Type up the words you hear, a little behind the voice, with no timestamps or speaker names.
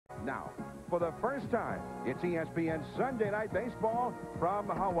Now, for the first time, it's ESPN Sunday Night Baseball from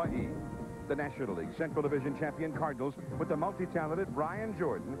Hawaii. The National League Central Division champion Cardinals with the multi-talented Brian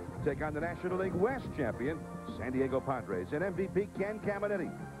Jordan take on the National League West champion San Diego Padres and MVP Ken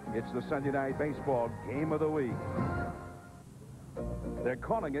Caminiti. It's the Sunday Night Baseball Game of the Week. They're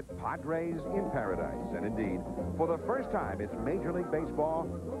calling it Padres in Paradise, and indeed, for the first time, it's Major League Baseball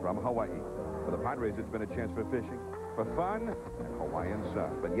from Hawaii. For the Padres, it's been a chance for fishing, for fun, and Hawaiian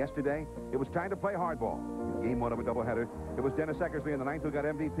sun. But yesterday, it was time to play hardball. In Game 1 of a doubleheader, it was Dennis Eckersley in the ninth who got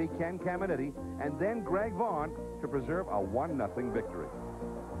MVP Ken Caminiti, and then Greg Vaughn to preserve a 1-0 victory.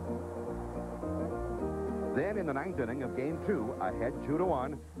 Then in the ninth inning of Game 2, ahead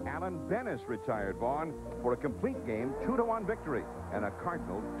 2-1, Alan Bennis retired Vaughn for a complete game 2-1 victory and a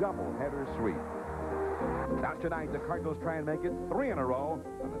Cardinal doubleheader sweep. Now tonight, the Cardinals try and make it 3 in a row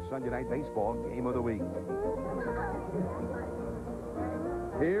on the Sunday Night Baseball Game of the Week.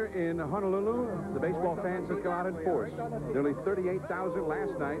 Here in Honolulu, the baseball fans have come out in force. Nearly 38,000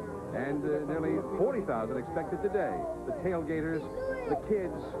 last night and nearly 40,000 expected today. The tailgaters, the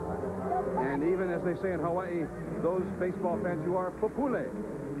kids, and even, as they say in Hawaii, those baseball fans who are popule.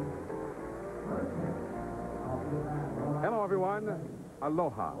 Hello, everyone.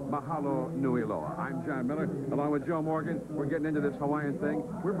 Aloha, mahalo nui loa. I'm John Miller, along with Joe Morgan. We're getting into this Hawaiian thing.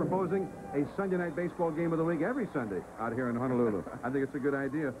 We're proposing a Sunday Night Baseball Game of the Week every Sunday out here in Honolulu. I think it's a good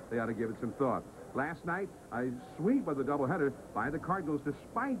idea. They ought to give it some thought. Last night, a sweep of the doubleheader by the Cardinals,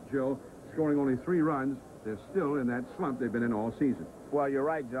 despite Joe scoring only 3 runs. They're still in that slump they've been in all season. Well, you're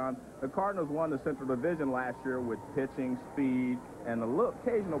right, John. The Cardinals won the Central Division last year with pitching, speed, and a little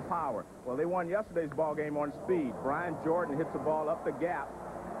occasional power. Well, they won yesterday's ball game on speed. Brian Jordan hits the ball up the gap,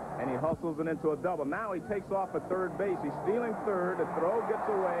 and he hustles it into a double. Now he takes off at third base. He's stealing third. The throw gets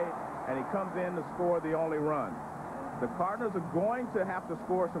away, and he comes in to score the only run. The Cardinals are going to have to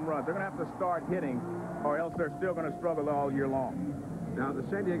score some runs. They're going to have to start hitting, or else they're still going to struggle all year long. Now, the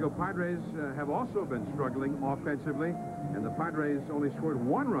San Diego Padres have also been struggling offensively, and the Padres only scored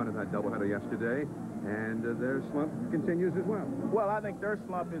 1 run in that doubleheader yesterday, and their slump continues as well. Well, I think their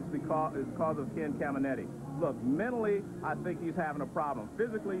slump is because of Ken Caminiti. Look, mentally, I think he's having a problem.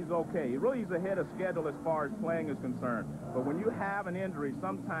 Physically, he's okay. He really is ahead of schedule as far as playing is concerned. But when you have an injury,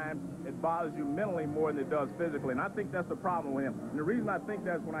 sometimes it bothers you mentally more than it does physically. And I think that's the problem with him. And the reason I think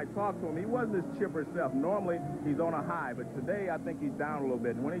that's when I talked to him, he wasn't his chipper self. Normally, he's on a high. But today, I think he's down a little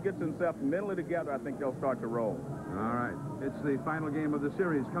bit. And when he gets himself mentally together, I think they'll start to roll. All right. It's the final game of the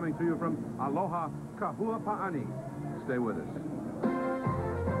series coming to you from Aloha Kahuapa'ani. Stay with us.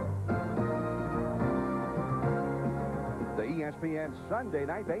 The ESPN Sunday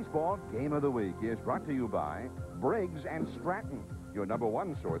Night Baseball Game of the Week is brought to you by Briggs & Stratton, your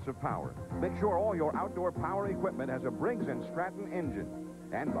 #1 source of power. Make sure all your outdoor power equipment has a Briggs & Stratton engine.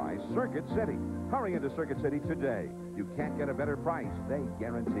 And by Circuit City. Hurry into Circuit City today. You can't get a better price. They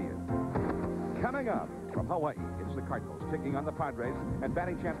guarantee it. Coming up from Hawaii, it's the Cardinals taking on the Padres and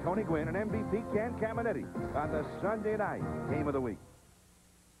batting champ Tony Gwynn and MVP Ken Caminiti on the Sunday Night Game of the Week.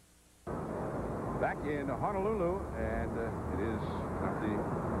 Back in Honolulu, and it is not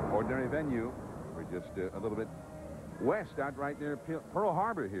the ordinary venue. We're just a little bit west, out right near Pearl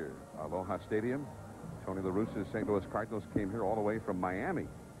Harbor here. Aloha Stadium. Tony La Russa's St. Louis Cardinals came here all the way from Miami.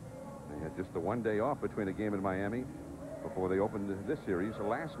 They had just the 1 day off between a game in Miami before they opened this series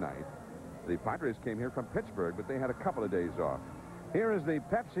last night. The Padres came here from Pittsburgh, but they had a couple of days off. Here is the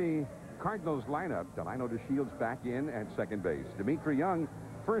Pepsi Cardinals lineup. Delino DeShields back in at second base. Dimitri Young,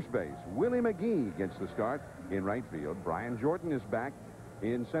 first base. Willie McGee gets the start in right field. Brian Jordan is back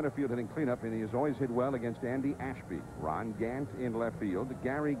in center field hitting cleanup, and he has always hit well against Andy Ashby. Ron Gant in left field.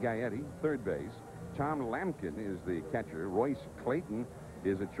 Gary Gaetti, third base. Tom Lampkin is the catcher. Royce Clayton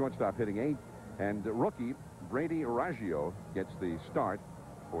is at shortstop hitting 8th. And rookie Brady Raggio gets the start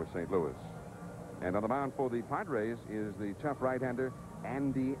for St. Louis. And on the mound for the Padres is the tough right-hander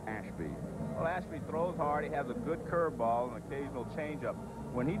Andy Ashby. Well, Ashby throws hard. He has a good curveball and occasional changeup.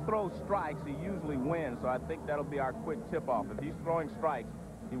 When he throws strikes, he usually wins, so I think that'll be our quick tip-off. If he's throwing strikes,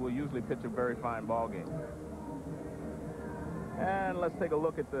 he will usually pitch a very fine ball game. And let's take a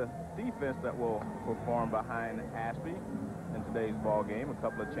look at the defense that will perform behind Ashby in today's ball game. A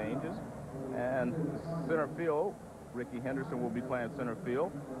couple of changes. And center field, Ricky Henderson will be playing center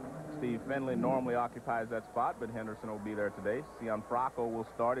field. Steve Finley normally occupies that spot, but Henderson will be there today. Cian Fracco will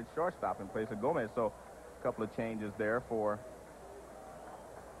start at shortstop in place of Gomez. So a couple of changes there for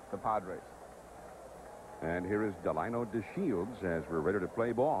the Padres. And here is Delino DeShields as we're ready to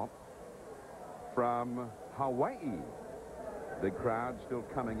play ball from Hawaii. Big crowd still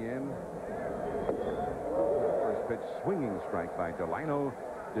coming in. First pitch swinging strike by Delino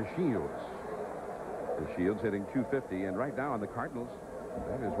DeShields. DeShields hitting .250, and right now on the Cardinals,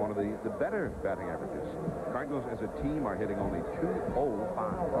 that is one of the better batting averages. Cardinals as a team are hitting only .205.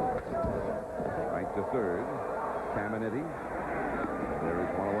 Right to third, Caminetti. There is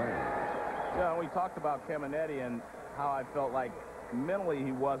one away. Yeah, we talked about Caminetti and how I felt like mentally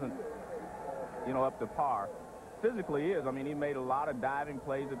he wasn't, up to par. Physically he is. I mean, he made a lot of diving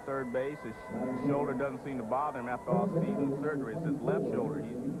plays at third base. His shoulder doesn't seem to bother him after all season surgery. It's his left shoulder.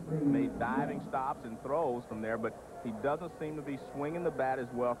 He's made diving stops and throws from there, but he doesn't seem to be swinging the bat as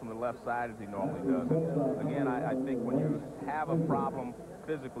well from the left side as he normally does. And again, I think when you have a problem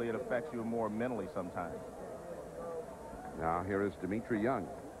physically, it affects you more mentally sometimes. Now here is Dimitri Young.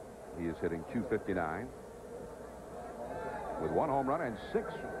 He is hitting .259 with 1 home run and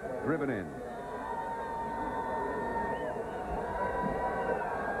 6 driven in.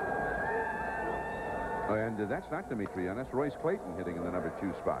 And that's not Dimitri Young. That's Royce Clayton hitting in the number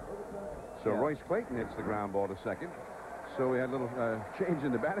 2 spot. So Royce Clayton hits the ground ball to second. So we had a little change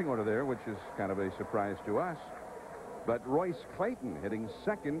in the batting order there, which is kind of a surprise to us. But Royce Clayton hitting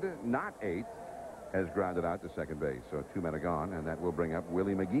second, not 8th, has grounded out to second base. So 2 men are gone, and that will bring up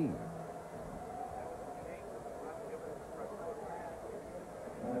Willie McGee.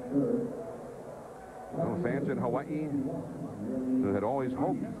 Well, fans in Hawaii who had always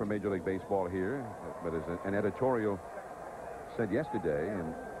hoped for Major League Baseball here, but as an editorial said yesterday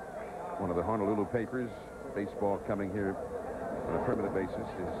in one of the Honolulu papers, baseball coming here on a permanent basis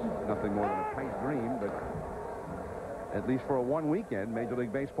is nothing more than a pipe dream, but at least for a one weekend, Major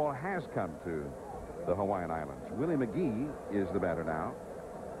League Baseball has come to the Hawaiian Islands. Willie McGee is the batter now.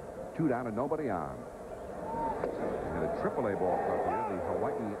 2 down and nobody on. And a AAA ball club here, the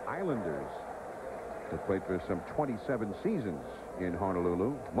Hawaii Islanders, have played for some 27 seasons in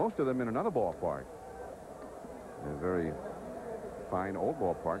Honolulu, most of them in another ballpark. A very fine old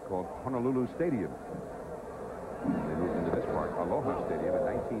ballpark called Honolulu Stadium. They moved into this park, Aloha Stadium, in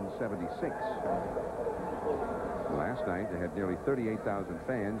 1976. Last night, they had nearly 38,000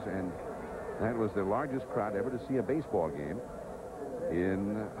 fans, and that was the largest crowd ever to see a baseball game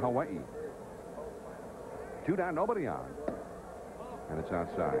in Hawaii. 2 down, nobody on. And it's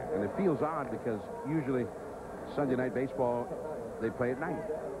outside. And it feels odd because usually Sunday night baseball, they play at night.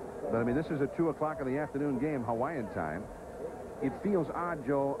 But, I mean, this is a 2 o'clock in the afternoon game, Hawaiian time. It feels odd,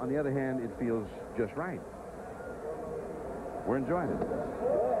 Joe. On the other hand, it feels just right. We're enjoying it.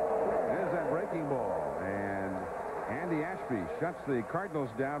 There's that breaking ball. And Andy Ashby shuts the Cardinals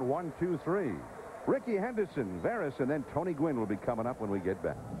down 1-2-3. Ricky Henderson, Veras, and then Tony Gwynn will be coming up when we get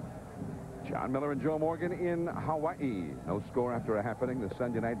back. John Miller and Joe Morgan in Hawaii. No score after a happening. The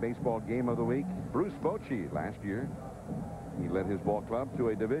Sunday night baseball game of the week. Bruce Bochy last year. He led his ball club to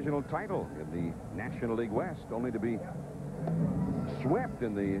a divisional title in the National League West, only to be swept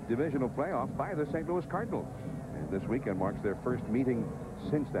in the divisional playoff by the St. Louis Cardinals. And this weekend marks their first meeting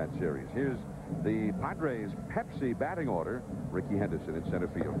since that series. Here's the Padres Pepsi batting order. Ricky Henderson in center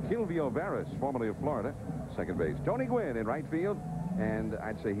field. Kilvio Veras, formerly of Florida, second base. Tony Gwynn in right field. And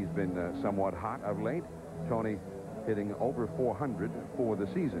I'd say he's been somewhat hot of late. Tony hitting over 400 for the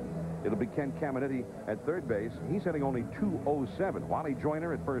season. It'll be Ken Caminetti at third base. He's hitting only 207. Wally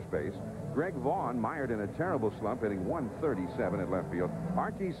Joyner at first base. Greg Vaughn mired in a terrible slump, hitting 137 at left field.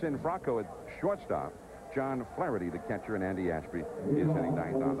 Archie Sinfracco at shortstop. John Flaherty, the catcher, and Andy Ashby is hitting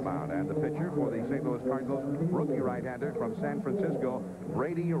ninth on the mound. And the pitcher for the St. Louis Cardinals, rookie right-hander from San Francisco,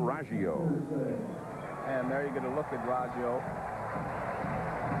 Brady Raggio. And there you get a look at Raggio.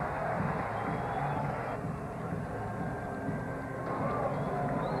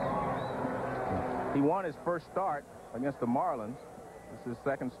 He won his first start against the Marlins. This is his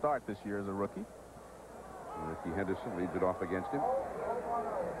second start this year as a rookie. Ricky Henderson leads it off against him.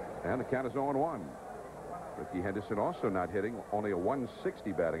 And the count is 0-1. Ricky Henderson also not hitting, only a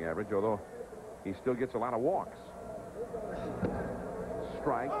 160 batting average, although he still gets a lot of walks.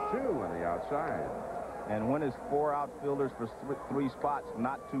 Strike 2 on the outside. And when his 4 outfielders for 3 spots,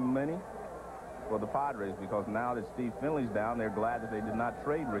 not too many for the Padres, because now that Steve Finley's down, they're glad that they did not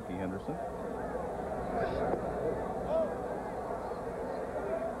trade Ricky Henderson.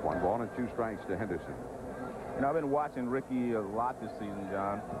 1 ball and 2 strikes to Henderson. And I've been watching Ricky a lot this season,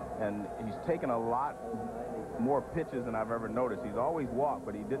 John, and he's taken a lot more pitches than I've ever noticed. He's always walked,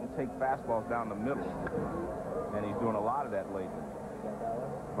 but he didn't take fastballs down the middle. And he's doing a lot of that lately.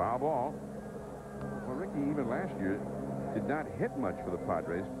 Foul ball. Well, Ricky, even last year, did not hit much for the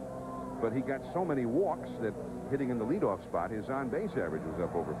Padres, but he got so many walks that hitting in the leadoff spot, his on-base average was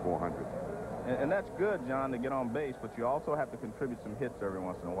up over 400. And that's good, John, to get on base, but you also have to contribute some hits every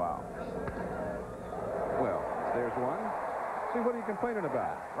once in a while. Well, there's one. See, what are you complaining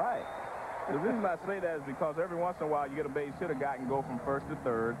about? Right. The reason I say that is because every once in a while you get a base hit, a guy can go from first to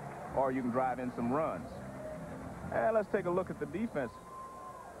third, or you can drive in some runs. And let's take a look at the defense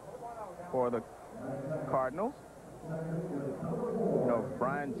for the Cardinals. You know,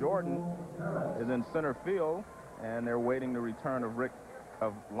 Brian Jordan is in center field, and they're waiting the return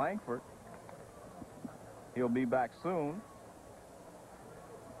of Langford. He'll be back soon.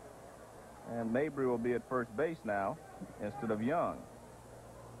 And Mabry will be at first base now instead of Young.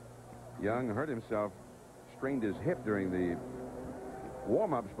 Young hurt himself, strained his hip during the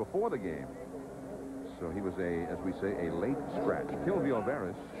warm-ups before the game. So he was as we say, a late scratch. Kilvio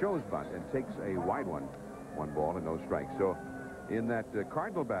Veras shows bunt and takes a wide one. 1 ball and no strikes. So in that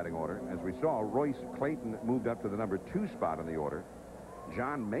Cardinal batting order, as we saw, Royce Clayton moved up to the number 2 spot in the order.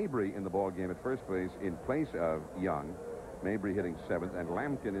 John Mabry in the ball game at first base in place of Young. Mabry hitting 7th, and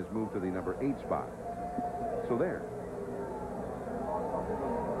Lampkin is moved to the number 8 spot. So there.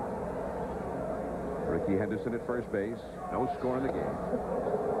 Ricky Henderson at first base. No score in the game.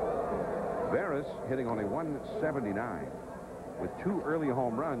 Veras hitting only 179 with 2 early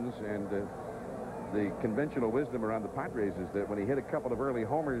home runs, and the conventional wisdom around the Padres is that when he hit a couple of early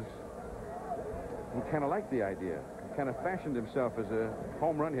homers, he kind of liked the idea. He kind of fashioned himself as a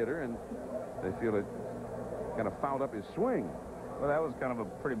home run hitter, and they feel it kind of fouled up his swing. Well, that was kind of a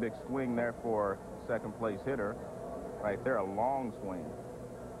pretty big swing there for second place hitter. Right there, a long swing.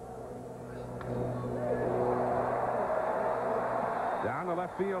 Down the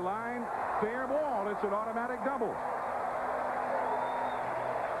left field line, fair ball. It's an automatic double.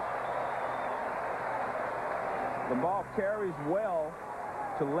 The ball carries well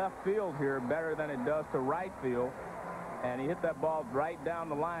to left field here, better than it does to right field. And he hit that ball right down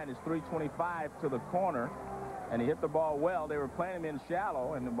the line. It's 325 to the corner. And he hit the ball well. They were playing him in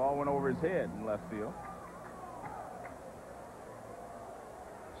shallow, and the ball went over his head in left field.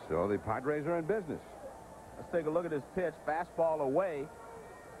 So the Padres are in business. Let's take a look at this pitch. Fastball away.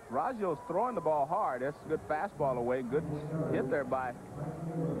 Raggio's throwing the ball hard. That's a good fastball away. Good hit there by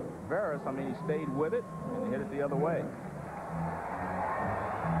Veras. I mean, he stayed with it and hit it the other way.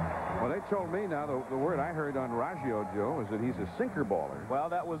 Well, they told me now the word I heard on Raggio, Joe, is that he's a sinker baller. Well,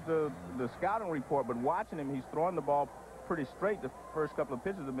 that was the scouting report, but watching him, he's throwing the ball pretty straight. The first couple of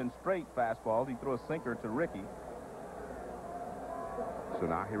pitches have been straight fastballs. He threw a sinker to Ricky. So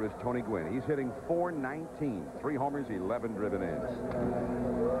now here is Tony Gwynn. He's hitting .419. 3 homers, 11 driven in.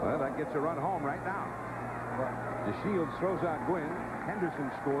 Well, that gets a run home right now. DeShields throws out Gwynn. Henderson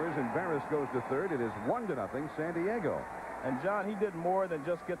scores, and Veras goes to third. It is 1-0 San Diego. And, John, he did more than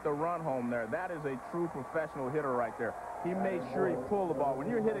just get the run home there. That is a true professional hitter right there. He made sure he pulled the ball. When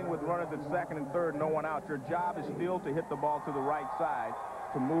you're hitting with runners at second and third, no one out, your job is still to hit the ball to the right side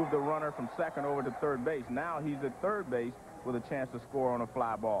to move the runner from second over to third base. Now he's at third base with a chance to score on a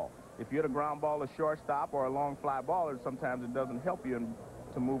fly ball. If you hit a ground ball, a shortstop, or a long fly baller, sometimes it doesn't help you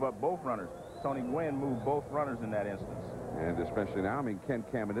to move up both runners. Tony Gwynn moved both runners in that instance. And especially now, I mean, Ken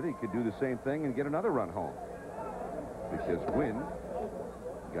Caminiti could do the same thing and get another run home. Because Gwynn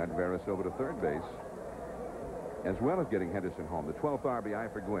got Veras over to third base, as well as getting Henderson home. The 12th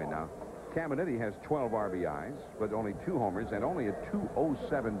RBI for Gwynn. Now, Caminiti has 12 RBIs, but only 2 homers and only a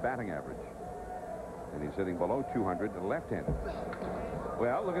 .207 batting average. And he's hitting below 200 left-handed.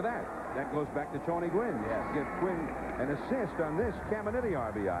 Well, look at that. That goes back to Tony Gwynn. Yes. Get Gwynn an assist on this Caminiti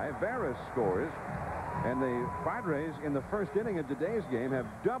RBI. Veras scores. And the Padres in the first inning of today's game have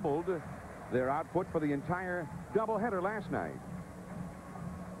doubled their output for the entire doubleheader last night.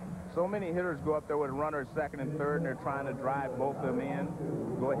 So many hitters go up there with runners second and third, and they're trying to drive both of them in.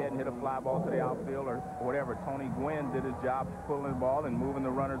 Go ahead and hit a fly ball to the outfield or whatever. Tony Gwynn did his job pulling the ball and moving the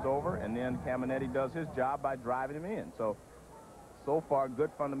runners over, and then Caminiti does his job by driving him in. So far,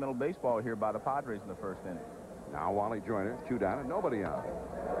 good fundamental baseball here by the Padres in the first inning. Now Wally Joyner, 2 down and nobody out.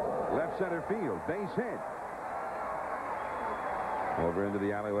 Left center field, base hit. Over into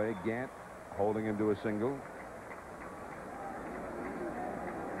the alleyway, Gant holding him to a single.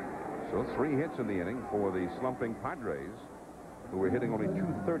 So 3 hits in the inning for the slumping Padres, who were hitting only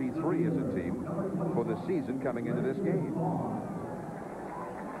 .233 as a team for the season coming into this game.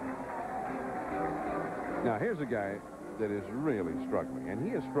 Now here's a guy that is really struggling, and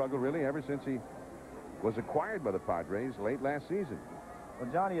he has struggled really ever since he was acquired by the Padres late last season. Well,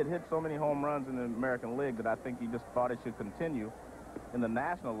 Johnny had hit so many home runs in the American League that I think he just thought it should continue in the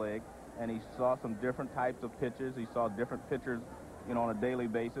National League, and he saw some different types of pitchers. He saw different pitchers, you know, on a daily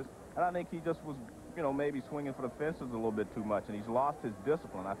basis. And I think he just was, you know, maybe swinging for the fences a little bit too much, and he's lost his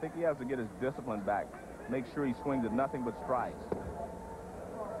discipline. I think he has to get his discipline back, make sure he swings at nothing but strikes.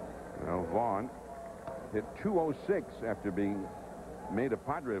 Well, Vaughn Hit 206 after being made a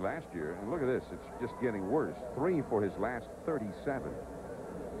Padre last year. And look at this. It's just getting worse. 3 for his last 37.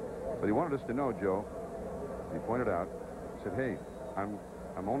 But he wanted us to know, Joe, he pointed out, he said, hey, I'm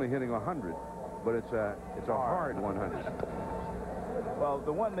only hitting 100, but it's a hard 100. Well,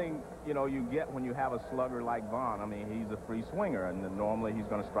 the one thing, you know, you get when you have a slugger like Vaughn, I mean, he's a free swinger, and then normally he's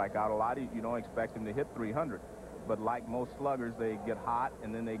going to strike out a lot. You don't expect him to hit 300. But like most sluggers, they get hot,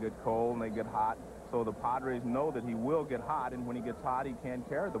 and then they get cold, and they get hot. So the Padres know that he will get hot, and when he gets hot, he can't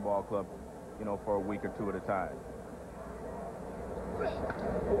carry the ball club, you know, for a week or two at a time.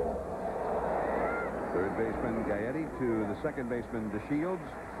 Third baseman Gaetti to the second baseman DeShields,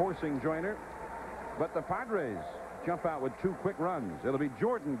 forcing Joyner. But the Padres jump out with 2 quick runs. It'll be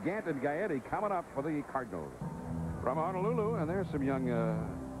Jordan, Gant, and Gaetti coming up for the Cardinals. From Honolulu, and there's some young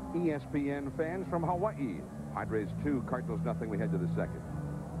ESPN fans from Hawaii. Padres 2, Cardinals nothing. We head to the second.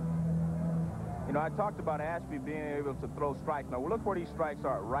 You know, I talked about Ashby being able to throw strikes. Now, look where these strikes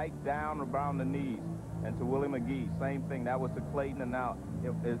are, right down around the knees. And to Willie McGee, same thing. That was to Clayton. And now,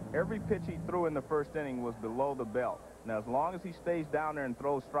 if every pitch he threw in the first inning was below the belt. Now, as long as he stays down there and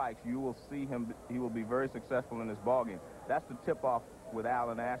throws strikes, you will see him. He will be very successful in this ballgame. That's the tip-off with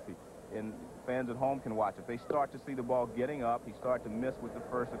Alan Ashby. And fans at home can watch. If they start to see the ball getting up, he starts to miss with the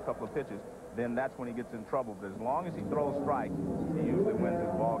first couple of pitches, then that's when he gets in trouble. But as long as he throws strikes, he usually wins his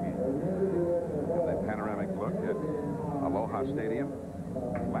ballgame. That panoramic look at Aloha Stadium.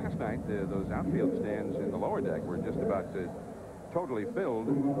 Last night, those outfield stands in the lower deck were just about totally filled,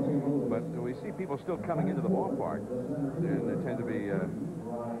 but we see people still coming into the ballpark, and there tend to be a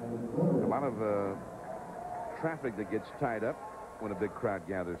lot of traffic that gets tied up when a big crowd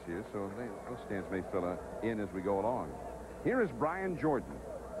gathers here, so those stands may fill in as we go along. Here is Brian Jordan.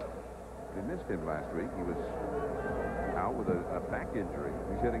 We missed him last week. He was out with a back injury.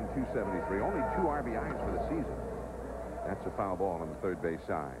 He's hitting 273, only 2 RBIs for the season. That's a foul ball on the third base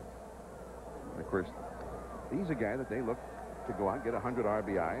side. And of course, he's a guy that they look to go out and get 100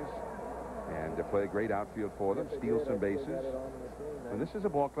 RBIs and to play a great outfield for them, steal some bases. And this is a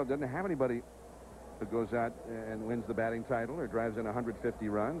ball club that doesn't have anybody who goes out and wins the batting title or drives in 150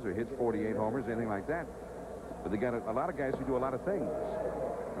 runs or hits 48 homers, anything like that. But they got a lot of guys who do a lot of things.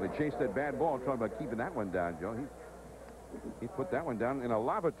 And they chase that bad ball, talking about keeping that one down, Joe. He put that one down in a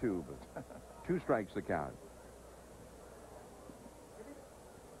lava tube. 2 strikes the count.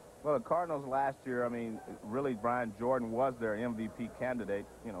 Well, the Cardinals last year, I mean, really Brian Jordan was their MVP candidate,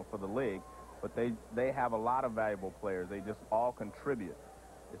 you know, for the league. But they have a lot of valuable players. They just all contribute.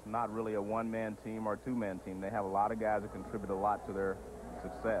 It's not really a one-man team or a two-man team. They have a lot of guys that contribute a lot to their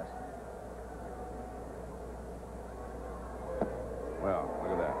success. Well,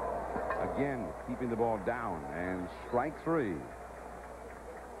 look at that. Again, keeping the ball down, and strike 3.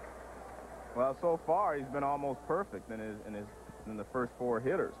 Well, so far he's been almost perfect in the first 4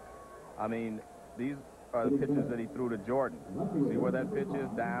 hitters. I mean, these are the pitches that he threw to Jordan. See where that pitch is?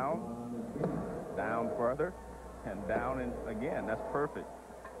 Down further, and down and again. That's perfect.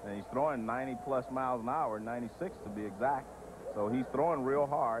 And he's throwing 90+ miles an hour, 96 to be exact. So he's throwing real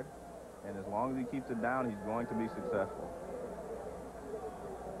hard, and as long as he keeps it down, he's going to be successful.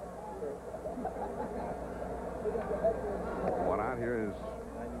 One out here is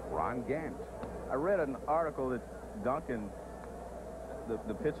Ron Gant. I read an article that Duncan,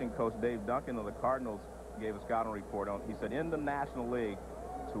 the pitching coach Dave Duncan of the Cardinals, gave a scouting report on. He said in the National League,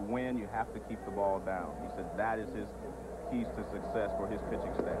 to win, you have to keep the ball down. He said that is his keys to success for his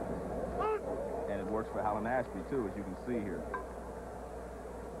pitching staff. And it works for Alan Ashby, too, as you can see here.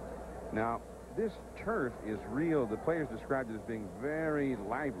 Now, this turf is real. The players described it as being very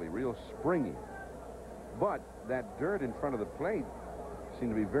lively, real springy. But that dirt in front of the plate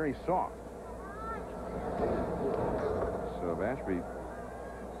seemed to be very soft. So Ashby,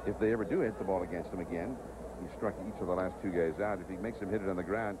 if they ever do hit the ball against him again, he struck each of the last 2 guys out. If he makes him hit it on the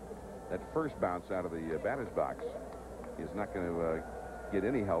ground, that first bounce out of the batter's box is not going to get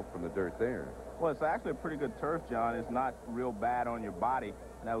any help from the dirt there. Well, it's actually a pretty good turf, John. It's not real bad on your body.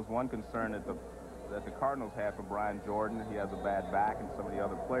 And that was one concern that the Cardinals had for Brian Jordan. He has a bad back, and some of the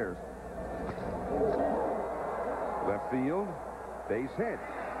other players. Left field, base hit.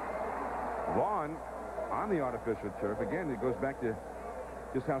 Vaughn on the artificial turf. Again, it goes back to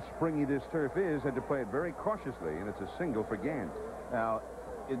just how springy this turf is, and to play it very cautiously, and it's a single for Gant. Now,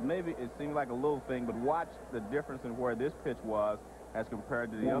 it seemed like a little thing, but watch the difference in where this pitch was as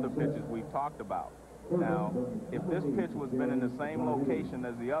compared to the other pitches we've talked about. Now, if this pitch was been in the same location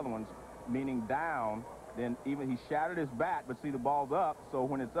as the other ones, meaning down, then even he shattered his bat, but see the ball's up, so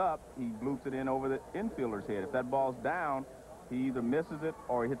when it's up, he loops it in over the infielder's head. If that ball's down, he either misses it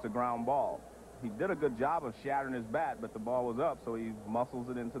or he hits a ground ball. he did a good job of shattering his bat, but the ball was up, so he muscles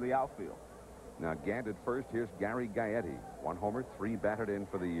it into the outfield. Now Gant at first. Here's Gary Gaetti. 1 homer, 3 batted in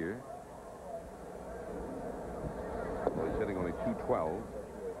for the year. Well, he's hitting only .212.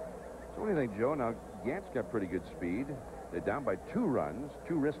 So what do you think, Joe? Now Gant's got pretty good speed. They're down by 2 runs.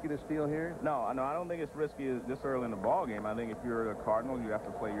 Too risky to steal here? No, I don't think it's risky this early in the ball game. I think if you're the Cardinals, you have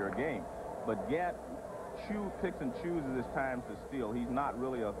to play your game. But Gant picks and chooses his times to steal. He's not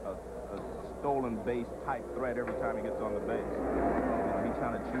really a stolen base type threat every time he gets on the base. He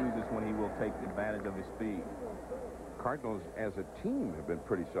kind of chooses when he will take advantage of his speed. Cardinals as a team have been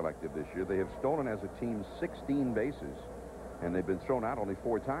pretty selective this year. They have stolen as a team 16 bases, and they've been thrown out only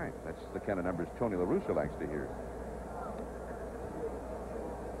 4 times. That's the kind of numbers Tony La Russa likes to hear.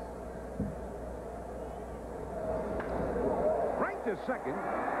 Right to second.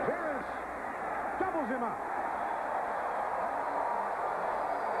 Jarris doubles him up.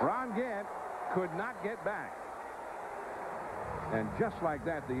 Ron Gant could not get back. And just like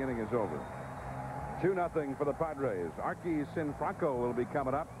that, the inning is over. 2-0 for the Padres. Archie Sinfranco will be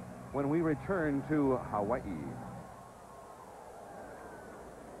coming up when we return to Hawaii.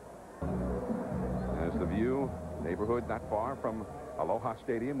 As the view, neighborhood not far from Aloha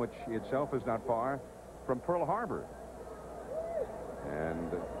Stadium, which itself is not far from Pearl Harbor.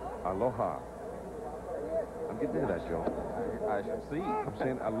 And aloha. I'm getting into that, Joe. I should see. I'm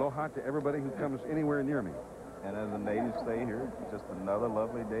saying aloha to everybody who comes anywhere near me. And as the natives say here, just another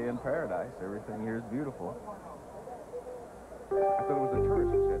lovely day in paradise. Everything here is beautiful. I thought it was the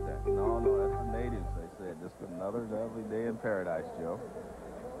tourists who said that. No, that's the natives. They said just another lovely day in paradise, Joe.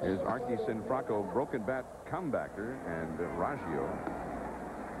 Here's Archie Sinfranco, broken bat comebacker, and Raggio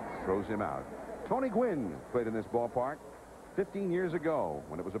throws him out. Tony Gwynn played in this ballpark 15 years ago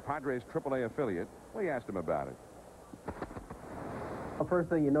when it was a Padres AAA affiliate. We asked him about it. The first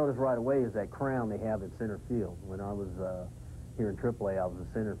thing you notice right away is that crown they have in center field. When I was here in AAA, I was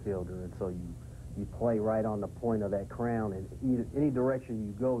a center fielder, and so you play right on the point of that crown, and any direction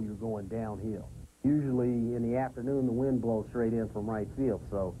you go, you're going downhill. Usually in the afternoon, the wind blows straight in from right field,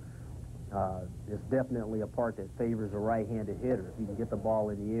 so it's definitely a part that favors a right-handed hitter. If you can get the ball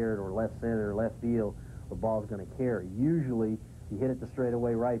in the air or left center or left field, the ball's going to carry. Usually, you hit it to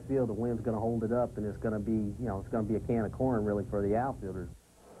straightaway right field, the wind's going to hold it up, and it's going to be, it's going to be a can of corn really for the outfielders.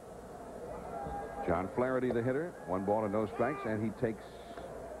 John Flaherty, the hitter, 1 ball and no strikes, and he takes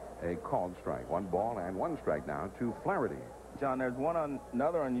a called strike. 1 ball and 1 strike now to Flaherty. John, there's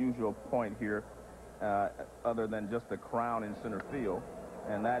another unusual point here, other than just the crown in center field,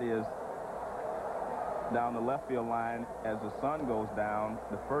 and that is down the left field line. As the sun goes down,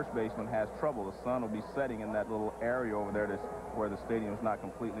 the first baseman has trouble. The sun will be setting in that little area over there where the stadium is not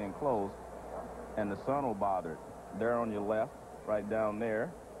completely enclosed, and the sun will bother it. There on your left, right down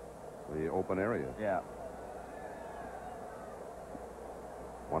there. The open area. Yeah.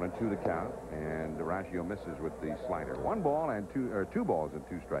 1-2 the count, and Raggio misses with the slider. 1 ball and 2 balls and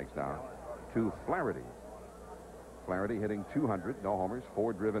 2 strikes now to Flaherty. Flaherty hitting .200, no homers,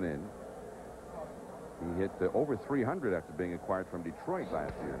 4 driven in. He hit over .300 after being acquired from Detroit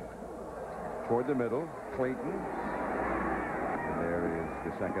last year. Toward the middle, Clayton. And there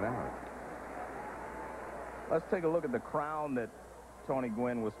is the second out. Let's take a look at the crown that Tony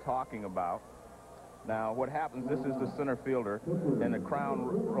Gwynn was talking about. Now, what happens, this is the center fielder, and the crown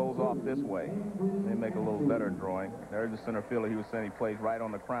rolls off this way. They make a little better drawing. There's the center fielder. He was saying he plays right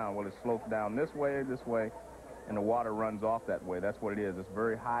on the crown. Well, it slopes down this way, and the water runs off that way. That's what it is. It's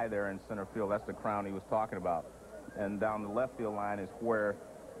very high there in center field. That's the crown he was talking about. And down the left field line is where,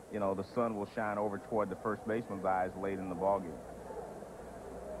 the sun will shine over toward the first baseman's eyes late in the ballgame.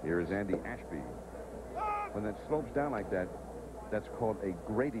 Here is Andy Ashby. When that slopes down like that, that's called a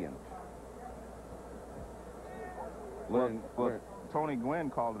gradient. Well, Tony Gwynn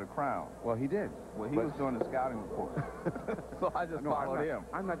called it a crown. Well, he did. Well, he was doing the scouting report. So I just followed him.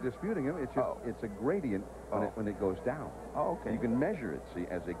 I'm not disputing him. It's just it's a gradient when it goes down. Oh, okay. You can measure it, see,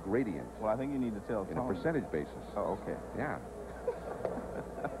 as a gradient. Well, I think you need to tell in Tony. A percentage basis. Oh, okay. Yeah.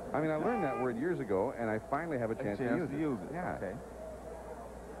 I mean, I learned that word years ago, and I finally have a chance to use it. Yeah. Okay.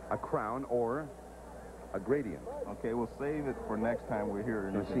 A crown or a gradient. Okay, we'll save it for next time we're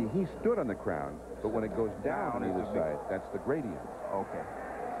here. You see, he stood on the crown, but when it goes down on either side, that's the gradient. Okay.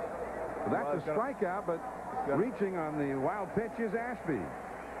 Well, that's a strikeout, but reaching on the wild pitch is Ashby.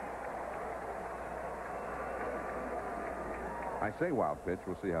 I say wild pitch.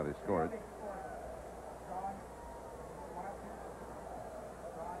 We'll see how they score it.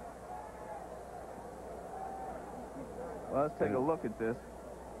 Well, let's take a look at this.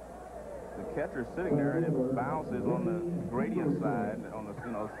 the catcher's sitting there, and it bounces on the gradient side, on the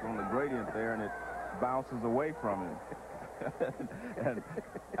on the gradient there, and it bounces away from him. and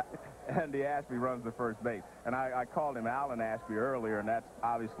Andy Ashby runs to first base. And I called him Alan Ashby earlier, and that's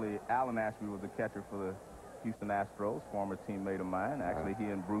obviously Alan Ashby was the catcher for the Houston Astros, former teammate of mine. Actually, he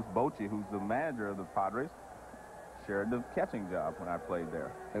and Bruce Bochy, who's the manager of the Padres, shared the catching job when I played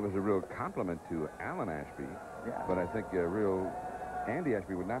there. It was a real compliment to Alan Ashby. Yeah. But I think Andy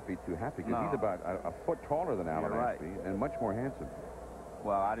Ashby would not be too happy because he's about a foot taller than Alan Ashby and much more handsome.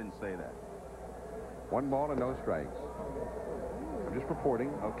 Well, I didn't say that. 1 ball and no strikes. I'm just reporting.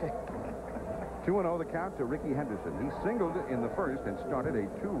 Okay. 2-0 the count to Ricky Henderson. He singled in the first and started a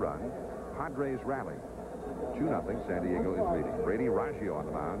 2-run Padres rally. 2-0. San Diego is leading. Brady Raggio on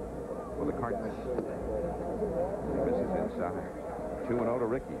the mound for the Cardinals. He misses inside. 2-0 to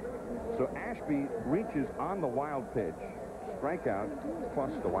Ricky. So Ashby reaches on the wild pitch. Strikeout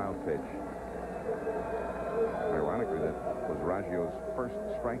plus the wild pitch. Ironically, that was Raggio's first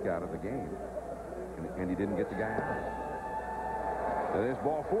strikeout of the game. And he didn't get the guy out. So there's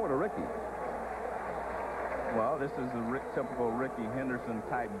ball 4 to Ricky. Well, this is a typical Ricky Henderson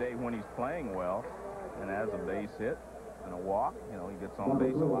type day when he's playing well and has a base hit and a walk. You know, he gets on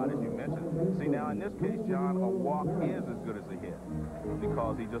base a lot, as you mentioned. See, now in this case, John, a walk is as good as a hit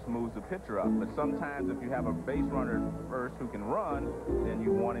because he just moves the pitcher up. But sometimes if you have a base runner first who can run, then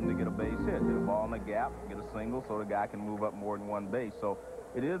you want him to get a base hit. Hit a ball in the gap, get a single so the guy can move up more than one base. So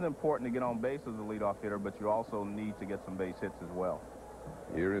it is important to get on base as a leadoff hitter, but you also need to get some base hits as well.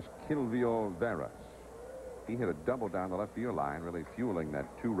 Here is Kilvio Veras. He hit a double down the left field line, really fueling that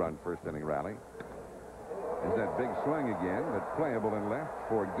 2-run first inning rally. There's that big swing again, but playable in left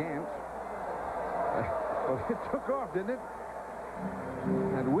for Gant. Well, it took off, didn't it?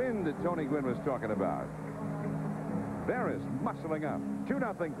 That wind that Tony Gwynn was talking about. Veras muscling up.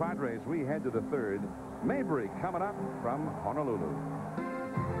 2-0 Padres. We head to the third. Mabry coming up from Honolulu.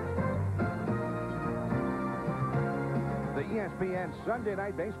 The ESPN Sunday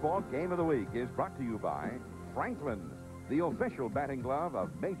Night Baseball Game of the Week is brought to you by Franklin, the official batting glove of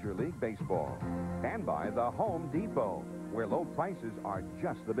Major League Baseball, and by the Home Depot, where low prices are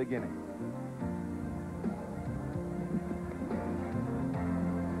just the beginning.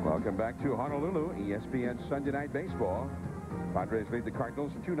 Welcome back to Honolulu, ESPN Sunday Night Baseball. Padres lead the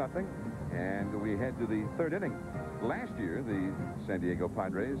Cardinals 2-0, and we head to the third inning. Last year, the San Diego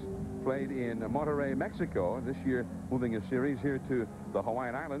Padres played in Monterrey, Mexico. This year, moving a series here to the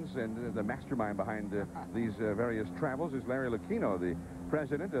Hawaiian Islands, and the mastermind behind these various travels is Larry Lucchino, the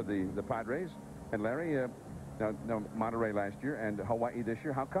president of the Padres. And Larry, now Monterrey last year and Hawaii this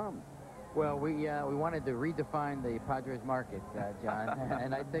year. How come? Well, we wanted to redefine the Padres market, John,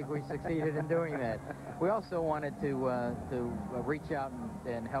 and I think we succeeded in doing that. We also wanted to reach out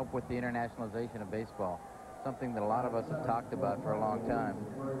and help with the internationalization of baseball, something that a lot of us have talked about for a long time.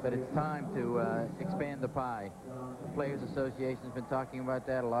 But it's time to expand the pie. The Players Association has been talking about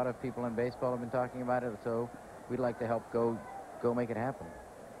that. A lot of people in baseball have been talking about it, so we'd like to help go make it happen.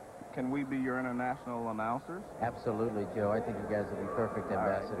 Can we be your international announcers? Absolutely, Joe. I think you guys will be perfect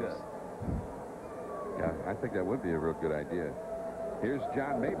ambassadors. Yeah, I think that would be a real good idea. Here's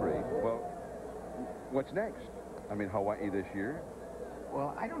John Mabry. Well, what's next? I mean, Hawaii this year.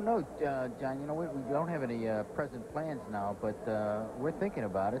 Well, I don't know, John. You know, we don't have any present plans now, but we're thinking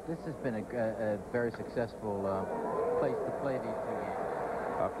about it. This has been a very successful place to play these 2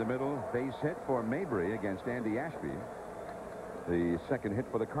 games. Up the middle, base hit for Mabry against Andy Ashby. The second hit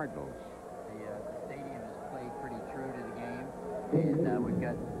for the Cardinals. The stadium has played pretty true to the game, and we've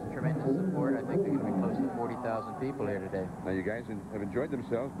got tremendous support. I think there's going to be close to 40,000 people here today. Now, you guys have enjoyed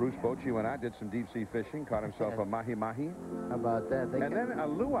themselves. Bruce Bochy went out, did some deep-sea fishing, caught himself a mahi-mahi. How about that? And then a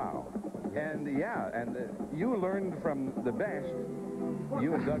luau. And, you learned from the best,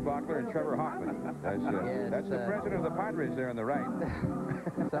 you and Doug Bockler and Trevor Hoffman. That's the president of the Padres there on the right.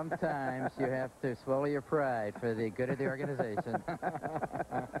 Sometimes you have to swallow your pride for the good of the organization.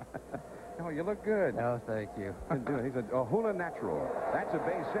 Oh, you look good. Oh, thank you. He's a hula natural. That's a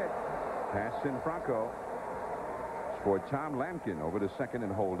base hit. Pass in Franco. For Tom Lampkin. Over to second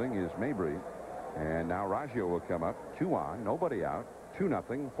and holding is Mabry. And now Raggio will come up. 2 on, nobody out.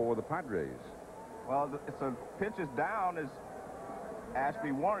 2-0 for the Padres. Well, it's a pitch is down as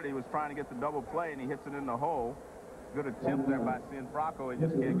Ashby wanted. He was trying to get the double play, and he hits it in the hole. Good attempt there by Cianfrocco. He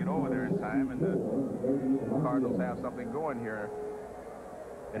just can't get over there in time, and the Cardinals have something going here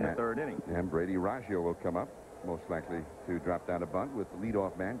in the third inning. And Brady Raggio will come up, most likely to drop down a bunt with the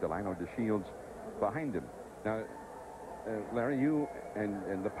leadoff man, Delino DeShields, behind him. Now, Larry, you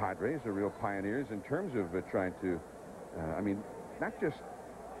and the Padres are real pioneers in terms of trying to, I mean, not just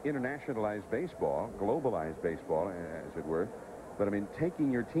internationalized baseball, globalized baseball, as it were. But I mean,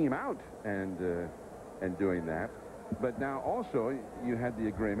 taking your team out and doing that. But now also you had the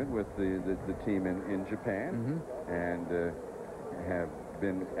agreement with the team in Japan, and have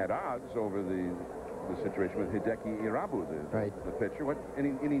been at odds over the situation with Hideki Irabu, the pitcher. What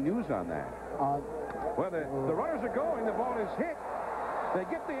any news on that? Well, the runners are going. The ball is hit. They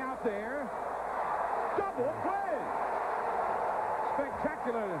get the out there. Double play.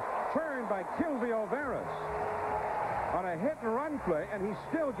 Spectacular turn by Kilvio Veras on a hit-and-run play, and he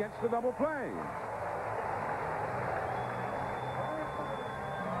still gets the double play.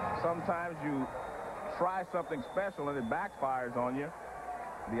 Sometimes you try something special and it backfires on you.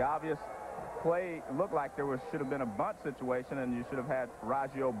 The obvious play looked like should have been a bunt situation, and you should have had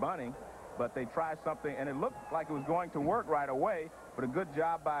Raggio bunting, but they tried something and it looked like it was going to work right away. But a good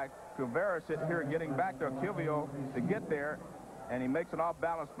job by Kilveras here getting back to Kilvio to get there, and he makes an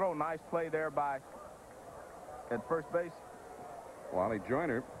off-balance throw. Nice play there at first base. Wally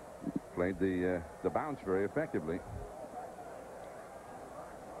Joyner played the bounce very effectively.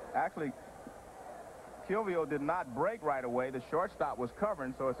 Actually, Kilvio did not break right away. The shortstop was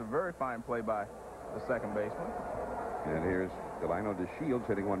covering, so it's a very fine play by the second baseman. And here's Delino DeShields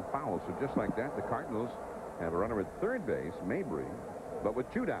hitting one foul. So just like that, the Cardinals have a runner at third base, Mabry, but with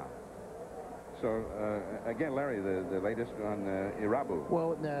 2 down. So, again, Larry, the latest on Irabu.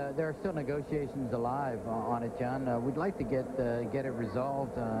 Well, there are still negotiations alive on it, John. We'd like to get it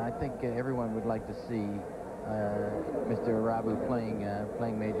resolved. I think everyone would like to see Mr. Irabu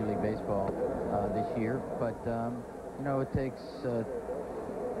playing Major League Baseball this year. But, you know, it takes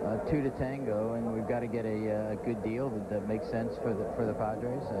 2 to tango, and we've got to get a good deal that makes sense for the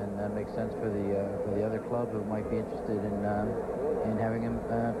Padres and makes sense for the other club who might be interested in having him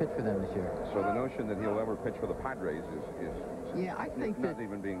pitch for them this year. So the notion that he'll ever pitch for the Padres is yeah, I think not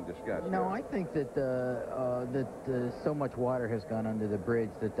even being discussed. No, I think that so much water has gone under the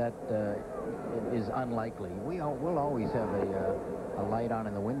bridge that is unlikely. We'll always have a light on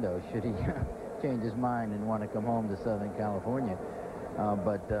in the window should he change his mind and want to come home to Southern California.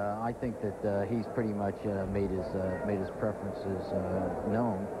 But I think that he's pretty much made his preferences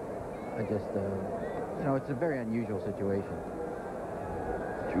known. I just, you know, it's a very unusual situation.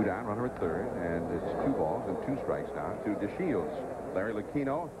 2 down, runner at third, and it's 2 balls and 2 strikes now to DeShields. Larry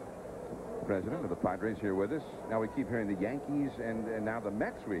Lucchino, president of the Padres, here with us. Now we keep hearing the Yankees and now the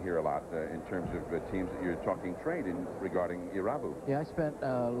Mets we hear a lot in terms of teams that you're talking trade in regarding Irabu. Yeah, I spent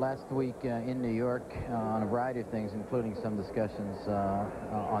last week in New York on a variety of things, including some discussions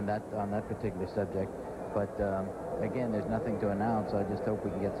on that particular subject. But again, there's nothing to announce. I just hope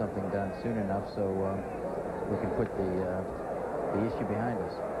we can get something done soon enough so we can put the issue behind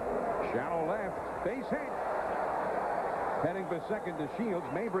us. Shallow left, base hit. Heading for second, DeShields.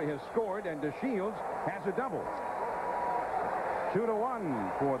 Mabry has scored, and DeShields has a double.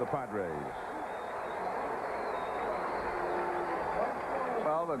 2-1 for the Padres.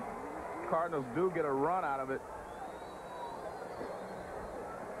 Well, the Cardinals do get a run out of it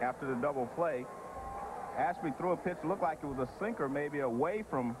after the double play. Ashby threw a pitch, looked like it was a sinker, maybe away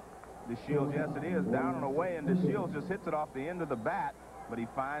from DeShields. Yes, it is, down and away, and DeShields just hits it off the end of the bat, but he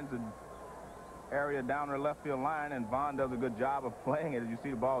finds an area down the left field line, and Vaughn does a good job of playing it. As you see,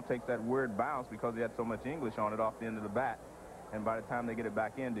 the ball takes that weird bounce because he had so much English on it off the end of the bat. And by the time they get it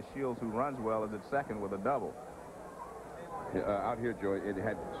back in, DeShields, who runs well, is at second with a double. Out here, Joey, it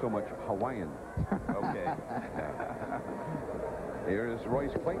had so much Hawaiian. Okay. Here is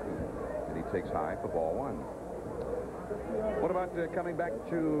Royce Clayton, and he takes high for ball 1. What about coming back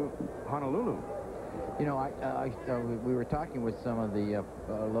to Honolulu? You know, we were talking with some of the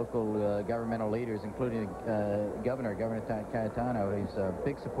local governmental leaders, including Governor Cayetano. He's a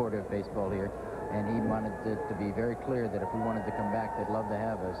big supporter of baseball here, and he wanted it to be very clear that if we wanted to come back, they'd love to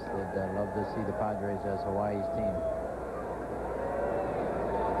have us. They'd love to see the Padres as Hawaii's team.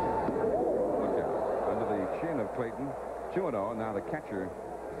 Look out. Under the chin of Clayton, 2-0. Now the catcher,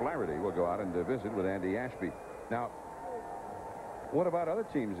 Flaherty, will go out and visit with Andy Ashby. Now, what about other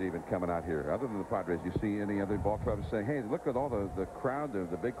teams even coming out here, other than the Padres? You see any other ball clubs saying, hey, look at all the crowd,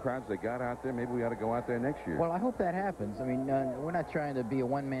 the big crowds they got out there. Maybe we ought to go out there next year. Well, I hope that happens. I mean, we're not trying to be a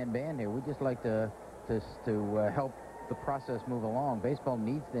one-man band here. We just like to help the process move along. Baseball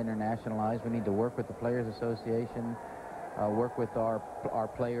needs to internationalize. We need to work with the Players Association, work with our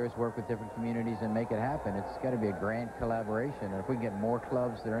players, work with different communities, and make it happen. It's got to be a grand collaboration. And if we can get more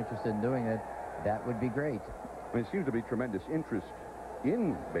clubs that are interested in doing it, that would be great. There seems to be tremendous interest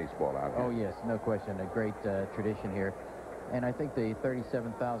in baseball out here. Oh, yes, no question. A great tradition here. And I think the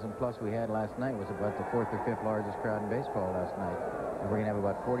 37,000 plus we had last night was about the 4th or 5th largest crowd in baseball last night. And we're going to have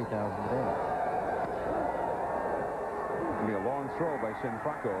about 40,000 today. It'll be a long throw by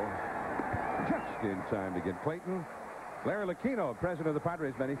Sinfraco. Just in time to get Clayton. Larry Lucchino, president of the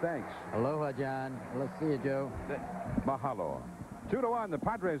Padres, many thanks. Aloha, John. Let's see you, Joe. Mahalo. 2-1, the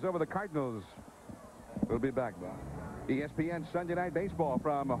Padres over the Cardinals. We'll be back, Bob. ESPN Sunday Night Baseball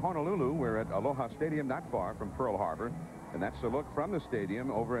from Honolulu. We're at Aloha Stadium, not far from Pearl Harbor. And that's a look from the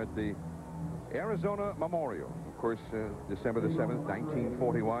stadium over at the Arizona Memorial. Of course, December the 7th,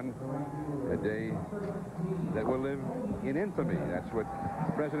 1941, a day that will live in infamy. That's what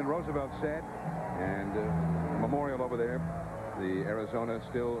President Roosevelt said. And memorial over there, the Arizona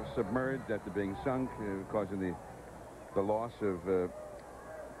still submerged after being sunk, causing the loss of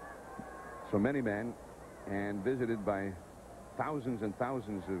so many men, and visited by thousands and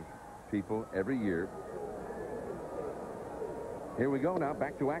thousands of people every year. Here we go now,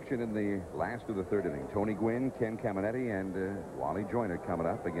 back to action in the last of the third inning. Tony Gwynn, Ken Caminetti, and Wally Joyner coming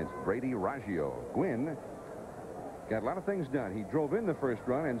up against Brady Raggio. Gwynn got a lot of things done. He drove in the first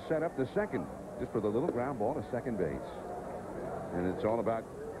run and set up the second, just for the little ground ball to second base. And it's all about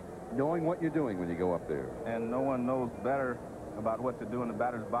knowing what you're doing when you go up there. And no one knows better about what to do in the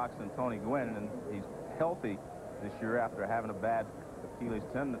batter's box than Tony Gwynn. And he's healthy this year after having a bad Achilles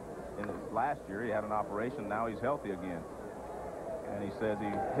tendon in his last year. He had an operation. Now he's healthy again. And he says he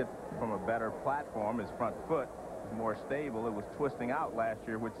hit from a better platform. His front foot is more stable. It was twisting out last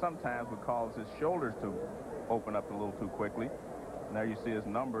year, which sometimes would cause his shoulders to open up a little too quickly. And there you see his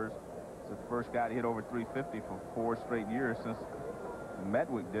numbers. It's the first guy to hit over 350 for 4 straight years since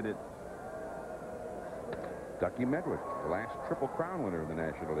Medwick did it. Ducky Medwick, the last Triple Crown winner in the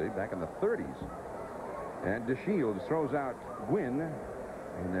National League back in the 30s. And DeShields throws out Gwynn,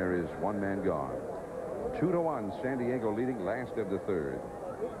 and there is one man gone. 2-1, San Diego leading last of the third.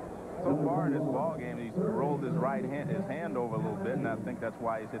 So far in this ball game, he's rolled his hand over a little bit, and I think that's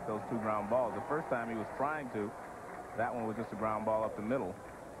why he's hit those 2 ground balls. The first time he was trying to, that one was just a ground ball up the middle.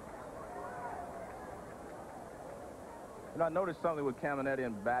 You know, I noticed something with Caminetti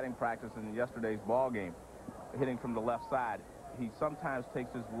in batting practice in yesterday's ball game, hitting from the left side. He sometimes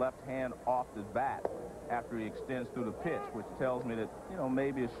takes his left hand off the bat after he extends through the pitch, which tells me that, you know,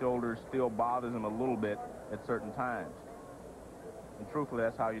 maybe his shoulder still bothers him a little bit at certain times. And truthfully,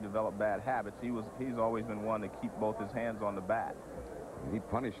 that's how you develop bad habits. He's always been one to keep both his hands on the bat. He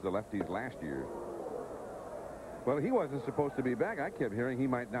punished the lefties last year. Well, he wasn't supposed to be back. I kept hearing he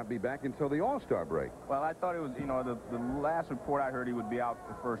might not be back until the All-Star break. Well, I thought it was, you know, the last report I heard he would be out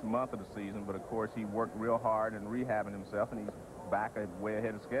the first month of the season, but of course he worked real hard and rehabbing himself, and he's back way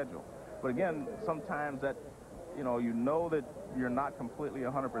ahead of schedule. But again, sometimes that, you know that you're not completely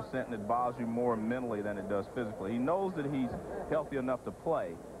 100%, and it bothers you more mentally than it does physically. He knows that he's healthy enough to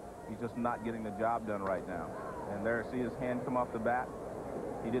play. He's just not getting the job done right now. And there, see his hand come off the bat?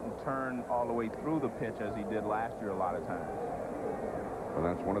 He didn't turn all the way through the pitch as he did last year a lot of times. Well,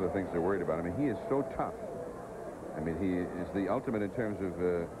 that's one of the things they're worried about. I mean, he is so tough. I mean, he is the ultimate in terms of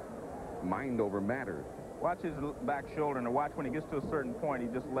mind over matter. Watch his back shoulder, and watch when he gets to a certain point, he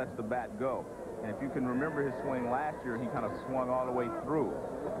just lets the bat go. And if you can remember his swing last year, he kind of swung all the way through.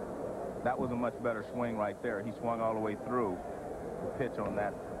 That was a much better swing right there. He swung all the way through the pitch on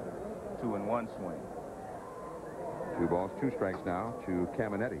that 2-1 swing. 2 balls, 2 strikes now to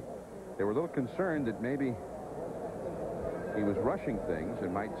Caminetti. They were a little concerned that maybe he was rushing things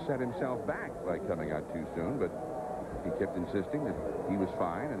and might set himself back by coming out too soon, but he kept insisting that he was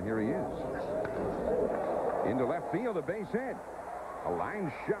fine, and here he is. Into left field, a base hit. A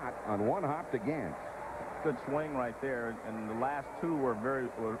line shot on one hop to Gant. Good swing right there, and the last 2 were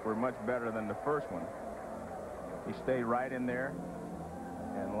much better than the first one. He stayed right in there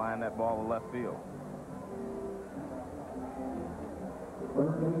and lined that ball to left field.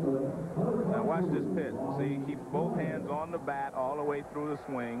 Now watch this pitch. See, he keeps both hands on the bat all the way through the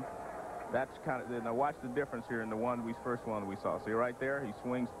swing. That's kind of, now watch the difference here in the first one we saw. See right there, he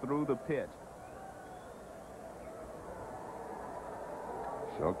swings through the pitch.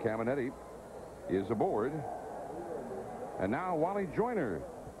 So Caminetti is aboard. And now Wally Joyner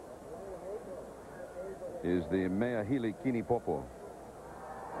is the Mea Hili Kini Popo.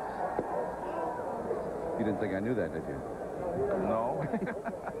 You didn't think I knew that, did you? No.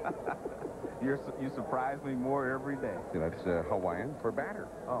 You surprise me more every day. Yeah, that's Hawaiian for batter.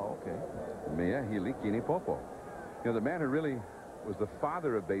 Oh, okay. Mea Hili Kini Popo. You know, the man who really was the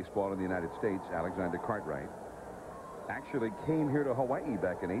father of baseball in the United States, Alexander Cartwright, actually came here to Hawaii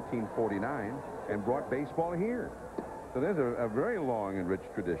back in 1849 and brought baseball here. So there's a very long and rich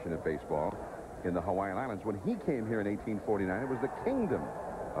tradition of baseball in the Hawaiian Islands. When he came here in 1849, it was the kingdom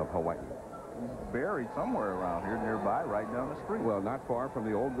of Hawaii. buried somewhere around here nearby, right down the street. Well, not far from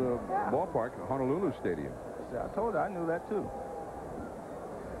the old ballpark, Honolulu Stadium. See, I told you, I knew that too.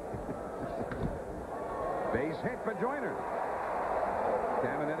 Base hit for Joyner.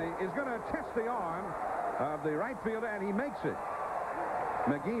 Caminetti is going to test the arm of the right fielder, and he makes it.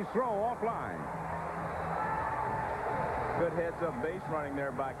 McGee's throw offline. Good heads-up base running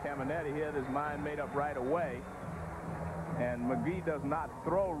there by Caminetti. He had his mind made up right away. And McGee does not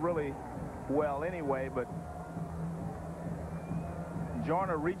throw really well anyway, but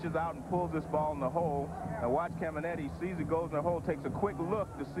Joyner reaches out and pulls this ball in the hole. Now watch Caminetti. He sees it goes in the hole, takes a quick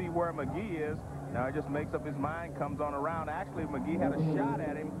look to see where McGee is. Now he just makes up his mind, comes on around. Actually, McGee had a shot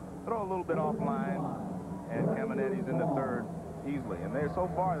at him, throw a little bit offline, and Caminetti's in the third easily. And there, so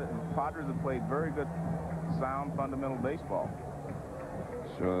far, the Padres have played very good, sound, fundamental baseball.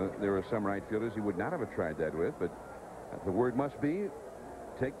 So there are some right fielders he would not have tried that with, but the word must be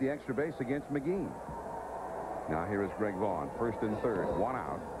take the extra base against McGee. Now here is Greg Vaughn, first and third, one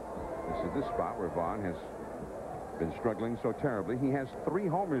out. This is the spot where Vaughn has been struggling so terribly. He has 3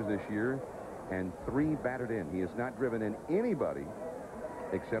 homers this year and 3 batted in. He has not driven in anybody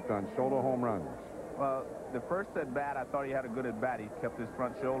except on solo home runs. Well, the first at bat, I thought he had a good at bat. He kept his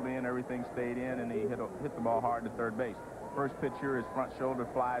front shoulder in, everything stayed in, and he hit the ball hard to third base. First pitch here, his front shoulder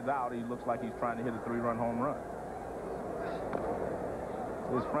flies out. He looks like he's trying to hit a 3-run home run.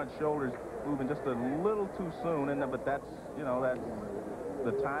 His front shoulder's moving just a little too soon, but that's, you know, that's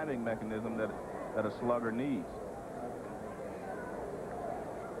the timing mechanism that a slugger needs.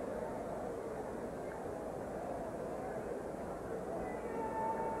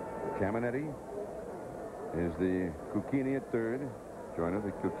 Caminetti is the Cucchini at third. Joyner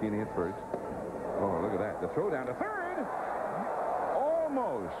the Cucchini at first. Oh, look at that. The throw down to third.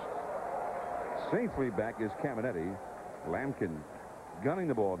 Almost. Safely back is Caminetti. Lampkin gunning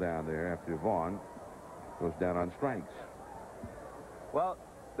the ball down there after Vaughn goes down on strikes. Well,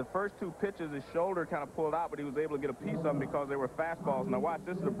 the first 2 pitches, his shoulder kind of pulled out, but he was able to get a piece of them because they were fastballs. Now watch,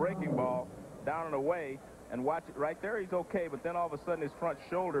 this is a breaking ball down and away. And watch it right there, he's okay, but then all of a sudden his front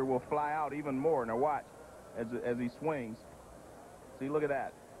shoulder will fly out even more. Now watch as he swings. See, look at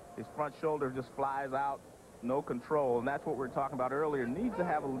that. His front shoulder just flies out, no control, and that's what we were talking about earlier. Needs to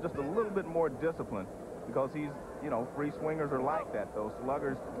have just a little bit more discipline because he's, you know, free swingers are like that. Those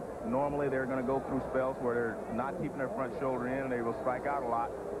sluggers, normally they're going to go through spells where they're not keeping their front shoulder in and they will strike out a lot.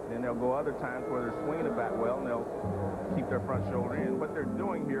 Then they'll go other times where they're swinging the bat well and they'll keep their front shoulder in. What they're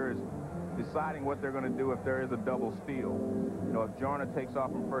doing here is deciding what they're going to do if there is a double steal. You know, if Joyner takes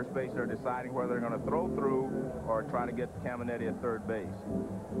off from first base, they're deciding whether they're going to throw through or try to get Caminetti at third base.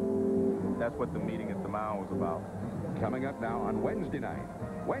 That's what the meeting at the mound was about. Coming up now on Wednesday night.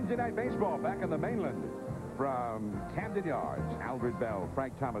 Wednesday night baseball back in the mainland from Camden Yards. Albert Bell,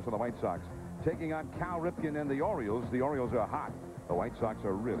 Frank Thomas of the White Sox taking on Cal Ripken and the Orioles. The Orioles are hot. The White Sox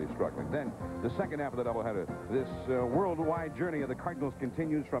are really struggling. Then the second half of the doubleheader. This worldwide journey of the Cardinals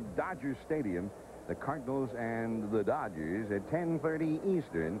continues from Dodger Stadium. The Cardinals and the Dodgers at 10:30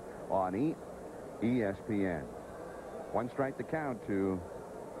 Eastern on ESPN. 1 strike to count to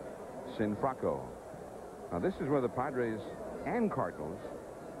Sinfraco. Now this is where the Padres and Cardinals,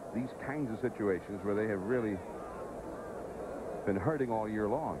 these kinds of situations where they have really been hurting all year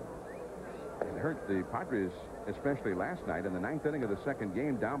long. It hurt the Padres, especially last night in the 9th inning of the second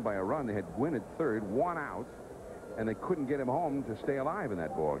game, down by a run. They had Gwynn at third, 1 out, and they couldn't get him home to stay alive in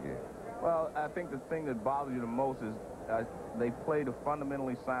that ball game. Well, I think the thing that bothers you the most is they played a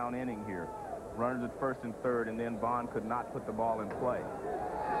fundamentally sound inning here. Runners at first and third, and then Vaughn could not put the ball in play.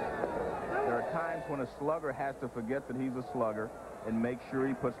 There are times when a slugger has to forget that he's a slugger and make sure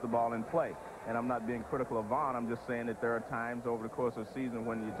he puts the ball in play. And I'm not being critical of Vaughn. I'm just saying that there are times over the course of the season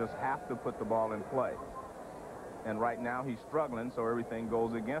when you just have to put the ball in play. And right now he's struggling, so everything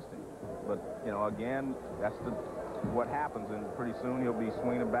goes against him. But, you know, again, that's what happens. And pretty soon he'll be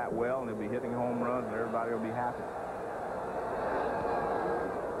swinging the bat well, and he'll be hitting home runs, and everybody will be happy.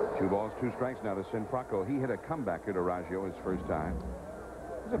 2 balls, 2 strikes now to Sinfraco. He hit a comebacker to Raggio his first time.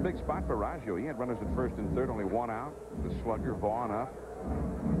 It's a big spot for Raggio. He had runners at first and third, only 1 out. The slugger Vaughn up.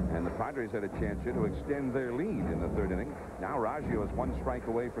 And the Padres had a chance here to extend their lead in the 3rd inning. Now Raggio is 1 strike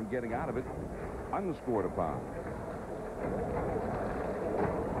away from getting out of it, unscored upon.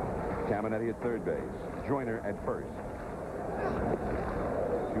 Caminetti at third base. Joyner at first.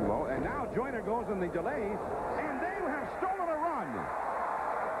 2 low. And now Joyner goes in the delay, and they have stolen a run.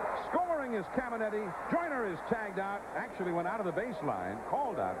 Scoring is Caminetti. Joyner is tagged out. Actually went out of the baseline.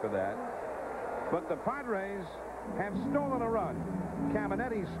 Called out for that. But the Padres have stolen a run.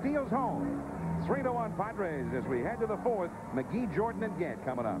 Caminetti steals home. 3-1 Padres as we head to the 4th. McGee, Jordan, and Gant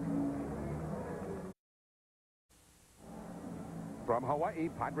coming up. From Hawaii,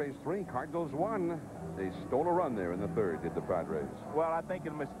 Padres 3, Cardinals 1. They stole a run there in the third, did the Padres. Well, I think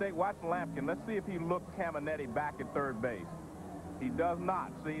a mistake. Watch Lampkin. Let's see if he looked Caminetti back at third base. He does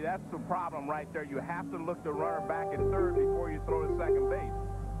not. See, that's the problem right there. You have to look the runner back at third before you throw to second base.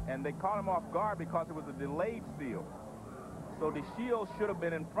 And they caught him off guard because it was a delayed steal. So the shield should have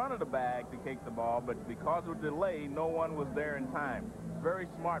been in front of the bag to kick the ball, but because of the delay, no one was there in time. Very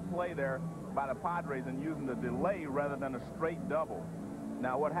smart play there by the Padres in using the delay rather than a straight double.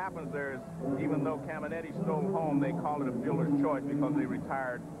 Now, what happens there is, even though Caminetti stole home, they call it a fielder's choice because they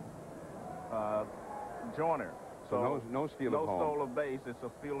retired Joyner. So no steal of home. No stole of base. It's a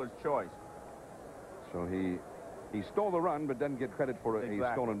fielder's choice. So he stole the run, but doesn't get credit for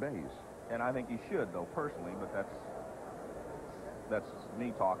a stolen base. And I think he should, though, personally, but that's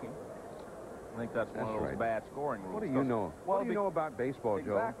me talking. I think that's one of those bad scoring rules. What do you know? Well, what do you know about baseball,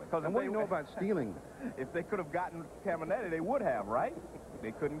 exactly. Joe? And what do you know about stealing? If they could have gotten Caminetti, they would have, right?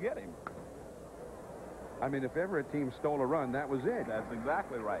 They couldn't get him. I mean, if ever a team stole a run, that was it. That's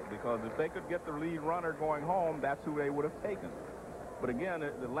exactly right, because if they could get the lead runner going home, that's who they would have taken. But again,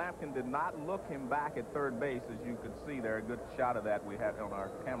 the Lampkin did not look him back at third base, as you could see there. A good shot of that we had on our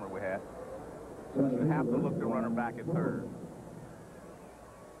camera we had. So you have to look the runner back at third.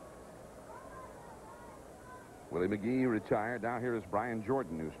 Willie McGee retired. Now here is Brian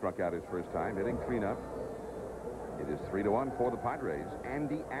Jordan, who struck out his first time, hitting cleanup. It is 3-1 for the Padres.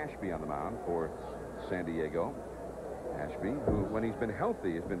 Andy Ashby on the mound for San Diego. Ashby, who, when he's been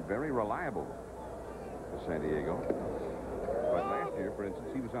healthy, has been very reliable for San Diego. But last year, for instance,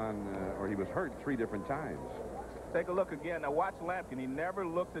 he was he was hurt 3 different times. Take a look again. Now watch Lampkin. He never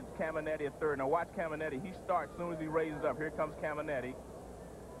looked at Caminetti at third. Now watch Caminetti. He starts as soon as he raises up. Here comes Caminetti.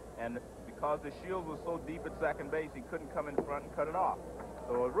 And because the shield was so deep at second base, he couldn't come in front and cut it off.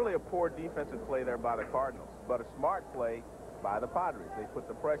 So it was really a poor defensive play there by the Cardinals, but a smart play by the Padres. They put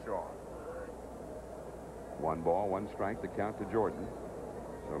the pressure on. 1 ball, 1 strike, the count to Jordan.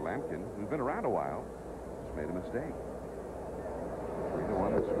 So Lampkin, who's been around a while, just made a mistake.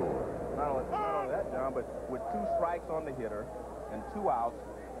 3-1 the score. Not only that, John, but with 2 strikes on the hitter and 2 outs,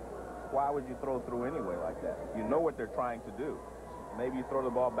 why would you throw through anyway like that? You know what they're trying to do. Maybe you throw the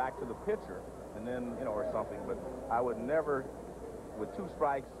ball back to the pitcher and then, or something, but I would never, with 2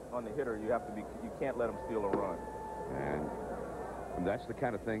 strikes on the hitter, you can't let him steal a run. And that's the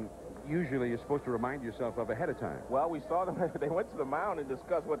kind of thing usually you're supposed to remind yourself of ahead of time. Well, we saw them. They went to the mound and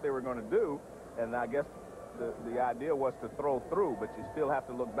discussed what they were going to do, and I guess the idea was to throw through, but you still have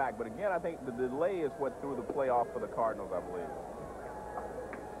to look back. But again, I think the delay is what threw the play off for the Cardinals, I believe.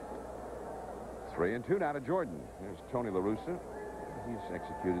 3-2 now to Jordan. There's Tony La Russa. He's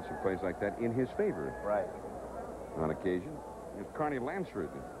executed some plays like that in his favor. Right. On occasion. Here's Carney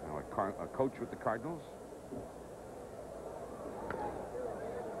Lansford, now a coach with the Cardinals.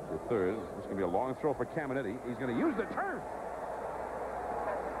 The third. This is going to be a long throw for Caminetti. He's going to use the turf.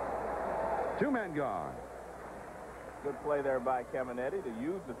 2 men gone. Good play there by Caminetti to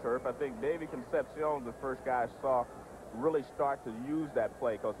use the turf. I think Davey Concepcion, the first guy I saw, really start to use that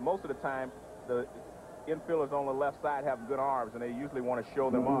play, because most of the time the infielders on the left side have good arms, and they usually want to show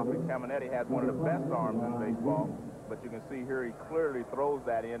them off. And Caminetti has one of the best arms in baseball, but you can see here he clearly throws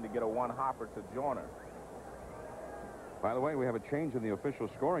that in to get a 1-hopper to Joyner. By the way, we have a change in the official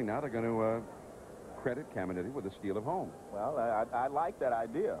scoring now. They're going to credit Caminetti with a steal of home. Well, I like that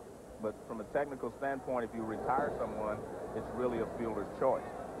idea, but from a technical standpoint, if you retire someone, it's really a fielder's choice.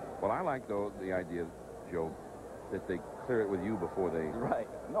 Well, I like, though, the idea, Joe, that they clear it with you before they... Right.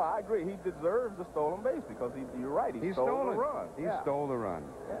 No, I agree. He deserves a stolen base because you're right. He stole the run. He stole the run.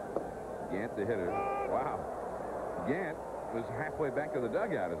 Yeah. Gant, the hitter. Wow. Gant was halfway back to the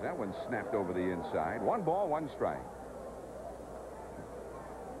dugout as that one snapped over the inside. 1 ball, 1 strike.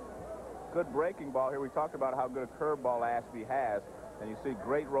 Good breaking ball here. We talked about how good a curveball Ashby has, and you see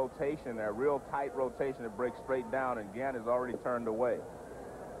great rotation there, real tight rotation that breaks straight down, and Gant is already turned away.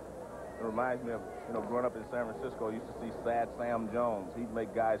 It reminds me of, growing up in San Francisco, I used to see Sad Sam Jones. He'd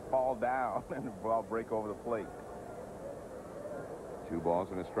make guys fall down and the ball break over the plate. 2 balls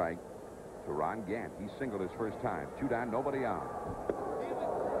and a strike to Ron Gant. He singled his first time. 2 down, nobody on.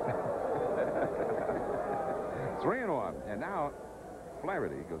 3-1. And now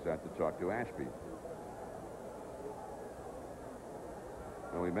Flaherty goes out to talk to Ashby.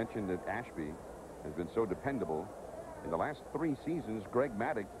 Well, we mentioned that Ashby has been so dependable. In the last 3 seasons, Greg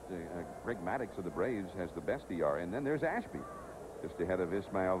Maddux of the Braves has the best ERA, and then there's Ashby, just ahead of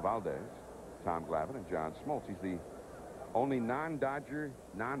Ismael Valdez, Tom Glavine, and John Smoltz. He's the only non-Dodger,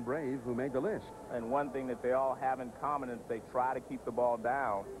 non-Brave who made the list. And one thing that they all have in common is they try to keep the ball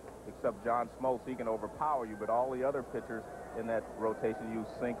down, except John Smoltz. He can overpower you, but all the other pitchers in that rotation use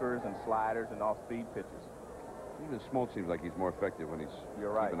sinkers and sliders and off-speed pitches. Even Smoltz seems like he's more effective when he's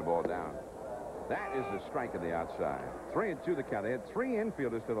You're right. keeping the ball down. That is a strike on the outside. 3-2 the count. They had three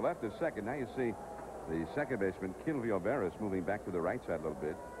infielders to the left of second. Now you see the second baseman, Kilvio Barris, moving back to the right side a little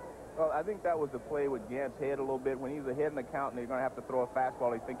bit. Well, I think that was the play with Gant's head a little bit. When he's ahead in the count and they're going to have to throw a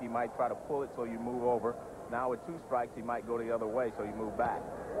fastball, they think he might try to pull it, so you move over. Now with 2 strikes, he might go the other way, so you move back.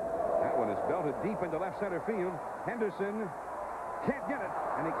 That one is belted deep into left center field. Henderson can't get it,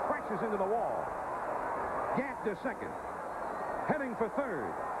 and he crashes into the wall. Gant to second. Heading for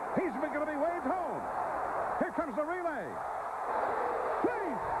third. He's going to be waved home. Here comes the relay.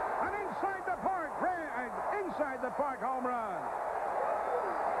 Please, an inside the park home run.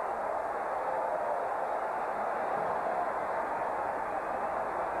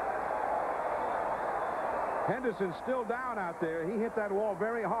 Henderson's still down out there. He hit that wall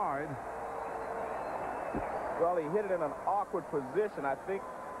very hard. Well, he hit it in an awkward position. I think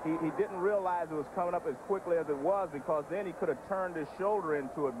he didn't realize it was coming up as quickly as it was, because then he could have turned his shoulder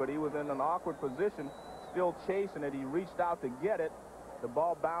into it, but he was in an awkward position, still chasing it. He reached out to get it. The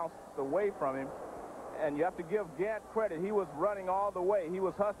ball bounced away from him, and you have to give Gant credit. He was running all the way. He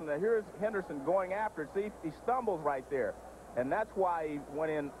was hustling. Now, here's Henderson going after it. See, he stumbles right there, and that's why he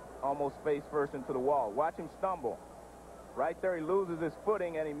went in almost face first into the wall. Watch him stumble. Right there, he loses his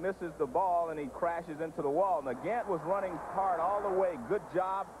footing, and he misses the ball, and he crashes into the wall. Now, Gant was running hard all the way. Good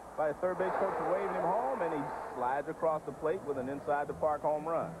job by the third base coach waving him home, and he slides across the plate with an inside-the-park home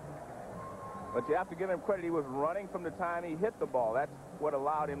run. But you have to give him credit. He was running from the time he hit the ball. That's what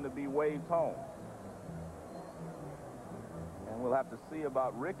allowed him to be waved home. And we'll have to see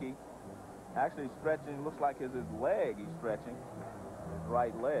about Ricky. Actually stretching, looks like his leg he's stretching. His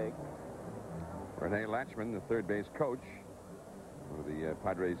right leg. Rene Latchman, the third base coach, one of the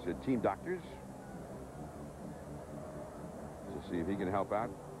Padres team doctors, to see if he can help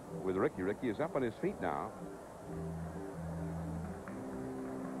out with Ricky. Ricky is up on his feet now.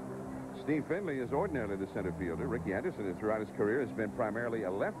 Steve Finley is ordinarily the center fielder. Ricky Henderson, throughout his career, has been primarily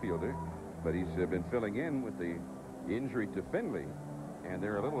a left fielder, but he's been filling in with the injury to Finley, and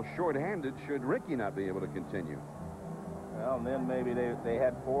they're a little short-handed should Ricky not be able to continue. Well, and then maybe they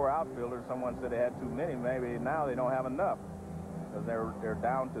had 4 outfielders. Someone said they had too many. Maybe now they don't have enough, because they're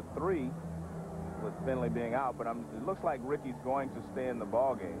down to 3 with Finley being out. But it looks like Ricky's going to stay in the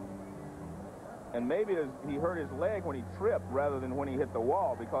ball game. And maybe he hurt his leg when he tripped rather than when he hit the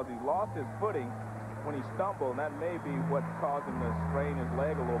wall, because he lost his footing when he stumbled, and that may be what caused him to strain his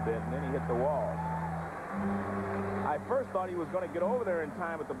leg a little bit, and then he hit the wall. I first thought he was going to get over there in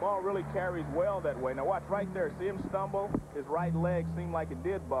time, but the ball really carries well that way. Now watch right there. See him stumble? His right leg seemed like it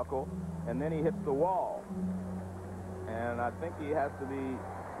did buckle, and then he hits the wall. And I think he has to be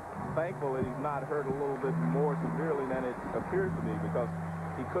thankful that he's not hurt a little bit more severely than it appears to be, because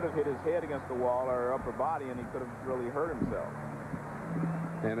he could have hit his head against the wall or upper body, and he could have really hurt himself.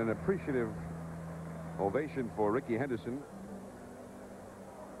 And an appreciative ovation for Ricky Henderson.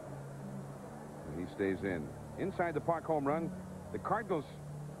 He stays in. Inside the park home run. The Cardinals'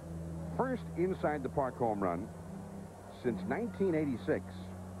 first inside the park home run since 1986.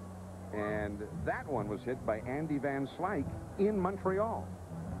 And that one was hit by Andy Van Slyke in Montreal.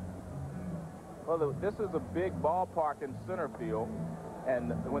 Well, this is a big ballpark in center field.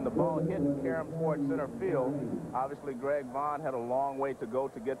 And when the ball hit and carried him towards center field, obviously Greg Vaughn had a long way to go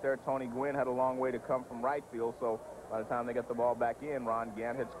to get there. Tony Gwynn had a long way to come from right field. So by the time they got the ball back in, Ron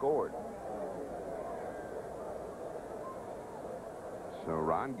Gant had scored. So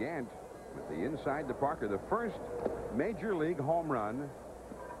Ron Gant with the inside the Parker, the first major league home run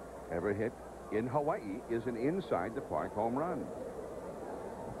ever hit in Hawaii is an inside the park home run.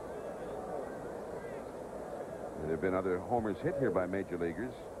 There have been other homers hit here by major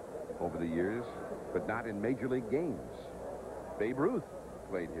leaguers over the years, but not in major league games. Babe Ruth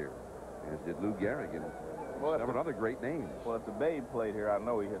played here, as did Lou Gehrig and several other great names. Well, if the Babe played here, I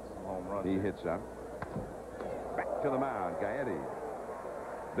know he hits some home runs. He hits up. Back to the mound, Gaetti.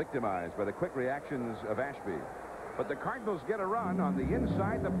 Victimized by the quick reactions of Ashby. But the Cardinals get a run on the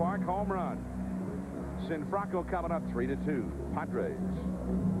inside the park home run. Sinfracco coming up 3-2. Padres.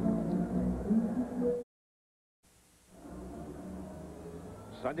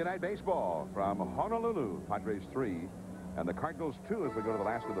 Sunday Night Baseball from Honolulu. Padres 3 and the Cardinals 2 as we go to the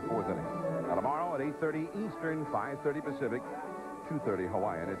last of the 4th inning. Now tomorrow at 8:30 Eastern, 5:30 Pacific, 2:30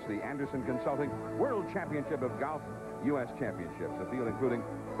 Hawaiian. It's the Anderson Consulting World Championship of Golf U.S. Championships. The field including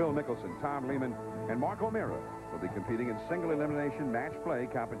Phil Mickelson, Tom Lehman, and Mark O'Meara will be competing in single elimination match play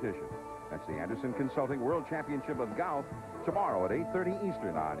competition. That's the Anderson Consulting World Championship of Golf tomorrow at 8:30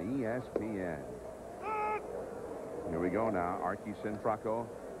 Eastern on ESPN. Here we go now. Archie Sinfracco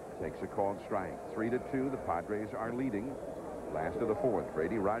takes a called strike. 3-2. The Padres are leading. Last of the fourth.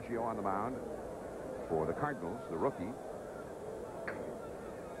 Brady Raggio on the mound for the Cardinals, the rookie.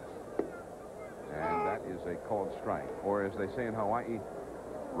 And that is a called strike. Or as they say in Hawaii,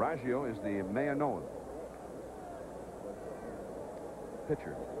 Raggio is the mea noa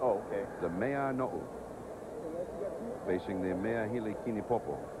pitcher. Oh, okay. The mea noa. Facing the mea hili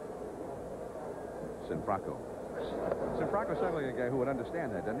kinipopo. Sinfracco. Sinfracco sounds like a guy who would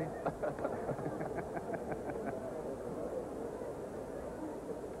understand that, doesn't he?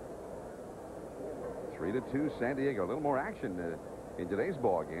 3-2 San Diego. A little more action in today's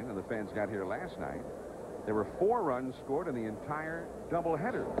ball game than the fans got here last night. There were 4 runs scored in the entire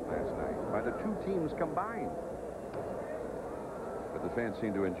doubleheader last night by the two teams combined. But the fans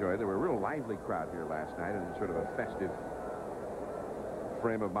seemed to enjoy it. There were a real lively crowd here last night in sort of a festive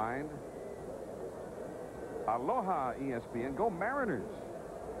frame of mind. Aloha, ESPN. Go Mariners.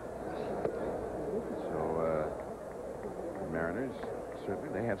 So, Mariners, certainly,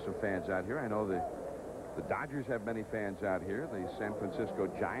 they have some fans out here. I know the Dodgers have many fans out here. The San Francisco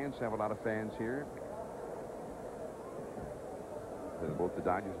Giants have a lot of fans here. Both the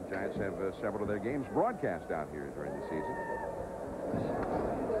Dodgers and Giants have several of their games broadcast out here during the season.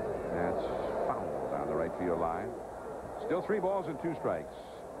 That's foul down the right field line. Still 3 balls and 2 strikes.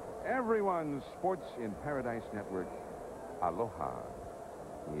 Everyone's Sports in Paradise Network. Aloha,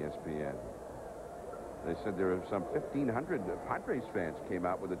 ESPN. They said there are some 1,500 Padres fans came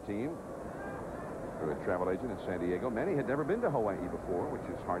out with the team. Through a travel agent in San Diego. Many had never been to Hawaii before, which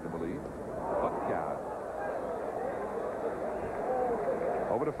is hard to believe. Look out.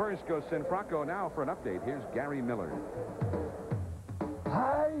 Over to first goes Sinfracco now for an update. Here's Gary Miller.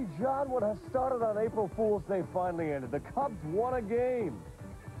 Hi, John. What has started on April Fool's Day finally ended. The Cubs won a game.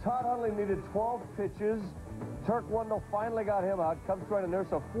 Todd Hundley needed 12 pitches. Turk Wendell finally got him out. Cubs trying to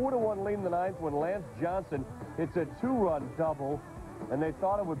nurse a 4-1 lead in the 9th when Lance Johnson hits a 2-run double. And they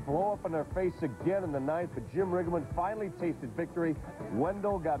thought it would blow up in their face again in the 9th, but Jim Riggleman finally tasted victory.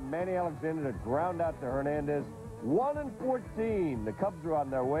 Wendell got Manny Alexander to ground out to Hernandez. 1-14. The Cubs are on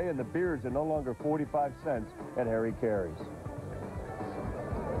their way, and the beers are no longer 45 cents at Harry Carey's.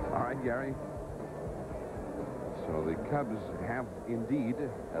 All right, Gary. So the Cubs have indeed,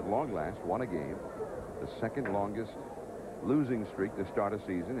 at long last, won a game. The second longest losing streak to start a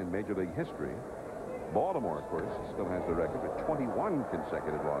season in Major League history. Baltimore, of course, still has the record with 21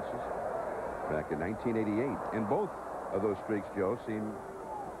 consecutive losses back in 1988. And both of those streaks, Joe, seem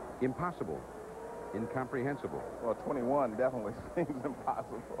impossible, incomprehensible. Well, 21 definitely seems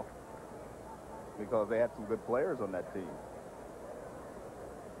impossible because they had some good players on that team.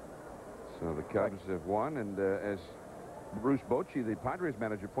 So the Cubs have won, and as Bruce Bochy, the Padres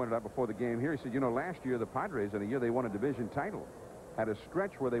manager, pointed out before the game here, he said, you know, last year the Padres, in a year they won a division title, had a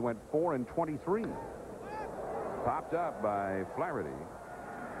stretch where they went 4-23. Popped up by Flaherty,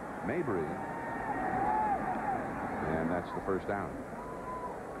 Mabry, and that's the first down.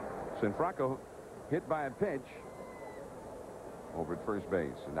 Sinfracco hit by a pitch over at first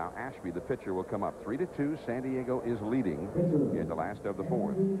base. And now Ashby, the pitcher, will come up. 3-2. San Diego is leading in the last of the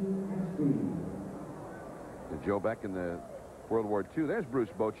 4th. And Joe Beck in the World War II. There's Bruce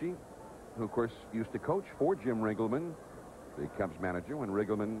Bochy, who, of course, used to coach for Jim Riggleman, the Cubs manager, when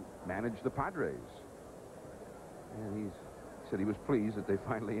Riggleman managed the Padres. And he said he was pleased that they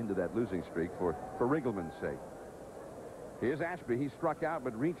finally ended that losing streak for Riggleman's sake. Here's Ashby. He struck out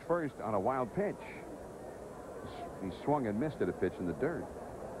but reached first on a wild pitch. He swung and missed at a pitch in the dirt.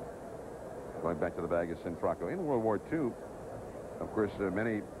 Going back to the bag of Sinfracco. In World War II, of course,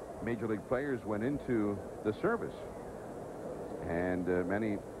 many Major League players went into the service. And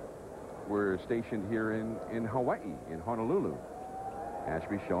many were stationed here in Hawaii, in Honolulu.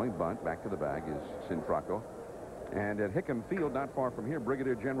 Ashby showing bunt. Back to the bag is Sinfracco. And at Hickam Field, not far from here,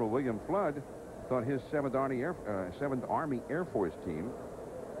 Brigadier General William Flood thought his 7th Army Air Force team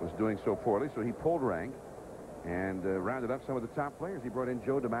was doing so poorly, so he pulled rank and rounded up some of the top players. He brought in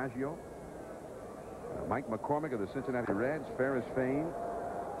Joe DiMaggio, Mike McCormick of the Cincinnati Reds, Ferris Fain.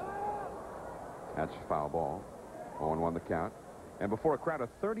 That's a foul ball. 0-1 the count. And before a crowd of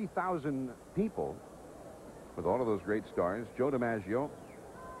 30,000 people, with all of those great stars, Joe DiMaggio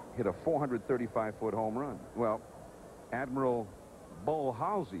hit a 435-foot home run. Well, Admiral Bull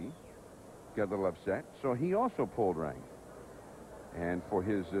Halsey got a little upset, so he also pulled rank. And for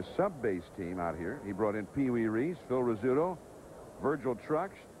his sub-base team out here, he brought in Pee Wee Reese, Phil Rizzuto, Virgil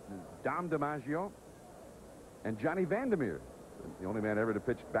Trucks, Dom DiMaggio, and Johnny Vandermeer, the only man ever to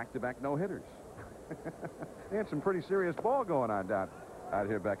pitch back-to-back no-hitters. They had some pretty serious ball going on out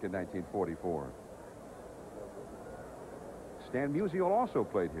here back in 1944. Stan Musial also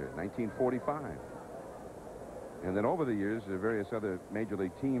played here in 1945. And then over the years, various other major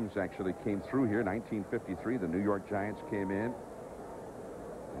league teams actually came through here. 1953, the New York Giants came in.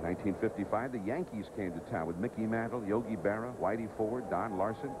 In 1955, the Yankees came to town with Mickey Mantle, Yogi Berra, Whitey Ford, Don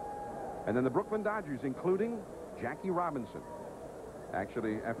Larson. And then the Brooklyn Dodgers, including Jackie Robinson.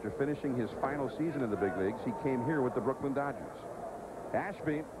 Actually, after finishing his final season in the big leagues, he came here with the Brooklyn Dodgers.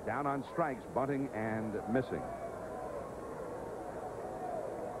 Ashby down on strikes, bunting and missing.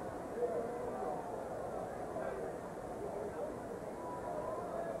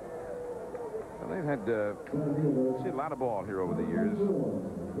 They've had seen a lot of ball here over the years.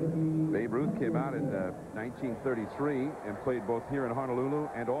 Babe Ruth came out in 1933 and played both here in Honolulu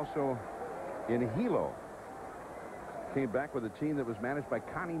and also in Hilo. Came back with a team that was managed by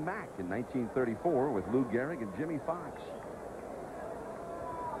Connie Mack in 1934 with Lou Gehrig and Jimmy Fox.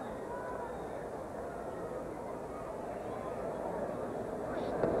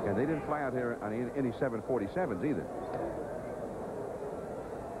 And they didn't fly out here on any 747s either.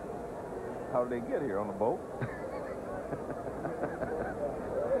 How did they get here? On a boat?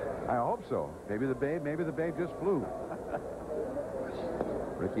 I hope so. Maybe the Babe just flew.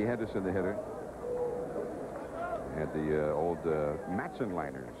 Ricky Henderson, the hitter. Had the old Matson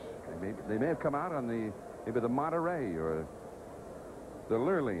liners. They may have come out on maybe the Monterey or the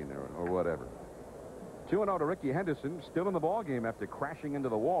Lurleen or whatever. 2-0 to Ricky Henderson, still in the ball game after crashing into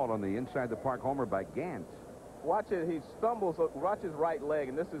the wall on the inside the park homer by Gant. Watch it. He stumbles. Watch his right leg,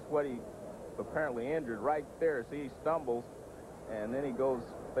 and this is what he apparently injured right there. See, he stumbles, and then he goes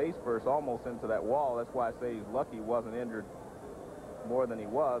face first almost into that wall. That's why I say he's lucky he wasn't injured more than he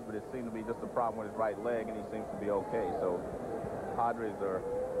was, but it seemed to be just a problem with his right leg, and he seems to be okay. So Padres are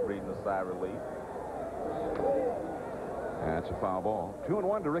breathing a sigh of relief. That's a foul ball.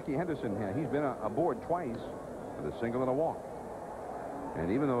 2-1 to Ricky Henderson. He's been aboard twice with a single and a walk.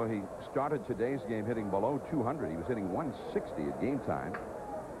 And even though he started today's game hitting below 200, he was hitting 160 at game time.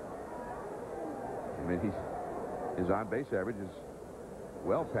 I mean, his on-base average is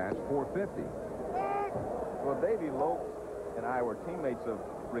well past 450. Well, Davey Lopes and I were teammates of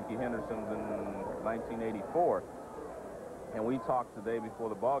Ricky Henderson's in 1984. And we talked today before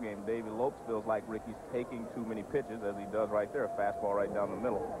the ball game. Davey Lopes feels like Ricky's taking too many pitches, as he does right there, a fastball right down the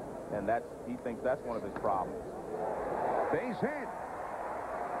middle. And he thinks that's one of his problems. Base hit.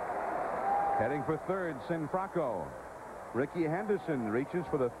 Heading for third, Sinfracco. Ricky Henderson reaches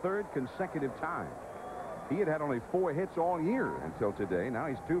for the third consecutive time. He had only 4 hits all year until today. Now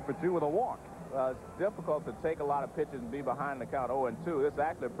he's 2 for 2 with a walk. It's difficult to take a lot of pitches and be behind the count 0-2. This is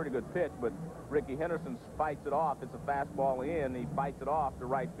actually a pretty good pitch, but Ricky Henderson fights it off. It's a fastball in. He fights it off to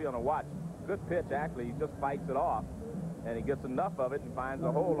right field. And watch, good pitch, actually. He just fights it off, and he gets enough of it and finds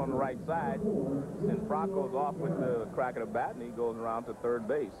a hole on the right side. Sinfracco's off with the crack of the bat, and he goes around to third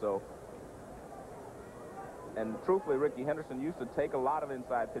base. So, and truthfully, Ricky Henderson used to take a lot of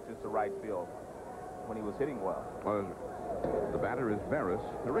inside pitches to right field when he was hitting well. Well, the batter is Veras.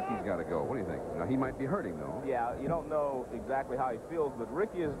 Ricky's got to go. What do you think? Now, he might be hurting, though. Yeah, you don't know exactly how he feels, but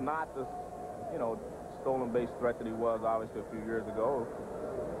Ricky is not the, stolen base threat that he was, obviously, a few years ago.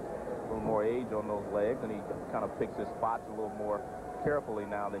 A little more age on those legs, and he kind of picks his spots a little more carefully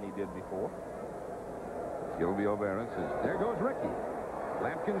now than he did before. Gilbio Veras says, there goes Ricky.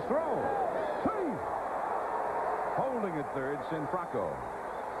 Lampkin's throw. Safe! Holding at third, Sinfracco.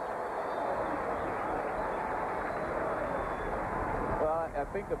 I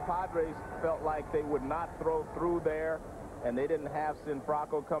think the Padres felt like they would not throw through there, and they didn't have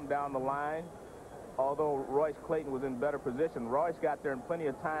Sinfracco come down the line. Although Royce Clayton was in better position, Royce got there in plenty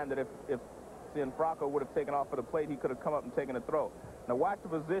of time that if Sinfracco would have taken off for the plate, he could have come up and taken a throw. Now watch the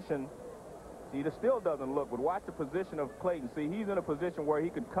position. See, it still doesn't look, but watch the position of Clayton. See, he's in a position where he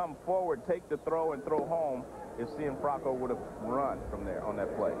could come forward, take the throw, and throw home if Sinfracco would have run from there on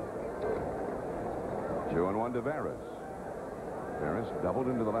that play. 2-1 to Veras. Veras doubled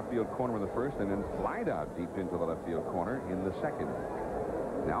into the left field corner in the first and then flied out deep into the left field corner in the second.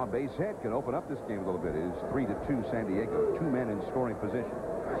 Now a base hit can open up this game a little bit. It is 3-2 San Diego. 2 men in scoring position.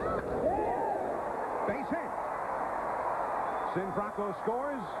 Base hit. Sinfracco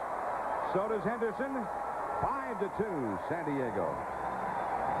scores. So does Henderson. 5-2 San Diego.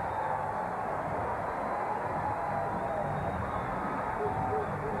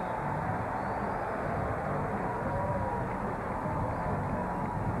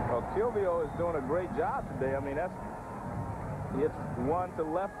 Kilvio is doing a great job today. I mean, he hits one to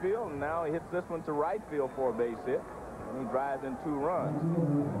left field, and now he hits this one to right field for a base hit. And he drives in 2 runs.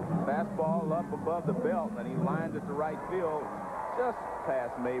 Fastball up above the belt, and he lines it to right field, just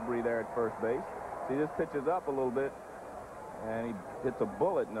past Mabry there at first base. So he just pitches up a little bit, and he hits a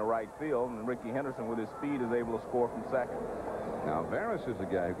bullet in the right field, and Ricky Henderson, with his speed, is able to score from second. Now, Veras is the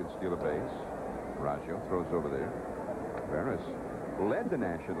guy who can steal a base. Raggio throws over there. Veras led the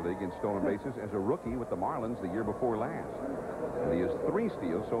National League in stolen bases as a rookie with the Marlins the year before last. And he has 3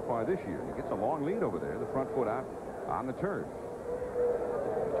 steals so far this year. He gets a long lead over there, the front foot out on the turn.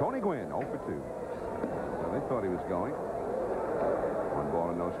 Tony Gwynn, 0 for 2. Well, they thought he was going. 1 ball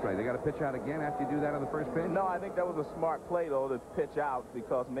and no strike. They got to pitch out again after you do that on the first pitch? No, I think that was a smart play, though, to pitch out,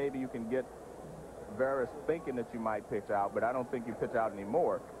 because maybe you can get Veras thinking that you might pitch out, but I don't think you pitch out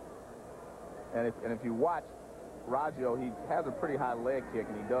anymore. And if you watch Raggio, he has a pretty high leg kick,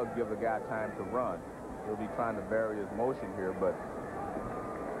 and he does give the guy time to run. He'll be trying to vary his motion here, but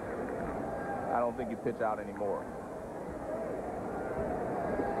I don't think you pitch out anymore.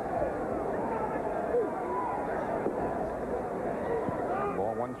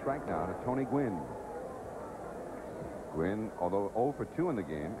 Ball 1 strike now to Tony Gwynn. Gwynn, although 0 for 2 in the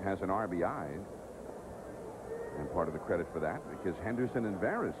game, has an RBI. And part of the credit for that, because Henderson and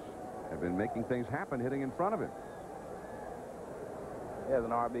Veras have been making things happen, hitting in front of him. He has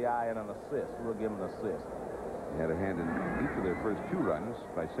an RBI and an assist. We'll give him an assist. He had a hand in each of their first 2 runs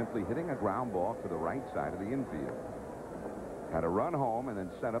by simply hitting a ground ball to the right side of the infield. Had a run home and then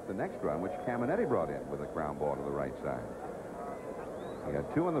set up the next run, which Caminetti brought in with a ground ball to the right side. He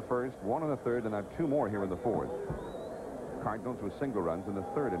got 2 in the first, 1 in the third, and now 2 more here in the fourth. Cardinals with single runs in the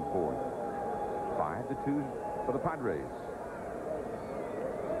third and fourth. 5-2 for the Padres.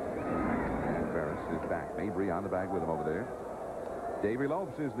 And Veras is back. Mabry on the bag with him over there. Davey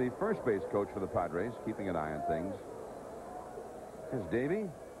Lopes is the first base coach for the Padres, keeping an eye on things. Here's Davey.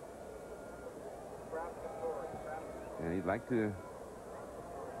 And he'd like to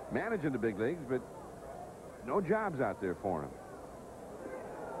manage in the big leagues, but no jobs out there for him.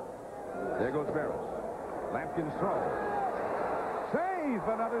 There goes Veras. Lampkin's throw. Save!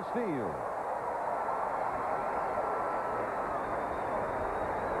 Another steal.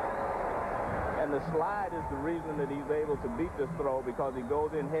 And the slide is the reason that he's able to beat this throw, because he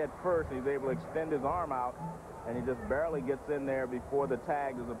goes in head first. He's able to extend his arm out, and he just barely gets in there before the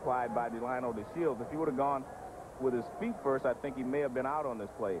tag is applied by Delino DeShields. If he would have gone with his feet first, I think he may have been out on this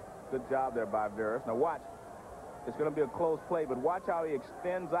play. Good job there by Veras. Now watch. It's going to be a close play, but watch how he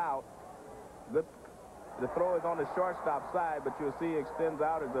extends out. The throw is on the shortstop side, but you'll see he extends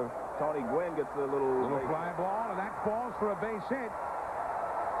out as Tony Gwynn gets a little fly ball, and that falls for a base hit.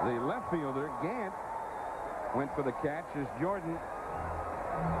 The left fielder, Gant, went for the catch as Jordan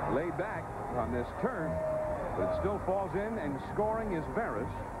laid back on this turn, but it still falls in, and scoring is Veras.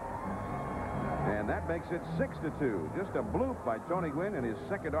 And that makes it 6-2. Just a bloop by Tony Gwynn and his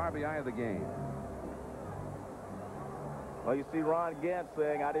second RBI of the game. Well, you see Ron Gant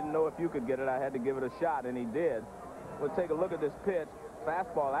saying, I didn't know if you could get it. I had to give it a shot, and he did. We'll take a look at this pitch.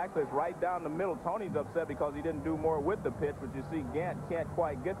 Fastball, actually, it's right down the middle. Tony's upset because he didn't do more with the pitch, but you see Gant can't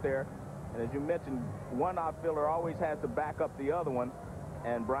quite get there. And as you mentioned, one outfielder always has to back up the other one,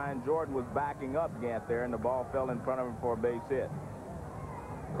 and Brian Jordan was backing up Gant there, and the ball fell in front of him for a base hit.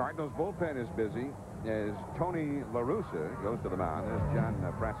 Cardinals bullpen is busy as Tony La Russa goes to the mound. There's John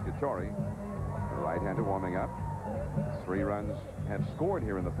Frascatore, the right-hander, warming up. 3 runs have scored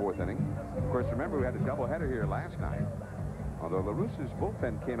here in the 4th inning. Of course, remember, we had a doubleheader here last night. Although La Russa's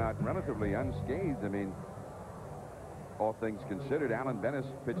bullpen came out relatively unscathed, I mean, all things considered, Alan Bennis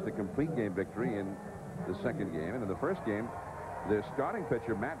pitched a complete game victory in the 2nd game. And in the 1st game, their starting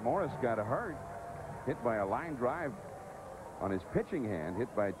pitcher, Matt Morris, got hurt, hit by a line drive on his pitching hand,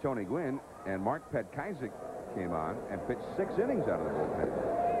 hit by Tony Gwynn, and Mark Petkazik came on and pitched 6 innings out of the bullpen.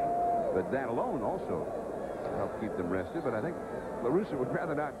 But that alone also helped keep them rested. But I think La Russa would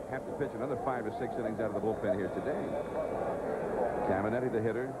rather not have to pitch another 5 or 6 innings out of the bullpen here today. Caminetti, the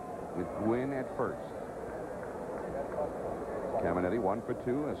hitter, with Gwynn at first. Caminetti 1 for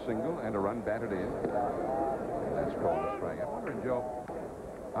 2, a single and a run batted in. That's called a strike. I'm wondering, Joe,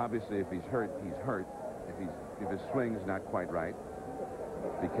 obviously if he's hurt, he's hurt. If his swing's not quite right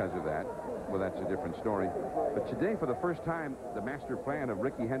because of that, well, that's a different story. But today, for the first time, the master plan of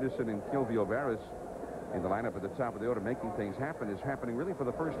Ricky Henderson and Kilvio Veras in the lineup at the top of the order, making things happen, is happening really for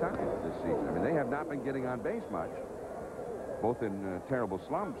the first time this season. I mean, they have not been getting on base much, both in terrible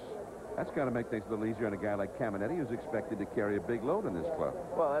slumps. That's got to make things a little easier on a guy like Caminetti, who's expected to carry a big load in this club.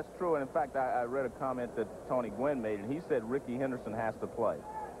 Well, that's true. And in fact, I read a comment that Tony Gwynn made, and he said Ricky Henderson has to play.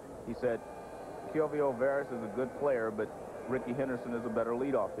 He said, Kilvio Veras is a good player, but Ricky Henderson is a better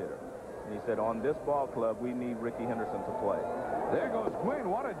leadoff hitter. And he said, on this ball club, we need Ricky Henderson to play. There goes Gwynn.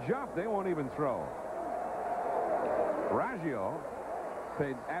 What a jump. They won't even throw. Raggio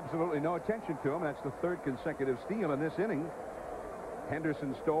paid absolutely no attention to him. That's the third consecutive steal in this inning.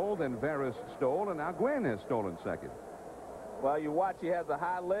 Henderson stole, then Veras stole, and now Gwynn has stolen second. Well, you watch, he has a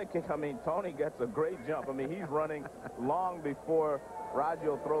high leg kick. I mean, Tony gets a great jump. I mean, he's running long before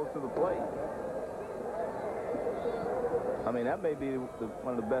Raggio throws to the plate. I mean, that may be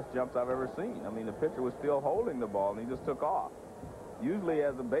one of the best jumps I've ever seen. I mean, the pitcher was still holding the ball, and he just took off. Usually,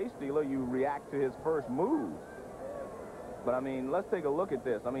 as a base stealer, you react to his first move. But, I mean, let's take a look at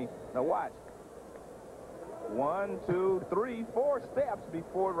this. I mean, now watch. 1, 2, 3, 4 steps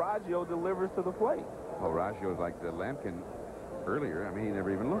before Raggio delivers to the plate. Well, Raggio's like the Lampkin earlier. I mean, he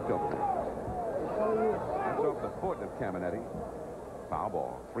never even looked over there. That's off the foot of Caminetti. Foul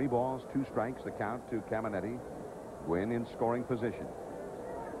ball. 3 balls, 2 strikes. The count to Caminetti. Gwynn in scoring position.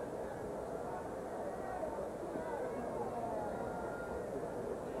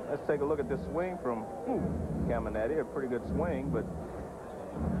 Let's take a look at this swing from Caminetti. A pretty good swing, but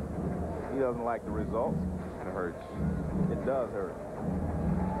he doesn't like the results. It hurts. It does hurt.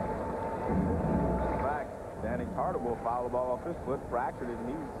 In fact, Danny Tartable fouled the ball off his foot, fractured it, and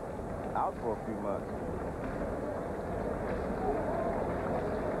he's out for a few months.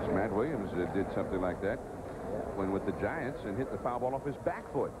 Matt Williams did something like that when with the Giants and hit the foul ball off his back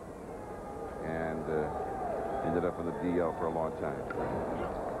foot and ended up in the DL for a long time.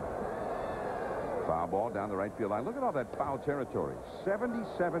 Foul ball down the right field line. Look at all that foul territory.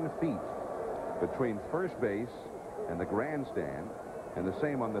 77 feet between first base and the grandstand, and the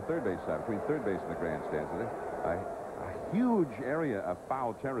same on the third base side, between third base and the grandstand. So a huge area of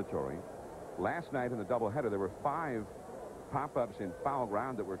foul territory. Last night in the doubleheader, there were 5 pop-ups in foul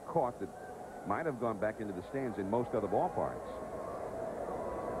ground that were caught that might have gone back into the stands in most other ballparks.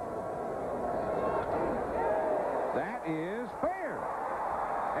 That is fair.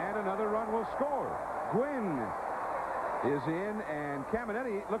 And another run will score. Gwynn is in, and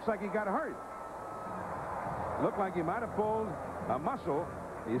Caminetti looks like he got hurt. Looked like he might have pulled a muscle.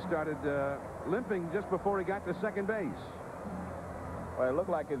 He started limping just before he got to second base. Well, it looked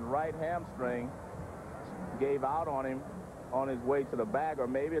like his right hamstring gave out on him on his way to the bag, or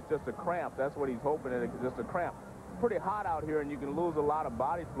maybe it's just a cramp. That's what he's hoping, that it's just a cramp. Pretty hot out here, and you can lose a lot of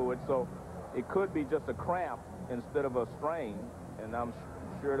body fluid, so it could be just a cramp instead of a strain. And I'm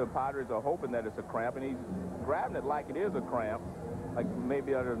sure the Padres are hoping that it's a cramp, and he's grabbing it like it is a cramp, like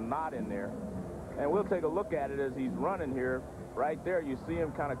maybe there's a knot in there. And we'll take a look at it as he's running here. Right there, you see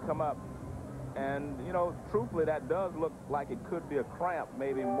him kind of come up. And, you know, truthfully, that does look like it could be a cramp,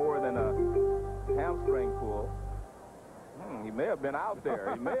 maybe more than a hamstring pull. He may have been out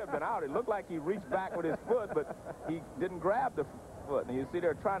there. He may have been out. It looked like he reached back with his foot, but he didn't grab the foot. And you see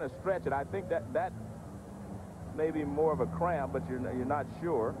they're trying to stretch it. I think that may be more of a cramp, but you're not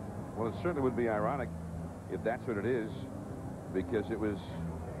sure. Well, it certainly would be ironic if that's what it is, because it was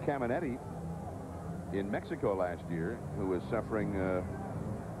Caminetti in Mexico last year who was suffering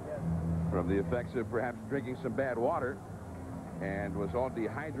from the effects of perhaps drinking some bad water and was all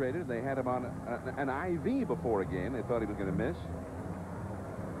dehydrated. They had him on an IV before a game. They thought he was going to miss.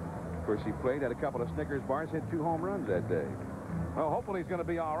 Of course, he played, had a couple of Snickers bars, hit 2 home runs that day. Well, hopefully he's going to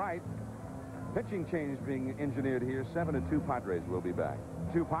be all right. Pitching change being engineered here. 7-2 Padres will be back.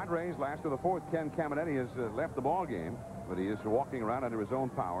 2 Padres, last of the 4th. Ken Caminetti has left the ball game, but he is walking around under his own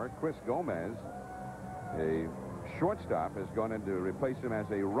power. Chris Gomez, a shortstop, has gone in to replace him as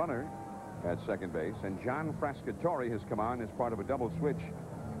a runner at second base, and John Frascatore has come on as part of a double switch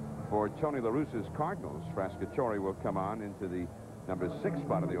for Tony La Russa's Cardinals. Frascatore will come on into the number 6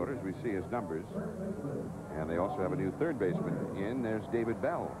 spot of the order as we see his numbers, and they also have a new third baseman in. There's David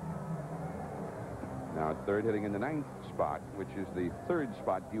Bell, now at third, hitting in the 9th spot, which is the 3rd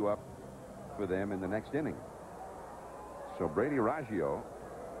spot due up for them in the next inning. So Brady Raggio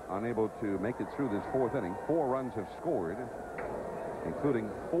unable to make it through this 4th inning. 4 runs have scored, including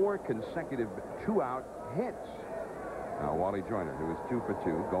 4 consecutive 2-out hits. Now Wally Joyner, who is 2 for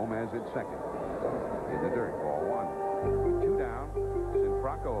 2. Gomez at second. In the dirt, ball 1. 2 down.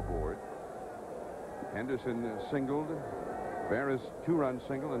 Sinfraco aboard. Henderson singled. Veras 2-run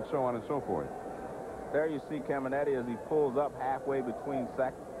single, and so on and so forth. There you see Caminetti as he pulls up halfway between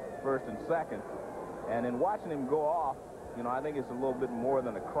first and second. And in watching him go off, you know, I think it's a little bit more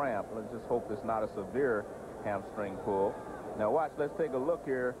than a cramp. Let's just hope it's not a severe hamstring pull. Now watch, let's take a look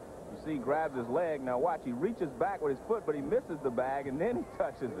here. You see he grabs his leg. Now watch, he reaches back with his foot, but he misses the bag, and then he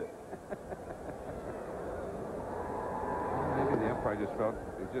touches it. Maybe the umpire just felt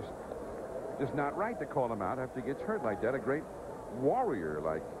it's just not right to call him out after he gets hurt like that. A great warrior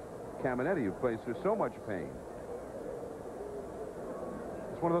like Caminetti, who plays through so much pain.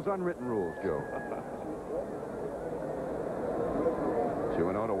 It's one of those unwritten rules, Joe.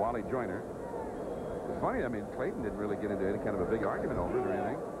 2-0 to Wally Joyner. It's funny, I mean, Clayton didn't really get into any kind of a big argument over it or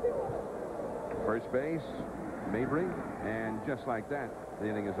anything. First base, Mabry, and just like that, the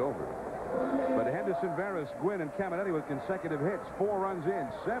inning is over. But Henderson, Veras, Gwynn, and Caminetti with consecutive hits. 4 runs in,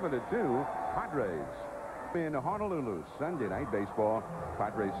 7-2, Padres. In Honolulu, Sunday night baseball,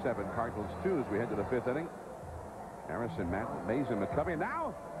 Padres 7, Cardinals 2 as we head to the 5th inning. Harrison, Matt, Mason, McCovey.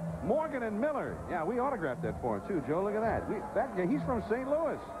 Now, Morgan and Miller. Yeah, we autographed that for him, too, Joe. Look at that. He's from St.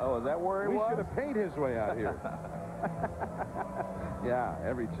 Louis. Oh, is that where he was? We should have paid his way out here. Yeah,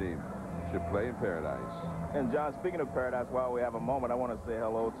 every team should play in paradise. And, John, speaking of paradise, while we have a moment, I want to say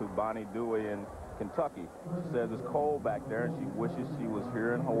hello to Bonnie Dewey in Kentucky. She says it's cold back there, and she wishes she was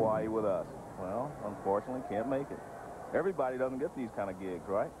here in Hawaii with us. Well, unfortunately, can't make it. Everybody doesn't get these kind of gigs,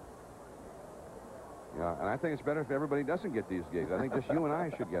 right? Yeah, and I think it's better if everybody doesn't get these gigs. I think just you and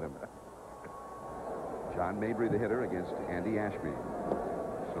I should get them. John Mabry, the hitter, against Andy Ashby.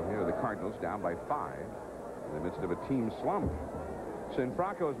 So here are the Cardinals down by 5 in the midst of a team slump.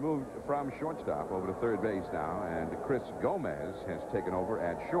 Sinfranco's moved from shortstop over to third base now, and Chris Gomez has taken over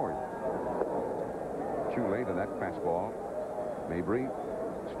at short. Too late on that fastball. Mabry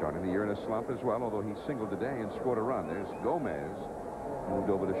starting the year in a slump as well, although he singled today and scored a run. There's Gomez, moved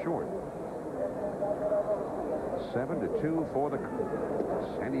over to short. 7-2 for the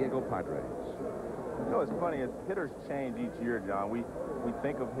San Diego Padres. You know, it's funny, hitters change each year, John. We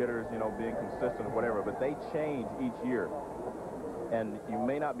think of hitters, you know, being consistent or whatever, but they change each year. And you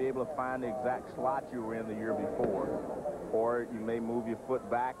may not be able to find the exact slot you were in the year before. Or you may move your foot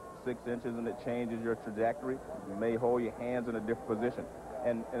back 6 inches and it changes your trajectory. You may hold your hands in a different position.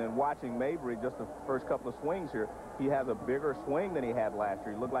 And in watching Mabry, just the first couple of swings here, he has a bigger swing than he had last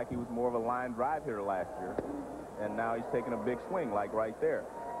year. He looked like he was more of a line drive hitter last year. And now he's taking a big swing, like right there.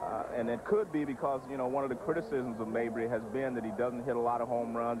 And it could be because, you know, one of the criticisms of Mabry has been that he doesn't hit a lot of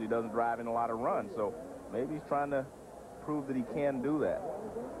home runs. He doesn't drive in a lot of runs. So maybe he's trying to prove that he can do that.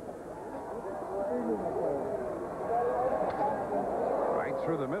 Right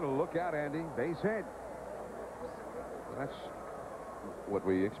through the middle. Look out, Andy. Base hit. That's what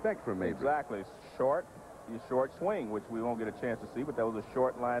we expect from Mabry. Exactly. Short swing, which we won't get a chance to see, but that was a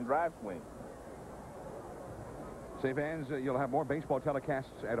short line drive swing. Say, fans, you'll have more baseball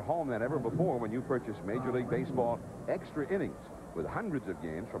telecasts at home than ever before when you purchase Major League Baseball Extra Innings with hundreds of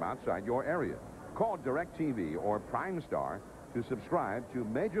games from outside your area. Call DirecTV or Prime Star to subscribe to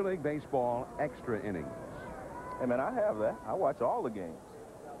Major League Baseball Extra Innings. Hey, man, I have that. I watch all the games.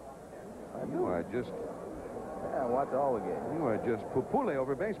 You are just... Yeah, I watch all the games. You are just pupule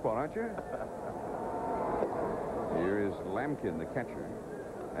over baseball, aren't you? Here is Lampkin, the catcher.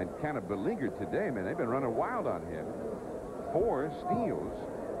 And kind of beleaguered today, man. They've been running wild on him. 4 steals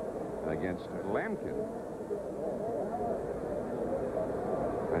against Lampkin.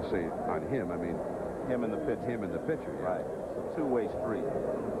 I say on him, I mean... Him and the pitcher. Him and the pitcher, yeah. Right. It's a two-way street.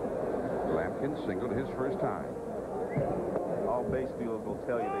 Lampkin singled his first time. All base stealers will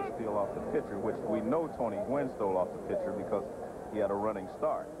tell you they steal off the pitcher, which we know Tony Gwynn stole off the pitcher because he had a running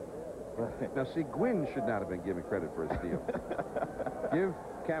start. Now, see, Gwynn should not have been given credit for a steal. Give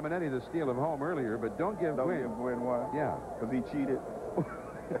Caminetti the steal of home earlier, but don't give Gwynn. Give Gwynn one? Yeah. Because he cheated.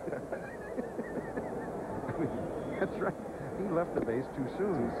 That's right. He left the base too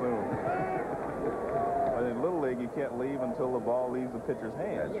soon. Too soon. But in Little League, you can't leave until the ball leaves the pitcher's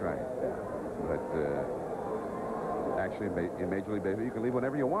hand. That's right. Yeah. But actually, in Major League Baseball, you can leave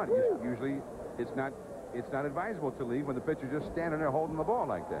whenever you want. Usually, it's not advisable to leave when the pitcher's just standing there holding the ball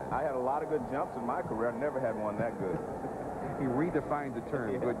like that. I had a lot of good jumps in my career. I never had one that good. He redefined the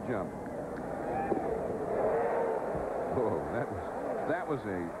term, good jump. Oh, that was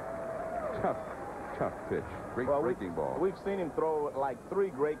a tough pitch. Great breaking ball. We've seen him throw like 3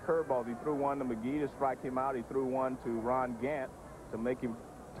 great curveballs. He threw one to McGee to strike him out. He threw one to Ron Gant to make him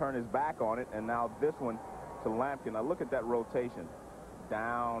turn his back on it. And now this one to Lampkin. Now look at that rotation.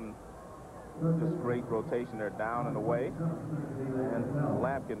 Down. Just great rotation there, down and away. And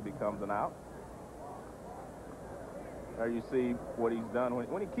Lampkin becomes an out. There you see what he's done.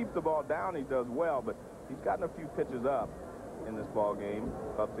 When he keeps the ball down, he does well, but he's gotten a few pitches up in this ball game,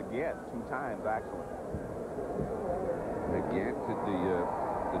 up to Gant 2 times, actually. Gant hit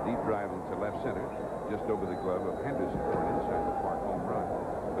the deep drive into left center, just over the glove of Henderson for an inside the park home run.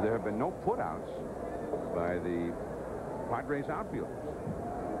 But there have been no putouts by the Padres outfielders.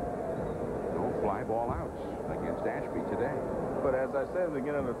 No fly ball outs against Ashby today. But as I said at the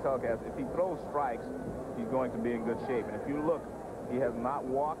beginning of the telecast, if he throws strikes, he's going to be in good shape. And if you look, he has not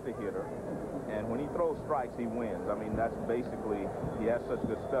walked a hitter. And when he throws strikes, he wins. I mean, that's basically, he has such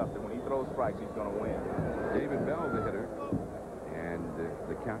good stuff that when he throws strikes, he's going to win. David Bell, the hitter. And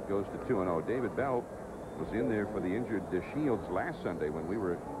the count goes to 2-0. David Bell was in there for the injured Shields last Sunday when we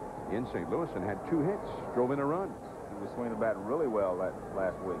were in St. Louis and had 2 hits, drove in a run. He was swinging the bat really well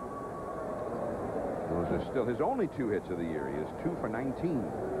last week. Those are still his only 2 hits of the year. He is 2 for 19.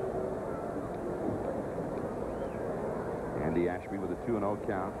 Andy Ashby with a 2-0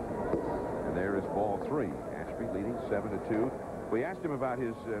 count. And there is ball 3. Ashby leading 7-2. We asked him about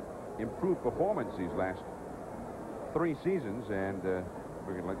his improved performance these last 3 seasons, and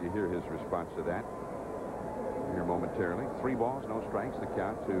we're going to let you hear his response to that here momentarily. 3 balls, no strikes, the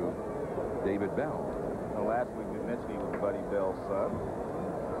count to David Bell. Well, last week we mentioned he was Buddy Bell's son.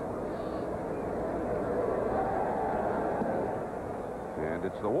 And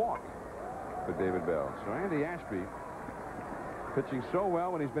it's the walk for David Bell. So Andy Ashby pitching so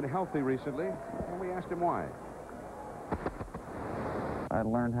well when he's been healthy recently, and we asked him why. I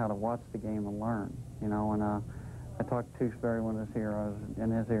learned how to watch the game and learn, you know, and I talked to Tewksbury when he was here. I was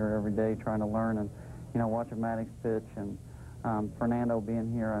in his ear every day trying to learn and, you know, watching Maddox pitch and Fernando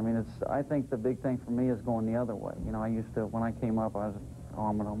being here. I mean, I think the big thing for me is going the other way. You know, I used to, when I came up, I was, oh,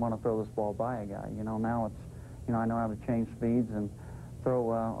 I'm going to throw this ball by a guy. You know, now it's, you know, I know how to change speeds and throw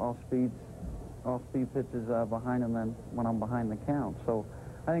off-speed pitches behind him than when I'm behind the count. So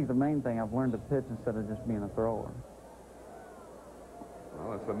I think the main thing, I've learned to pitch instead of just being a thrower.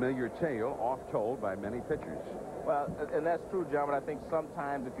 Well, a familiar tale, oft-told by many pitchers. Well, and that's true, John, but I think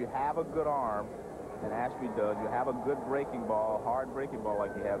sometimes if you have a good arm, and Ashby does, you have a good breaking ball, hard breaking ball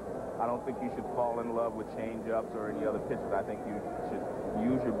like he has, I don't think you should fall in love with change-ups or any other pitches. I think you should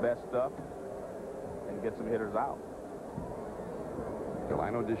use your best stuff and get some hitters out.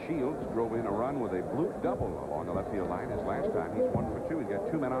 Delino DeShields drove in a run with a bloop double along the left field line his last time. He's 1 for 2. He's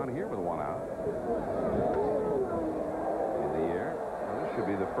got 2 men on here with 1 out. In the air. Well, this should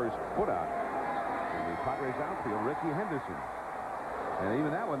be the first put out in the Padres outfield, Ricky Henderson. And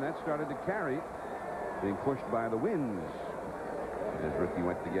even that one, that started to carry, being pushed by the winds as Ricky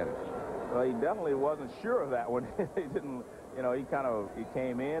went to get it. Well, he definitely wasn't sure of that one. He didn't, you know, he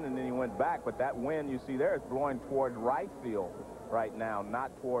came in and then he went back. But that wind you see there is blowing towards right field right now,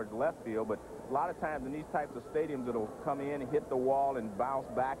 not towards left field. But a lot of times in these types of stadiums, it'll come in, hit the wall, and bounce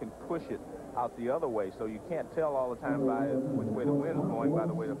back and push it out the other way. So you can't tell all the time by which way the wind is blowing, by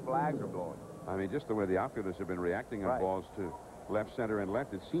the way the flags are blowing. I mean, just the way the outfielders have been reacting on balls to left, center, and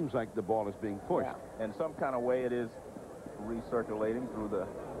left, it seems like the ball is being pushed. Yeah. In some kind of way, it is recirculating through the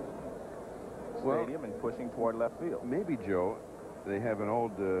stadium and pushing toward left field. Maybe, Joe, they have an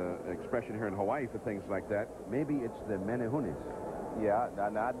old expression here in Hawaii for things like that. Maybe it's the menehunes. Yeah,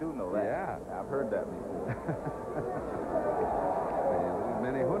 I do know that. Yeah. I've heard that before. The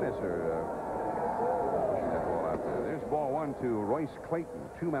menehunes are pushing that ball out there. There's ball 1 to Royce Clayton.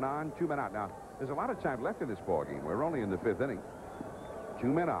 2 men on, 2 men out. Now, there's a lot of time left in this ball game. We're only in the 5th inning. 2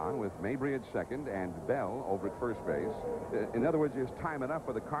 men on with Mabry at second and Bell over at first base. In other words, there's time enough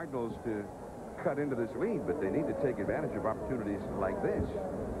for the Cardinals to cut into this lead, but they need to take advantage of opportunities like this.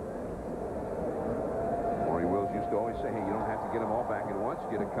 Maury Wills used to always say, hey, you don't have to get them all back at once.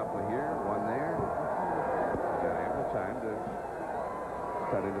 Get a couple here, 1 there. You got ample time to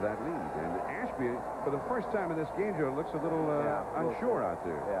cut into that lead. And Ashby, for the first time in this game, Joe, looks a little unsure out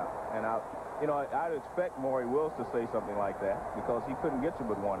there. Yeah, and you know, I'd expect Maury Wills to say something like that because he couldn't get you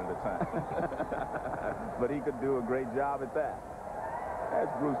but 1 at a time. But he could do a great job at that.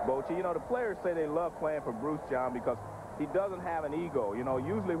 That's Bruce Bochy. You know, the players say they love playing for Bruce, John, because he doesn't have an ego. You know,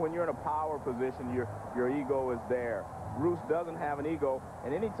 usually when you're in a power position, your ego is there. Bruce doesn't have an ego,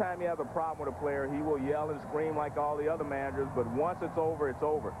 and anytime he has a problem with a player, he will yell and scream like all the other managers, but once it's over, it's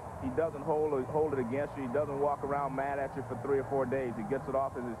over. He doesn't hold it against you. He doesn't walk around mad at you for 3 or 4 days. He gets it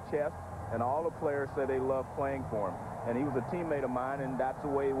off in his chest, and all the players say they love playing for him. And he was a teammate of mine, and that's the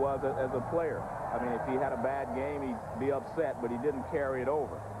way he was as a player. I mean, if he had a bad game, he'd be upset, but he didn't carry it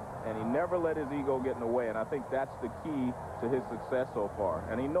over. And he never let his ego get in the way, and I think that's the key to his success so far.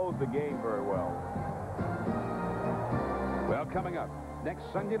 And he knows the game very well. Well, coming up next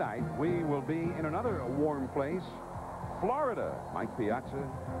Sunday night, we will be in another warm place, Florida. Mike Piazza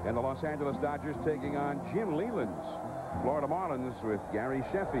and the Los Angeles Dodgers taking on Jim Leland's Florida Marlins with Gary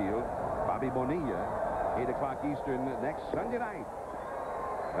Sheffield, Bobby Bonilla, 8 o'clock Eastern next Sunday night.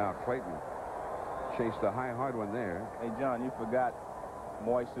 Now, Clayton chased a high, hard one there. Hey, John, you forgot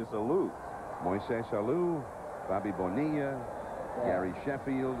Moises Alou. Moises Alou, Bobby Bonilla, Gary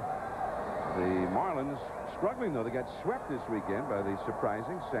Sheffield. The Marlins struggling, though. They got swept this weekend by the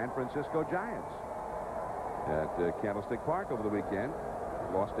surprising San Francisco Giants at Candlestick Park over the weekend.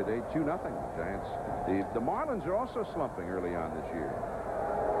 Lost today 2-0. Giants. The Marlins are also slumping early on this year.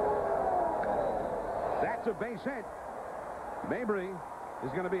 That's a base hit. Mabry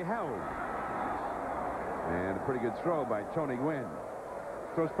is going to be held. And a pretty good throw by Tony Gwynn.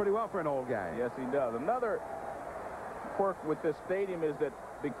 Throws pretty well for an old guy. Yes, he does. Another quirk with this stadium is that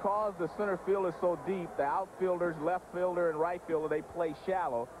because the center field is so deep, the outfielders, left fielder, and right fielder, they play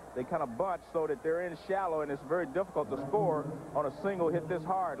shallow. They kind of bunch so that they're in shallow, and it's very difficult to score on a single hit this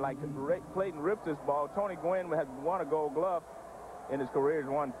hard. Like Clayton ripped this ball. Tony Gwynn has won a Gold Glove in his career. He's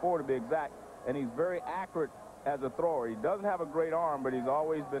won 4 to be exact, and he's very accurate as a thrower. He doesn't have a great arm, but he's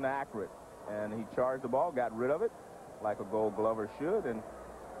always been accurate. And he charged the ball, got rid of it like a Gold Glover should, and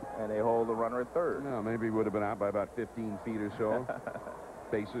they hold the runner at third. No, maybe he would have been out by about 15 feet or so.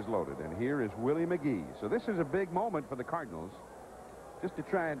 Bases loaded. And here is Willie McGee. So this is a big moment for the Cardinals, just to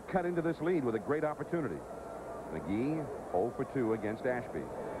try and cut into this lead with a great opportunity. McGee 0 for 2 against Ashby.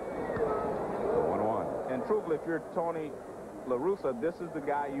 1-1. And truthfully, if you're Tony La Russa, this is the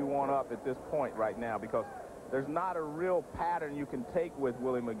guy you want up at this point right now, because there's not a real pattern you can take with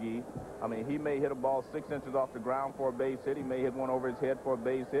Willie McGee. I mean, he may hit a ball 6 inches off the ground for a base hit. He may hit one over his head for a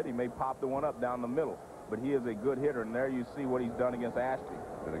base hit. He may pop the one up down the middle. But he is a good hitter, and there you see what he's done against Ashby.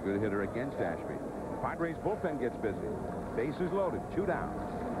 Been a good hitter against Ashby. Padres bullpen gets busy. Bases loaded, 2 down.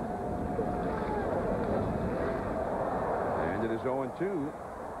 And it is 0-2.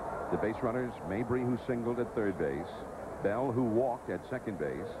 The base runners, Mabry, who singled at third base, Bell, who walked at second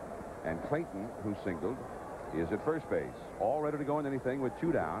base, and Clayton, who singled, is at first base. All ready to go in anything with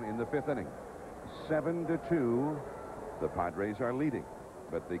 2 down in the 5th inning. 7-2. The Padres are leading.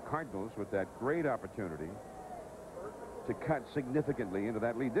 But the Cardinals, with that great opportunity to cut significantly into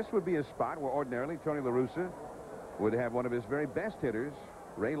that lead. This would be a spot where ordinarily Tony La Russa would have one of his very best hitters,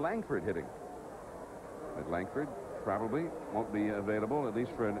 Ray Langford, hitting. But Langford probably won't be available, at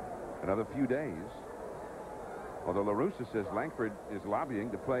least for another few days. Although La Russa says Langford is lobbying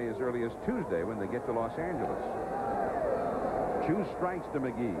to play as early as Tuesday when they get to Los Angeles. 2 strikes to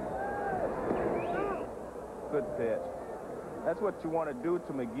McGee. Good pitch. That's what you want to do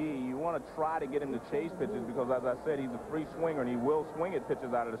to McGee. You want to try to get him to chase pitches because, as I said, he's a free swinger, and he will swing at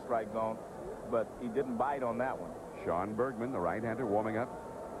pitches out of the strike zone, but he didn't bite on that one. Sean Bergman, the right-hander, warming up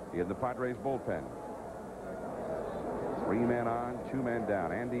in the Padres bullpen. 3 men on, 2 men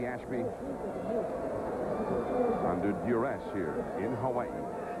down. Andy Ashby under duress here in Hawaii.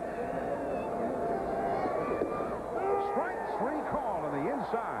 Strike 3 call on the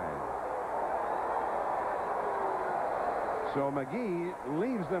inside. So McGee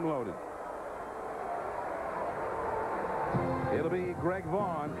leaves them loaded. It'll be Greg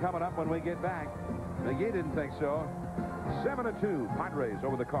Vaughn coming up when we get back. McGee didn't think so. 7-2, Padres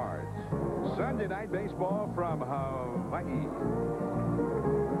over the Cards. Sunday night baseball from Hawaii.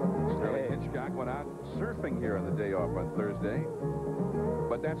 Sterling Hitchcock went out surfing here on the day off on Thursday.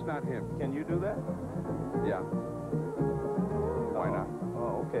 But that's not him. Can you do that? Yeah. Why not?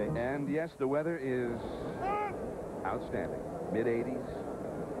 Oh, okay. And yes, the weather is outstanding. Mid-80s.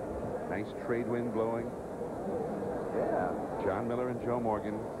 Nice trade wind blowing. Yeah. John Miller and Joe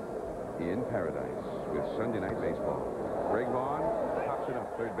Morgan in paradise with Sunday night baseball. Greg Vaughn pops it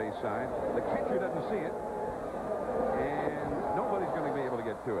up third base side. The catcher doesn't see it. And nobody's going to be able to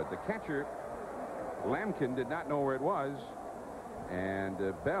get to it. The catcher, Lampkin, did not know where it was. And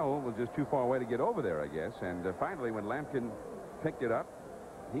Bell was just too far away to get over there, I guess. And finally, when Lampkin picked it up,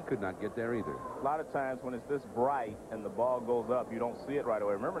 he could not get there either. A lot of times when it's this bright and the ball goes up, you don't see it right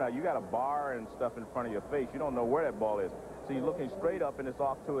away. Remember now, you got a bar and stuff in front of your face. You don't know where that ball is. So you're looking straight up and it's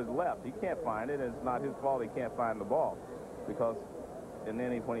off to his left. He can't find it, and it's not his fault he can't find the ball. Because, and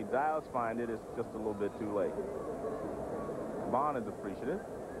then when he does find it, it's just a little bit too late. Vaughn is appreciative.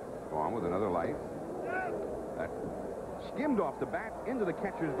 Vaughn with another life. That skimmed off the bat into the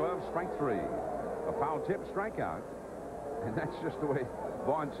catcher's glove, strike 3. A foul tip, strikeout. And that's just the way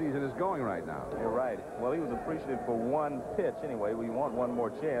Vaughn's season is going right now. You're right. Well, he was appreciative for 1 pitch anyway. We want 1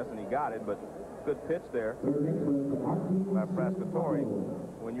 more chance, and he got it, but good pitch there by Frascatore.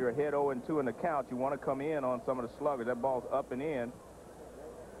 When you're ahead 0-2 in the count, you want to come in on some of the sluggers. That ball's up and in.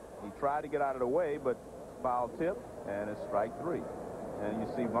 He tried to get out of the way, but foul tip, and it's strike 3. And you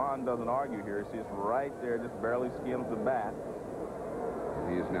see Vaughn doesn't argue here. See, it's right there, just barely skims the bat.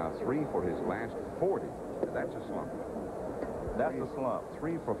 He is now 3 for his last 40. That's a slump. That's a slump.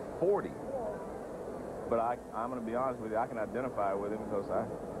 3 for 40. But I'm going to be honest with you. I can identify with him because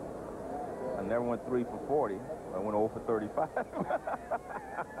I never went 3 for 40. I went 0 for 35.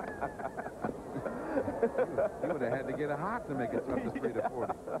 You would have had to get a hop to make it up to 3 to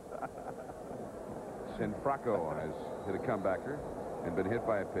 40. Sinfracco has hit a comebacker and been hit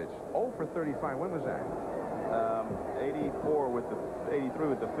by a pitch. 0 for 35. When was that? 83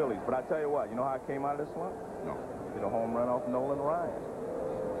 with the Phillies. But I tell you what, you know how I came out of this slump? No. Hit a home run off Nolan Ryan.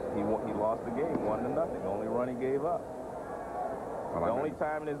 He lost the game 1-0. The only run he gave up. Well, the only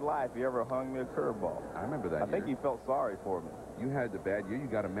time in his life he ever hung me a curveball. I remember that. I think he felt sorry for me. You had the bad year. You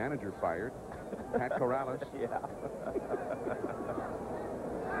got a manager fired. Pat Corrales. Yeah.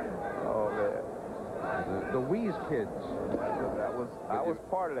 Oh, man. The Wheeze kids. I was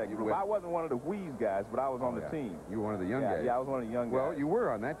part of that group. I wasn't one of the Wheeze guys, but I was on the team. You were one of the young guys. Yeah, I was one of the young guys. Well, you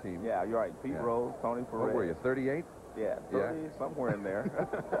were on that team. Yeah, you're right. Pete Rose, Tony Perez. What were you, 38? Yeah, 30, somewhere in there.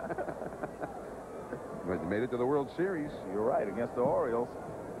 But you made it to the World Series. You're right, against the Orioles.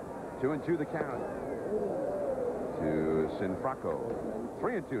 2-2 the count to Sinfracco.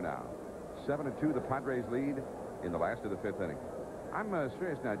 3-2 now. 7-2 the Padres lead in the last of the 5th inning. I'm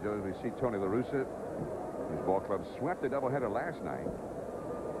serious now, Joe, as we see Tony La Russa. His ball club swept a doubleheader last night,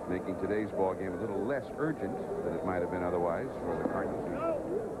 making today's ball game a little less urgent than it might have been otherwise for the Cardinals,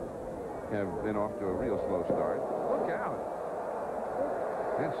 who have been off to a real slow start. Look out.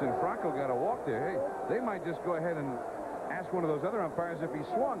 And Sinfracco got a walk there. Hey, they might just go ahead and ask one of those other umpires if he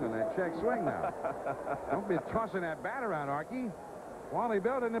swung on that check swing now. Don't be tossing that bat around, Archie. Wally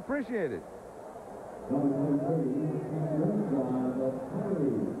Bell didn't appreciate it.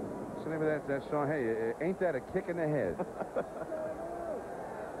 What's the name of that song? Hey, ain't that a kick in the head?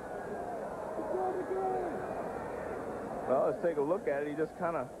 Well, let's take a look at it. He just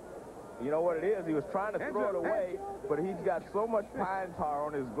kind of, you know what it is? He was trying to throw it away, but he's got so much pine tar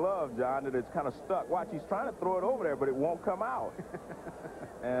on his glove, John, that it's kind of stuck. Watch, he's trying to throw it over there, but it won't come out.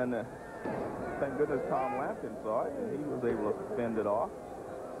 And thank goodness Tom Lampkin saw it, and he was able to fend it off.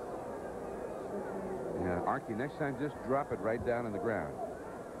 Yeah, Archie, next time just drop it right down in the ground.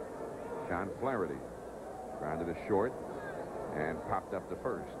 John Flaherty grounded a short and popped up to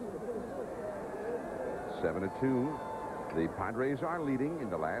first. 7-2. The Padres are leading in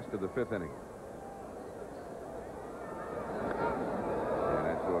the last of the 5th inning. And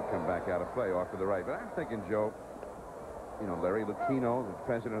that's will come back out of play off to the right. But I'm thinking, Joe, you know, Larry Lucchino, the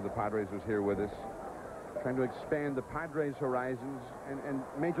president of the Padres, was here with us, trying to expand the Padres' horizons and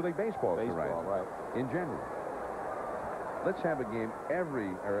Major League Baseball's horizons in general. Let's have a game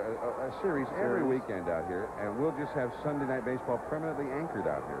a series every weekend out here, and we'll just have Sunday Night Baseball permanently anchored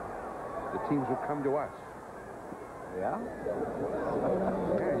out here. The teams will come to us. Yeah?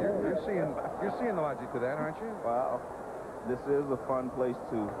 Yeah, you're seeing the logic to that, aren't you? Well, this is a fun place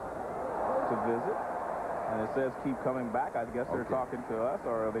to visit. And it says keep coming back. I guess they're talking to us,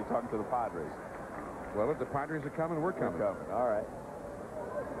 or are they talking to the Padres? Well, if the Padres are coming, we're coming. All right.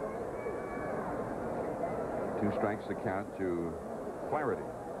 2 strikes to count to Flaherty.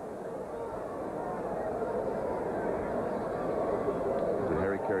 As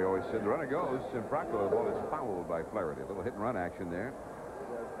Harry Carey always said, the runner goes. Sinfracco, the ball is fouled by Flaherty. A little hit-and-run action there.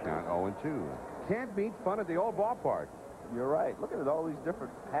 Count 0-2. Can't beat fun at the old ballpark. You're right. Look at all these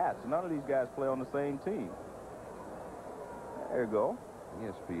different hats. None of these guys play on the same team. There you go.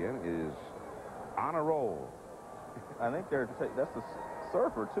 ESPN is on a roll. I think that's the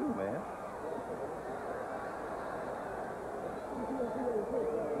surfer, too, man.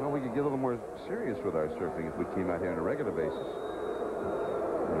 Well, we could get a little more serious with our surfing if we came out here on a regular basis.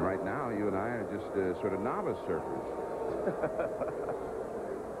 And right now, you and I are just sort of novice surfers.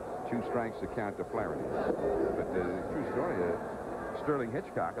 2 strikes to count to Flaherty. But true story, Sterling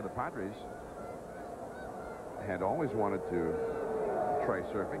Hitchcock of the Padres had always wanted to try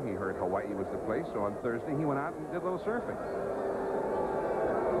surfing. He heard Hawaii was the place, so on Thursday he went out and did a little surfing.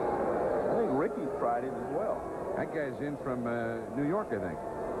 I think Ricky tried it as well. That guy's in from New York, I think.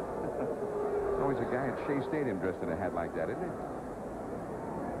 Always a guy at Shea Stadium dressed in a hat like that, isn't he?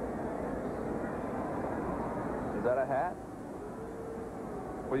 Is that a hat?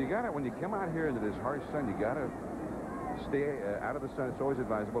 Well, you got to, when you come out here into this harsh sun, you got to stay out of the sun. It's always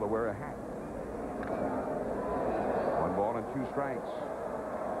advisable to wear a hat. 1 ball and 2 strikes.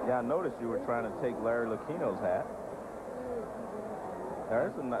 Yeah, I noticed you were trying to take Larry Lucchino's hat.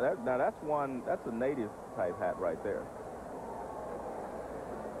 That's a native type hat right there.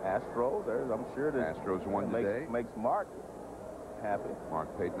 Astros, I'm sure that Astros won today. Makes Mark happy. Mark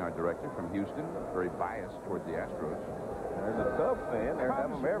Payton, our director from Houston, very biased toward the Astros. There's a Cubs fan. They have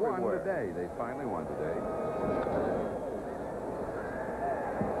them everywhere. Won today. They finally won today.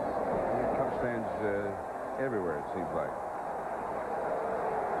 Cubs fans everywhere, it seems like.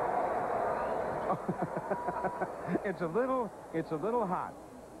 It's a little hot.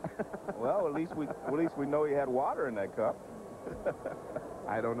 Well, at least we know he had water in that cup.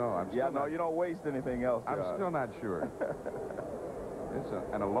 I don't know. You don't waste anything else. I'm still not sure. It's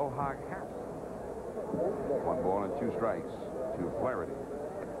an Aloha hat. 1 ball and 2 strikes to Flaherty.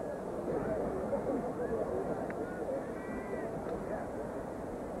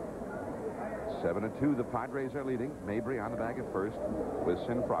 Seven and 2, the Padres are leading. Mabry on the bag at first with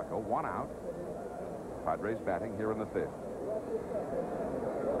Sinfraco. 1 out. Padres batting here in the 5th.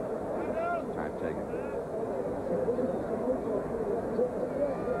 Time taken.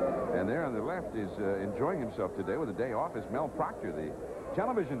 And there on the left is enjoying himself today with a day off is Mel Proctor, the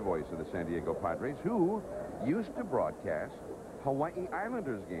television voice of the San Diego Padres, who used to broadcast Hawaii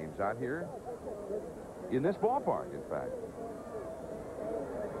Islanders games out here in this ballpark, in fact.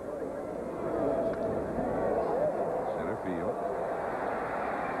 Center field.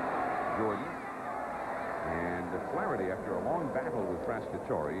 Jordan. And Flaherty, after a long battle with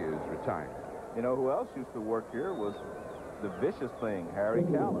Frascatore, is retired. You know who else used to work here was the vicious thing, Harry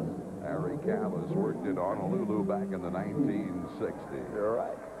Callis. Harry Callis worked in Honolulu back in the 1960s. You're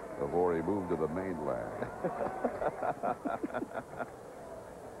right. Before he moved to the mainland.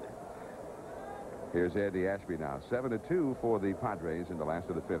 Here's Andy Ashby now. 7-2 for the Padres in the last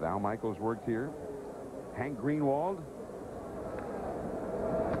of the 5th. Al Michaels worked here. Hank Greenwald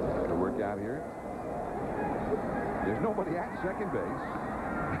to work out here. There's nobody at second base,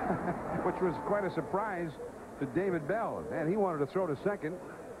 which was quite a surprise to David Bell. And he wanted to throw to second,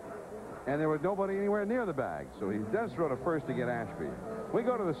 and there was nobody anywhere near the bag. So he does throw to first to get Ashby. We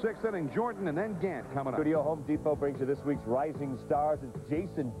go to the 6th inning. Jordan and then Gant coming up. Studio Home Depot brings you this week's Rising Stars. It's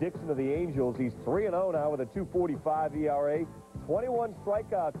Jason Dixon of the Angels. He's 3-0 now with a 2.45 ERA, 21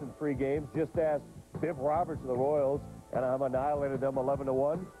 strikeouts in 3 games. Just ask Biff Roberts of the Royals, and I'm annihilated them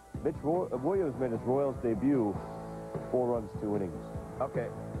 11-1. Mitch Williams made his Royals debut, 4 runs, 2 innings. Okay.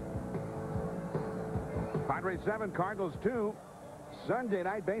 Padres 7, Cardinals 2. Sunday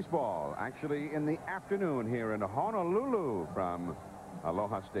night baseball, actually in the afternoon here in Honolulu from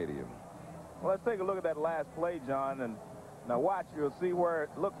Aloha Stadium. Well, let's take a look at that last play, John, and now watch. You'll see where,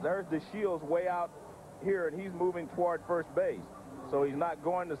 look, there's DeShields way out here, and he's moving toward first base. So he's not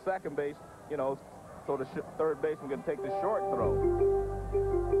going to second base, you know, so the third baseman can take the short throw.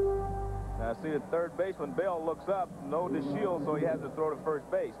 Now, see, the third baseman, Bell, looks up, no DeShields, so he has to throw to first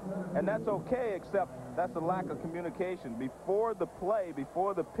base. And that's okay, except that's a lack of communication. Before the play,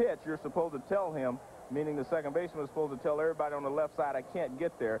 before the pitch, you're supposed to tell him, meaning the second baseman is supposed to tell everybody on the left side, I can't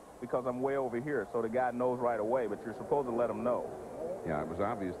get there because I'm way over here. So the guy knows right away, but you're supposed to let him know. Yeah, it was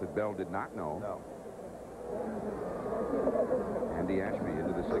obvious that Bell did not know. No. Andy Ashby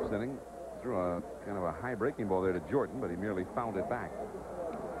into the 6th inning. Threw a kind of a high breaking ball there to Jordan, but he merely fouled it back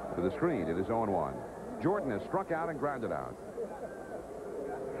to the screen. It is 0-1. Jordan has struck out and grounded out.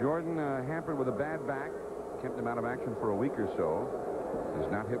 Jordan hampered with a bad back, kept him out of action for a week or so.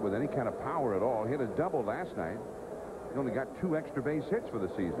 Has not hit with any kind of power at all. Hit a double last night. He only got 2 extra base hits for the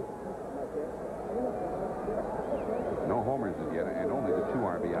season. No homers as yet, and only the 2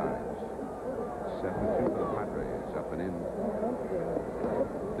 RBIs. 7-2 for the Padres, up and in.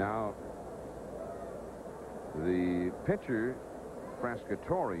 Now, the pitcher,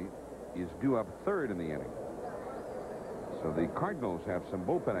 Frascatore, is due up 3rd in the inning. So the Cardinals have some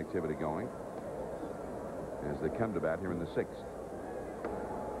bullpen activity going as they come to bat here in the 6th.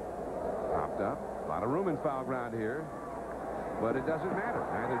 Popped up. A lot of room in foul ground here. But it doesn't matter.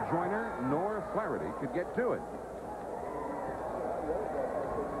 Neither Joyner nor Flaherty could get to it.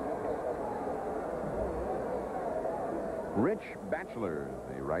 Rich Batchelor,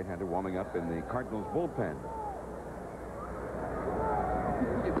 the right-hander, warming up in the Cardinals bullpen.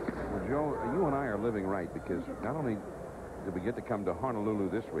 Well, Joe, you and I are living right, because not only did we get to come to Honolulu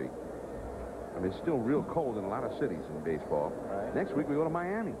this week, I mean, it's still real cold in a lot of cities in baseball. Right. Next week we go to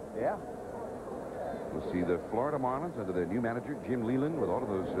Miami. Yeah. We'll see the Florida Marlins under their new manager, Jim Leland, with all of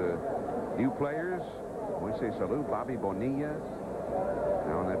those new players. Moise Salou, Bobby Bonilla,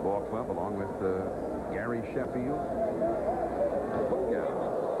 now in that ball club, along with Gary Sheffield. Yeah.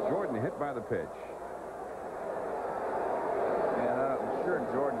 Jordan hit by the pitch. And I'm sure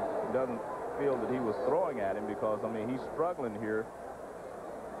Jordan doesn't feel that he was throwing at him because, I mean, he's struggling here.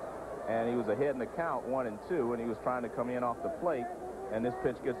 And he was ahead in the count, 1-2, and he was trying to come in off the plate. And this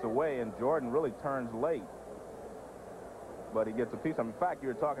pitch gets away, and Jordan really turns late. But he gets a piece. I mean, in fact, you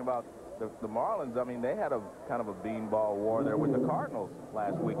were talking about the Marlins. I mean, they had a kind of a beanball war there with the Cardinals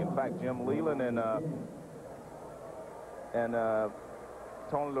last week. In fact, Jim Leland and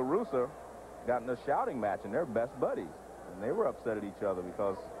Tony La Russa got in a shouting match, and they're best buddies. And they were upset at each other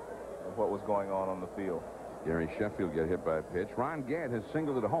because of what was going on the field. Gary Sheffield get hit by a pitch. Ron Gant has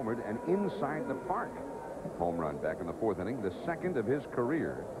singled it homered, and inside the park home run back in the 4th inning, the 2nd of his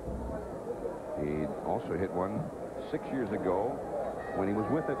career. He also hit one 6 years ago when he was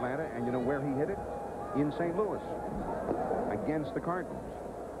with Atlanta, and you know where he hit it? In St. Louis against the Cardinals.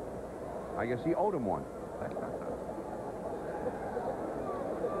 I guess he owed him one.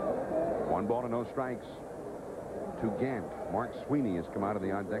 1 ball to no strikes to Gant. Mark Sweeney has come out of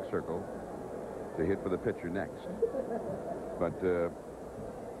the on-deck circle to hit for the pitcher next. But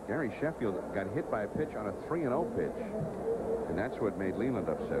Gary Sheffield got hit by a pitch on a 3-0 pitch. And that's what made Leland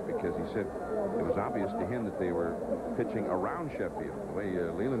upset, because he said it was obvious to him that they were pitching around Sheffield. The way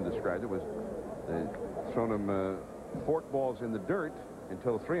Leland described it was throwing him fork balls in the dirt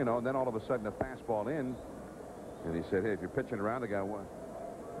until 3-0, and then all of a sudden a fastball in. And he said, hey, if you're pitching around the guy,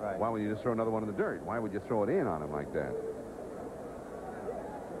 why would you just throw another one in the dirt? Why would you throw it in on him like that?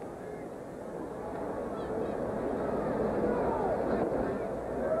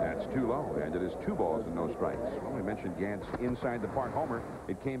 Too low, and it is 2 balls and no strikes. Well, we mentioned Gant's inside the park homer.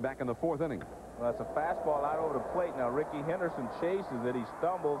 It came back in the 4th inning. Well, that's a fastball out over the plate. Now Ricky Henderson chases it. He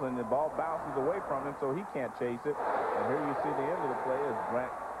stumbles, and the ball bounces away from him, so he can't chase it. And here you see the end of the play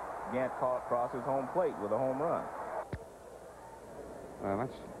as Gant crosses home plate with a home run.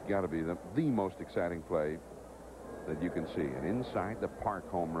 That's got to be the most exciting play that you can see, an inside the park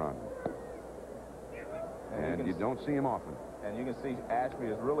home run. And you don't see him often. And you can see Ashby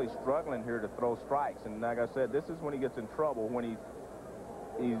is really struggling here to throw strikes. And like I said, this is when he gets in trouble, when he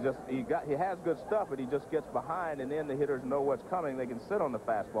has good stuff, but he just gets behind, and then the hitters know what's coming. They can sit on the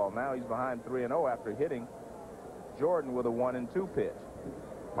fastball. Now he's behind 3-0 after hitting Jordan with a 1-2 pitch.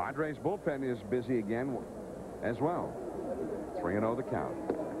 Padres bullpen is busy again as well. 3-0 the count.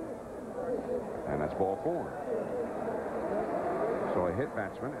 And that's ball 4. So a hit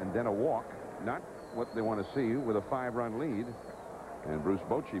batsman and then a walk. Not what they want to see with a 5-run lead. And Bruce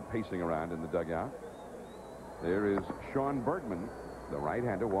Bochy pacing around in the dugout. There is Sean Bergman, the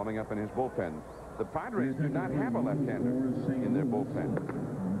right-hander, warming up in his bullpen. The Padres do not have a left-hander in their bullpen.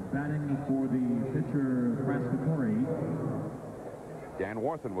 Batting for the pitcher, Frascatori. Dan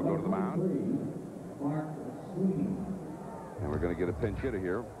Warthen will go to the mound. And we're going to get a pinch hitter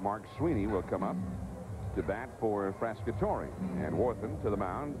here. Mark Sweeney will come up to bat for Frascatori. And Warthen to the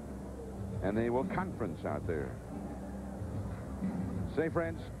mound. And they will conference out there. Say,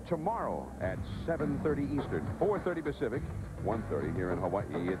 friends, tomorrow at 7:30 Eastern, 4:30 Pacific, 1:30 here in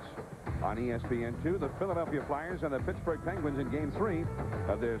Hawaii. It's on ESPN2, the Philadelphia Flyers and the Pittsburgh Penguins in Game 3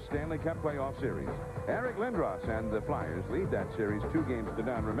 of their Stanley Cup playoff series. Eric Lindros and the Flyers lead that series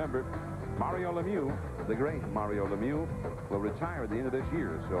 2-0. Remember, Mario Lemieux, the great Mario Lemieux, will retire at the end of this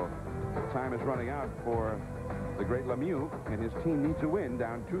year. So time is running out for the great Lemieux, and his team needs a win,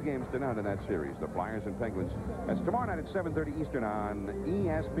 down 2-0 in that series. The Flyers and Penguins. That's tomorrow night at 7:30 Eastern on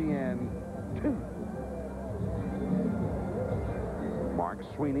ESPN2. Mark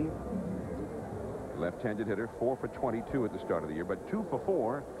Sweeney, left-handed hitter, 4 for 22 at the start of the year, but 2 for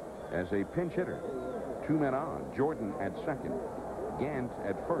 4 as a pinch hitter. 2 men on. Jordan at second. Gant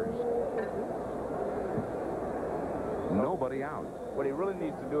at first. Nobody out. What he really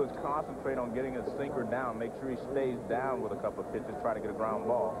needs to do is concentrate on getting his sinker down. Make sure he stays down with a couple of pitches. Try to get a ground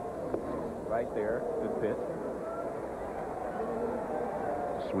ball. Right there. Good pitch.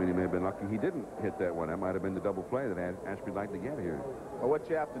 Sweeney may have been lucky he didn't hit that one. That might have been the double play that Ashby'd like to get here. Well, what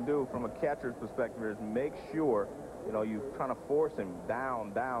you have to do from a catcher's perspective is make sure, you know, you're trying to force him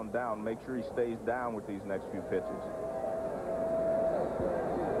down, down, down. Make sure he stays down with these next few pitches.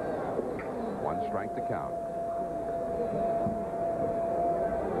 1 strike to count.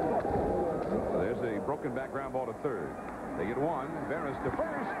 There's a broken back ground ball to third. They get 1. Barris to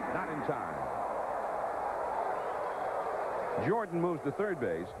first. Not in time. Jordan moves to third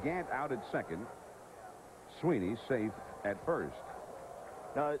base. Gant out at second. Sweeney safe at first.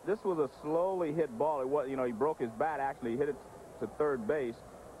 Now, this was a slowly hit ball. It was, you know, he broke his bat. Actually, he hit it to third base.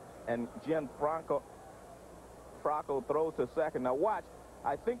 And Gianfranco throws to second. Now, watch.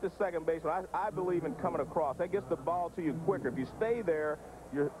 I think the second baseman, I believe in coming across. That gets the ball to you quicker. If you stay there,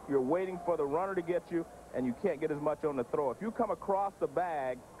 you're waiting for the runner to get you, and you can't get as much on the throw. If you come across the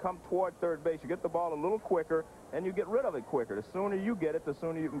bag, come toward third base, you get the ball a little quicker, and you get rid of it quicker. The sooner you get it, the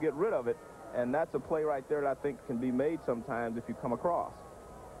sooner you can get rid of it. And that's a play right there that I think can be made sometimes if you come across.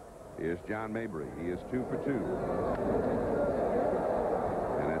 Here's John Mabry. He is 2 for 2.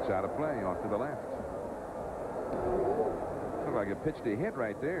 And that's out of play off to the left. Looked like a pitch to hit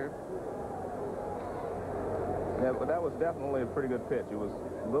right there. Yeah, but that was definitely a pretty good pitch. It was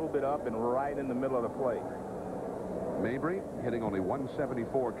a little bit up and right in the middle of the plate. Mabry hitting only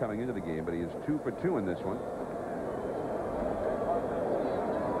 174 coming into the game, but he is 2 for 2 in this one.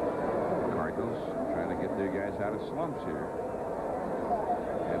 Cardinals trying to get their guys out of slumps here.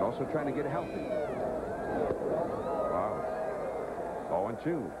 And also trying to get healthy. Wow.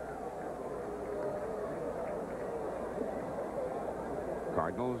 0-2.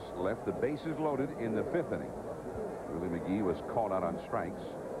 Cardinals left the bases loaded in the 5th inning. Willie McGee was called out on strikes.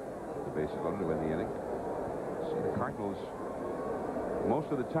 The bases loaded to win the inning. So the Cardinals,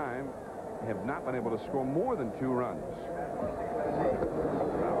 most of the time, have not been able to score more than 2 runs.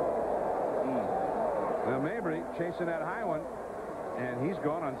 Now Mabry chasing that high one, and he's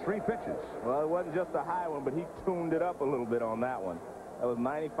gone on 3 pitches. Well, it wasn't just a high one, but he tuned it up a little bit on that one. That was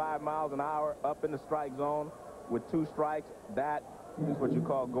 95 miles an hour up in the strike zone with 2 strikes. That is what you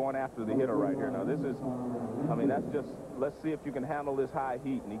call going after the hitter right here. Now, this is, I mean, that's just, let's see if you can handle this high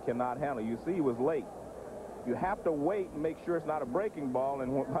heat, and he cannot handle it. You see, he was late. You have to wait and make sure it's not a breaking ball,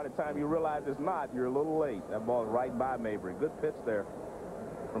 and by the time you realize it's not, you're a little late. That ball is right by Mabry. Good pitch there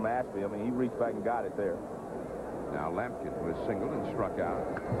from Ashby. I mean, he reached back and got it there. Now Lampkin, who has singled and struck out.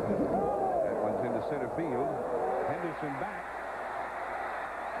 That one's into center field. Henderson back.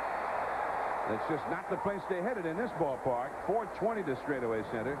 That's just not the place they hit it in this ballpark. 420 to straightaway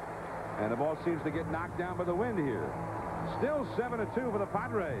center. And the ball seems to get knocked down by the wind here. Still 7-2 for the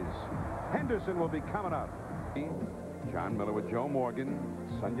Padres. Henderson will be coming up. John Miller with Joe Morgan.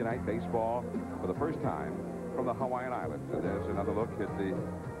 Sunday night baseball for the first time from the Hawaiian Islands. And there's another look at the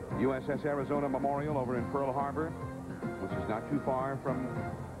USS Arizona Memorial over in Pearl Harbor, which is not too far from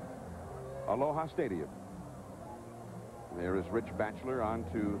Aloha Stadium. There is Rich Batchelor on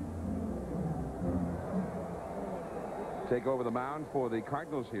to take over the mound for the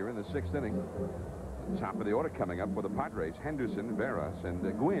Cardinals here in the 6th inning. Top of the order coming up for the Padres: Henderson, Veras, and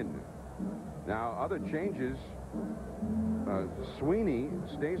Gwynn. Now, other changes. Sweeney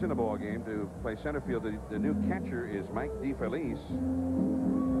stays in the ball game to play center field. The new catcher is Mike DeFelice.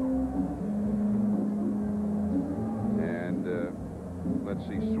 And let's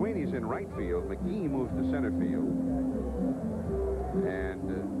see, Sweeney's in right field. McGee moves to center field.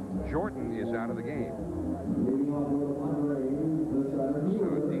 And Jordan is out of the game. So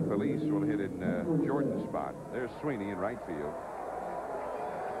DeFelice will hit in Jordan's spot. There's Sweeney in right field.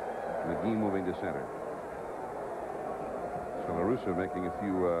 McGee moving to center. So LaRusso making a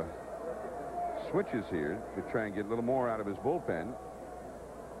few switches here to try and get a little more out of his bullpen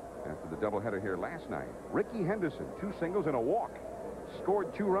after the doubleheader here last night. Ricky Henderson, 2 singles and a walk.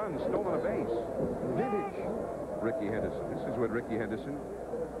 Scored 2 runs, stolen a base. Vintage Ricky Henderson. This is what Ricky Henderson,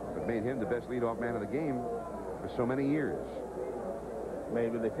 what made him the best leadoff man of the game for so many years.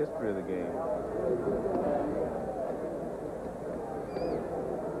 Maybe the history of the game.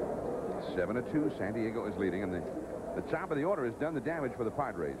 7-2. San Diego is leading, and the top of the order has done the damage for the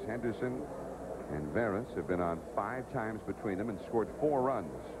Padres. Henderson and Veras have been on 5 times between them and scored 4 runs.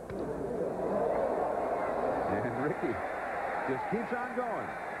 And Ricky just keeps on going.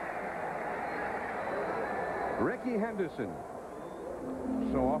 Ricky Henderson,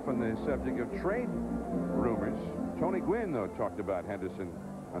 so often the subject of trade rumors. Tony Gwynn, though, talked about Henderson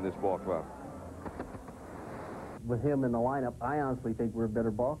on this ball club. With him in the lineup, I honestly think we're a better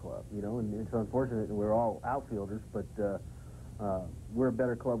ball club, you know, and it's unfortunate that we're all outfielders, but we're a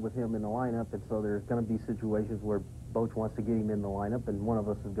better club with him in the lineup, and so there's going to be situations where Boch wants to get him in the lineup, and one of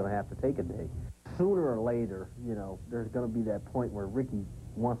us is going to have to take a day. Sooner or later, you know, there's going to be that point where Ricky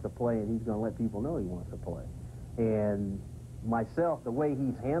wants to play, and he's going to let people know he wants to play. And myself, the way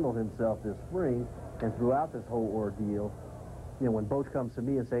he's handled himself this spring and throughout this whole ordeal, you know, when Boch comes to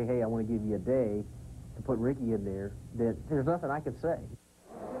me and say, hey, I want to give you a day to put Ricky in there, that there's nothing I can say.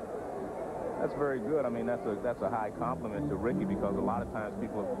 That's very good. I mean, that's a high compliment to Ricky, because a lot of times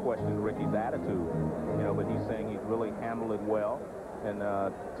people have questioned Ricky's attitude, you know, but he's saying he's really handled it well. And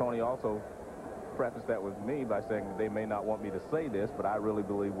Tony also prefaced that with me by saying that they may not want me to say this, but I really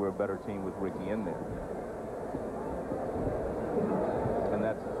believe we're a better team with Ricky in there. And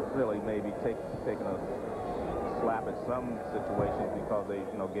that's really maybe taking a slap at some situations, because they,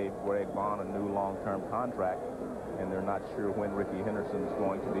 you know, gave Greg Vaughn a new long-term contract, and they're not sure when Ricky Henderson is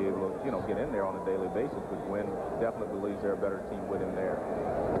going to be able to, you know, get in there on a daily basis. But Gwynn definitely believes they're a better team with him there.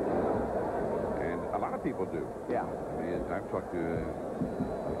 And a lot of people do. Yeah. I mean, I've talked to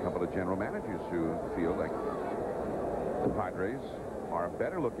a couple of general managers who feel like the Padres are a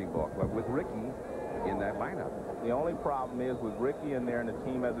better-looking ball club with Ricky in that lineup. The only problem is with Ricky in there and the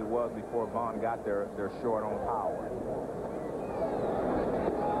team as it was before Vaughn got there, they're short on power.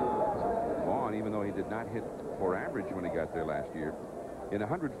 Vaughn, even though he did not hit for average when he got there last year, in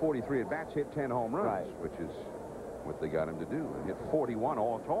 143 at-bats, hit 10 home runs, right, which is what they got him to do. He hit 41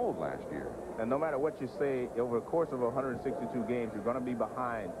 all told last year. And no matter what you say, over the course of 162 games, you're going to be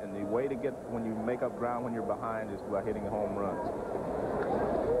behind. And the way to get, when you make up ground when you're behind, is by hitting home runs.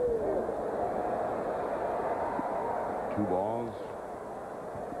 2 balls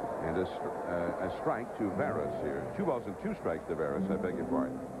and a strike to Veras here. 2 balls and 2 strikes to Veras, I beg your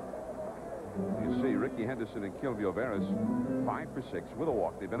pardon. You see, Ricky Henderson and Kilvio Veras, 5 for 6 with a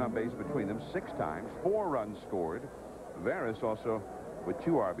walk. They've been on base between them 6 times, 4 runs scored. Veras also with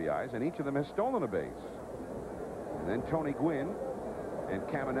 2 RBIs, and each of them has stolen a base. And then Tony Gwynn and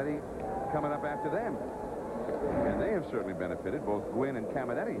Caminetti coming up after them. And they have certainly benefited. Both Gwynn and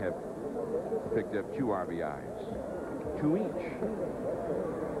Caminetti have picked up 2 RBIs. 2 each.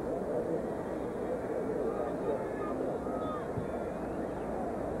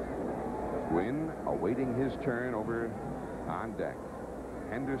 Gwynn awaiting his turn over on deck.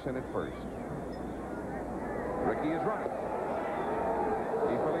 Henderson at first. Ricky is running.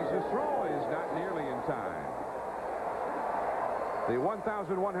 DeFelice's throw is not nearly in time. The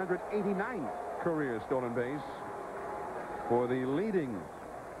 1,189th career stolen base for the leading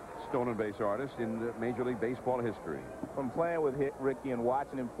stolen base artist in Major League Baseball history. From playing with Ricky and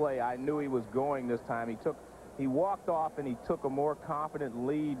watching him play, I knew he was going this time. He walked off and he took a more confident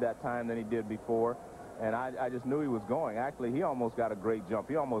lead that time than he did before. And I just knew he was going. Actually, he almost got a great jump.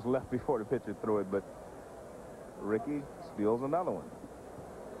 He almost left before the pitcher threw it, but Ricky steals another one.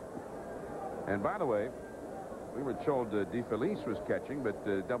 And by the way, we were told DeFelice was catching, but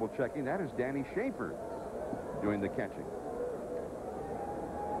double checking, that is Danny Schaefer doing the catching.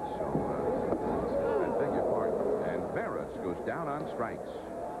 So, I beg your pardon. And Veras goes down on strikes.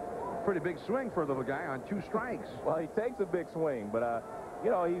 Pretty big swing for a little guy on 2 strikes. Well, he takes a big swing, but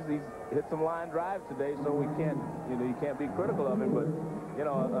you know, he's hit some line drives today, so we can't, you know, you can't be critical of him. But you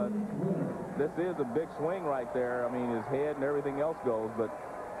know, this is a big swing right there. I mean, his head and everything else goes, but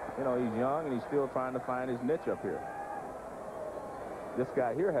you know, he's young and he's still trying to find his niche up here. This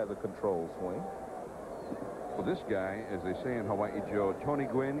guy here has a controlled swing. Well, this guy, as they say in Hawaii, Joe, Tony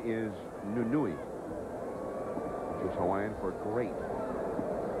Gwynn is Nunui, which is Hawaiian for great.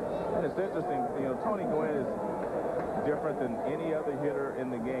 And it's interesting, you know, Tony Gwynn is different than any other hitter in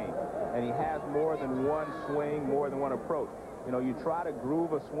the game. And he has more than one swing, more than one approach. You know, you try to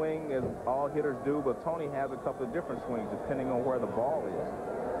groove a swing as all hitters do, but Tony has a couple of different swings depending on where the ball is.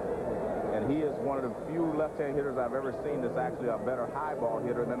 And he is one of the few left-hand hitters I've ever seen that's actually a better high ball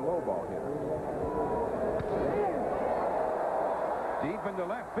hitter than low ball hitter. Deep into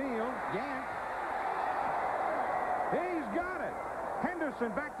left field, Gant. He's got it.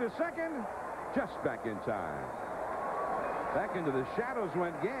 Henderson back to second, just back in time. Back into the shadows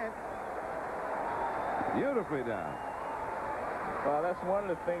went Gant. Beautifully done. Well, that's one of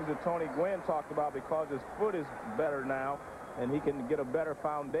the things that Tony Gwynn talked about, because his foot is better now and he can get a better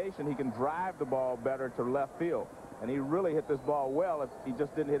foundation. He can drive the ball better to left field. And he really hit this ball well. If he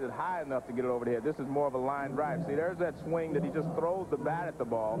just didn't hit it high enough to get it over the head. This is more of a line drive. See, there's that swing that he just throws the bat at the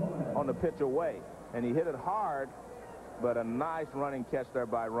ball on the pitch away. And he hit it hard, but a nice running catch there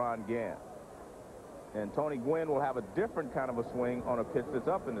by Ron Gant. And Tony Gwynn will have a different kind of a swing on a pitch that's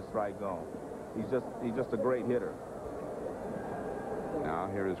up in the strike zone. He's just a great hitter. Now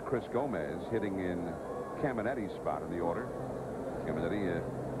here is Chris Gomez hitting in Caminetti's spot in the order. Caminetti,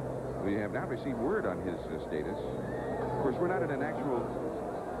 we have not received word on his status. Of course, we're not in an actual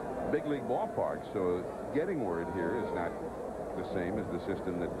big league ballpark, so getting word here is not the same as the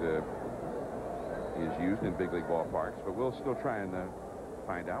system that is used in big league ballparks. But we'll still try and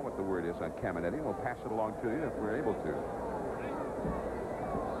find out what the word is on Caminetti, and we'll pass it along to you if we're able to.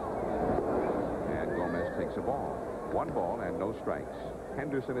 And Gomez takes a ball. 1 ball and no strikes.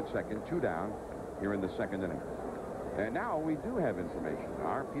 Henderson at second, 2 down here in the second inning. And now we do have information.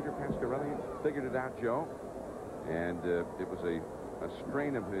 Our Peter Pasquarelli figured it out, Joe. And it was a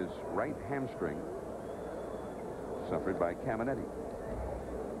strain of his right hamstring suffered by Caminetti.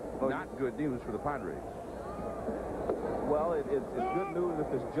 Not good news for the Padres. Well, it's good news if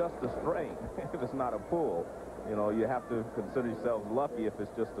it's just a strain, if it's not a pull. You know, you have to consider yourselves lucky if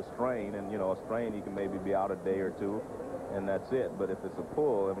it's just a strain. And, you know, a strain, you can maybe be out a day or 2, and that's it. But if it's a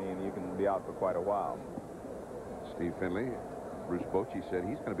pull, I mean, you can be out for quite a while. Steve Finley, Bruce Bochy said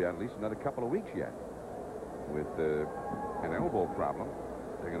he's going to be out at least another couple of weeks yet with an elbow problem.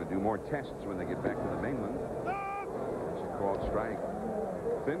 They're going to do more tests when they get back to the mainland. It's a called strike.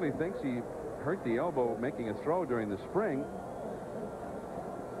 Finley thinks he hurt the elbow making a throw during the spring,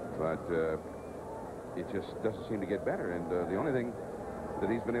 but it just doesn't seem to get better. And the only thing that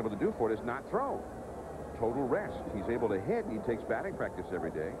he's been able to do for it is not throw. Total rest. He's able to hit. He takes batting practice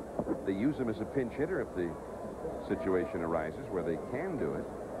every day. They use him as a pinch hitter if the situation arises where they can do it,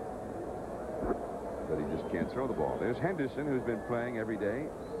 but he just can't throw the ball. There's Henderson, who's been playing every day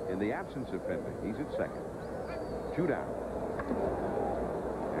in the absence of Finley. He's at second. 2 down.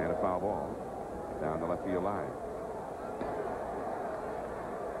 And a foul ball down the left field line.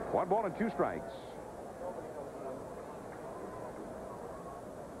 1 ball and 2 strikes.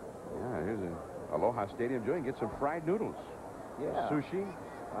 Yeah, here's a Aloha Stadium joint. Get some fried noodles. Yeah. Sushi.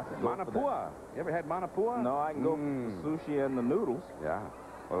 Manapua. You ever had manapua? No, I can go for the sushi and the noodles. Yeah.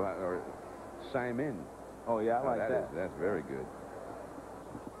 Or Saimin. Oh, yeah, I like that. That's very good.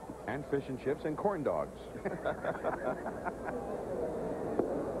 And fish and chips and corn dogs.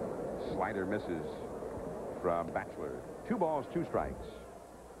 Slider misses from Batchelor. 2 balls, 2 strikes.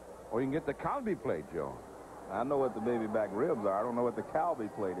 Or you can get the Calbee plate, Joe. I know what the baby back ribs are. I don't know what the Calbee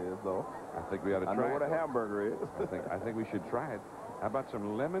plate is, though. I think we ought to try it. I know what a hamburger is. I think we should try it. How about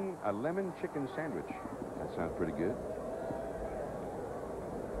some a lemon chicken sandwich? That sounds pretty good.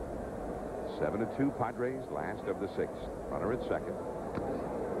 7-2 Padres, last of the 6th. Runner at second.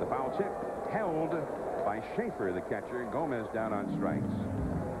 The foul tip held by Schaefer, the catcher. Gomez down on strikes.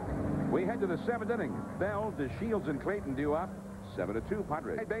 We head to the 7th inning. Bell, DeShields, and Clayton due up. 7-2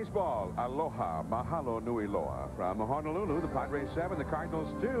 Padres. Baseball. Aloha, mahalo nui loa. From Honolulu, the Padres 7, the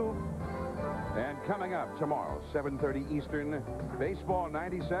Cardinals 2. And coming up tomorrow, 7:30 Eastern, Baseball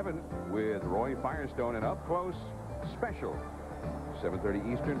 97 with Roy Firestone, and up close special.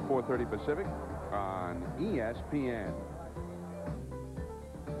 7:30 Eastern, 4:30 Pacific on ESPN.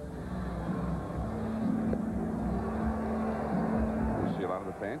 We see a lot of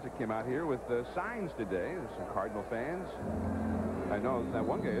the fans that came out here with signs today. There's some Cardinal fans. I know that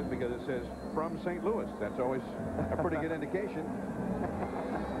one guy is because it says from St. Louis. That's always a pretty good indication.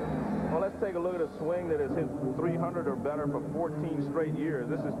 Well, let's take a look at a swing that has hit 300 or better for 14 straight years.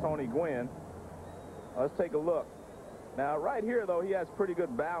 This is Tony Gwynn. Let's take a look. Now, right here, though, he has pretty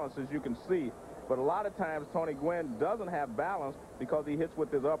good balance, as you can see. But a lot of times, Tony Gwynn doesn't have balance because he hits with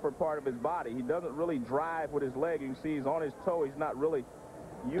his upper part of his body. He doesn't really drive with his leg. You can see he's on his toe. He's not really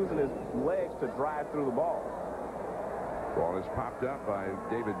using his legs to drive through the ball. Ball is popped up by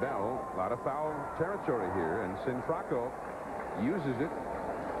David Bell. A lot of foul territory here, and Sinfraco uses it.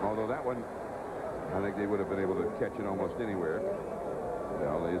 Although that one, I think they would have been able to catch it almost anywhere.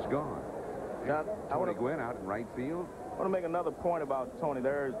 Bell is gone. John, Tony Gwynn out in right field. I want to make another point about Tony.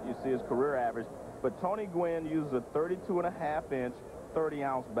 There you see his career average. But Tony Gwynn uses a 32.5-inch,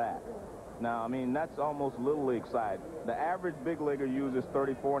 30-ounce bat. Now, I mean, that's almost Little League side. The average big leaguer uses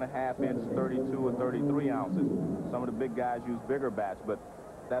 34.5-inch, 32 and 33 ounces. Some of the big guys use bigger bats, but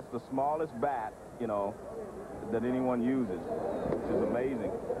that's the smallest bat, you know, that anyone uses, which is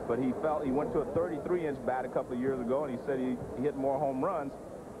amazing. But he went to a 33-inch bat a couple of years ago, and he said he hit more home runs,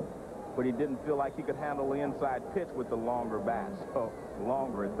 but he didn't feel like he could handle the inside pitch with the longer bats. So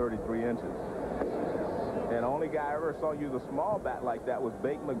longer at 33 inches. And the only guy I ever saw use a small bat like that was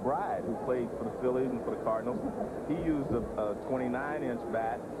Bake McBride, who played for the Phillies and for the Cardinals. He used a 29-inch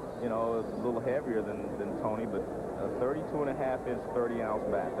bat. You know, it's a little heavier than Tony, but a 32.5-inch, 30-ounce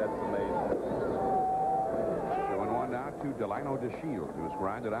bat. That's amazing. Showing one now to Delino DeShields, who's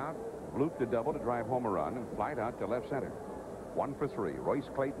grounded out, blooped a double to drive home a run, and flied out to left center. 1 for 3. Royce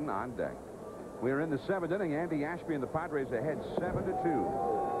Clayton on deck. We're in the 7th inning. Andy Ashby and the Padres ahead 7-2.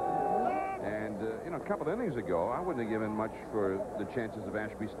 And, you know, a couple of innings ago, I wouldn't have given much for the chances of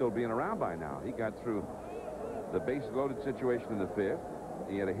Ashby still being around by now. He got through the base-loaded situation in the 5th.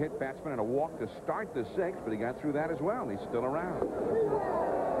 He had a hit batsman and a walk to start the 6th, but he got through that as well. He's still around.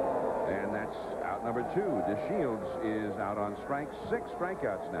 And that's out number 2. DeShields is out on strikes. 6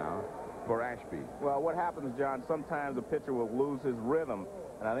 strikeouts now for Ashby. Well, what happens, John, sometimes a pitcher will lose his rhythm,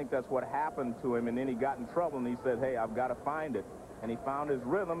 and I think that's what happened to him, and then he got in trouble, and he said, hey, I've got to find it. And he found his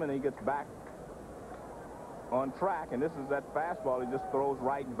rhythm, and he gets back on track, and this is that fastball he just throws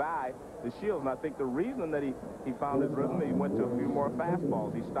right by DeShields. And I think the reason that he found his rhythm, he went to a few more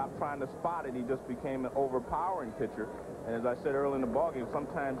fastballs. He stopped trying to spot it. He just became an overpowering pitcher. And as I said earlier in the ballgame,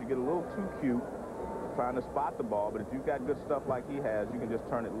 sometimes you get a little too cute trying to spot the ball, but if you've got good stuff like he has, you can just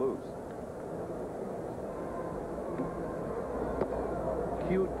turn it loose.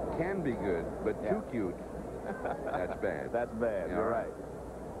 Cute can be good, but too cute, that's bad. That's bad. You're right.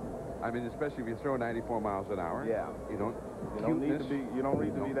 I mean, especially if you throw 94 miles an hour. Yeah. You don't need to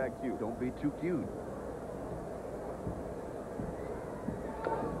be that cute. Don't be too cute.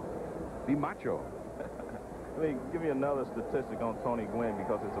 Be macho. Let me give you another statistic on Tony Gwynn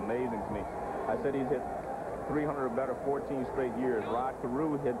because it's amazing to me. I said he's hit 300 or better 14 straight years. Rod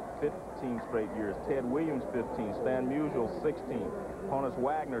Carew hit 15 straight years. Ted Williams 15. Stan Musial 16. Honus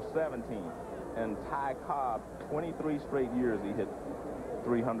Wagner 17. and Ty Cobb, 23 straight years he hit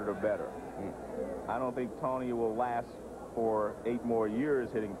 300 or better. I don't think Tony will last for 8 more years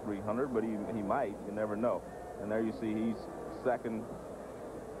hitting 300, but he might. You never know. And there you see he's second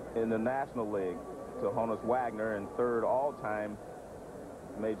in the National League to Honus Wagner and third all-time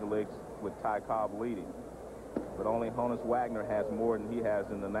Major Leagues with Ty Cobb leading. But only Honus Wagner has more than he has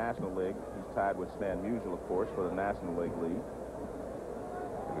in the National League. He's tied with Stan Musial, of course, for the National League lead.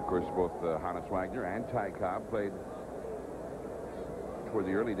 And of course, both Honus Wagner and Ty Cobb played toward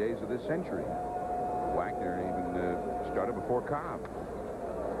the early days of this century. Wagner even started before Cobb.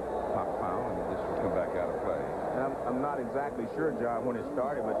 Pop foul, and this will come back out of play. And I'm not exactly sure, John, when it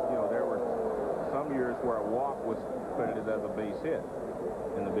started, but, you know, there were some years where a walk was credited as a base hit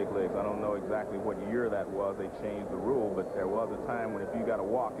in the big leagues. I don't know exactly what year that was. They changed the rule, but there was a time when if you got a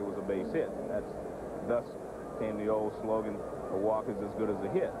walk, it was a base hit. Thus came the old slogan, a walk is as good as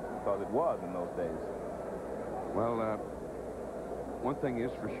a hit, because it was in those days. Well, one thing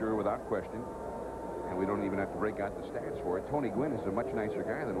is for sure, without question, and we don't even have to break out the stats for it, Tony Gwynn is a much nicer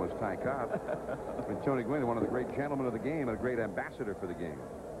guy than was Ty Cobb. And Tony Gwynn, one of the great gentlemen of the game, a great ambassador for the game.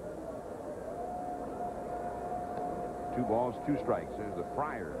 2 balls, 2 strikes. There's the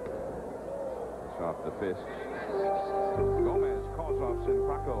Fryer. It's off the fist. Gomez calls off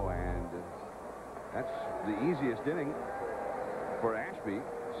Sinfraco, and that's the easiest inning for Ashby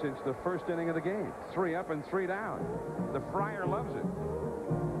since the first inning of the game. 3 up and 3 down. The Fryer loves it.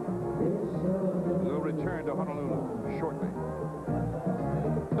 We'll return to Honolulu shortly.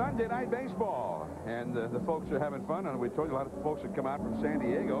 Sunday Night Baseball, and the folks are having fun. And we told you a lot of folks had come out from San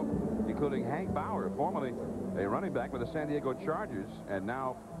Diego, including Hank Bauer, formerly a running back with the San Diego Chargers, and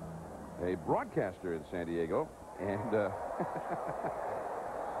now a broadcaster in San Diego. And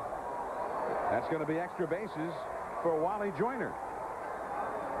that's going to be extra bases for Wally Joyner.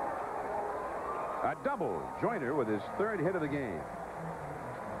 A double, Joyner with his 3rd hit of the game.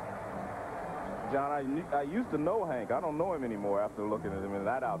 John, I used to know Hank. I don't know him anymore after looking at him in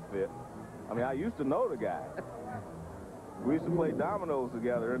that outfit. I mean, I used to know the guy. We used to play dominoes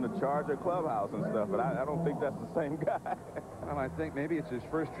together in the Charger clubhouse and stuff, but I don't think that's the same guy. Well, I think maybe it's his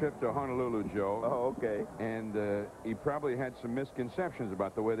first trip to Honolulu, Joe. Oh, okay. And he probably had some misconceptions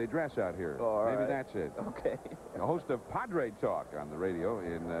about the way they dress out here. All right. Maybe that's it. Okay. A host of Padre Talk on the radio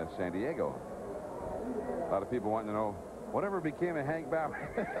in San Diego. A lot of people wanting to know, whatever became of Hank Bauer?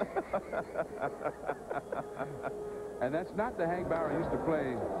 And that's not the Hank Bauer who used to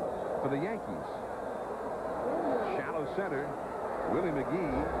play for the Yankees. Shallow center, Willie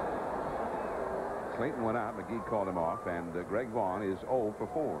McGee. Clayton went out, McGee called him off, and Greg Vaughn is 0 for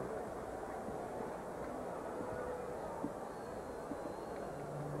 4.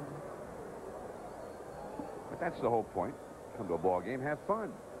 But that's the whole point. Come to a ball game, have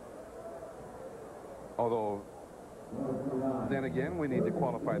fun. Although, then again, we need to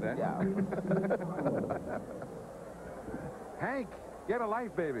qualify that. Yeah. Hank, get a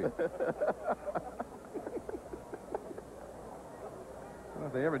life, baby. Well,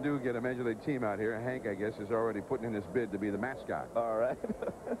 if they ever do get a Major League team out here, Hank, I guess, is already putting in his bid to be the mascot. All right.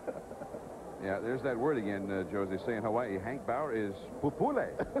 Yeah, there's that word again, Joe, as they say in Hawaii. Hank Bauer is pupule.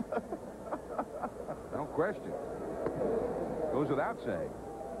 No question. Goes without saying.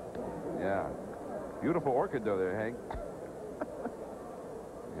 Yeah. Beautiful orchid, though, there, Hank.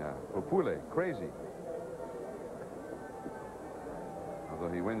 Yeah, pupule, crazy.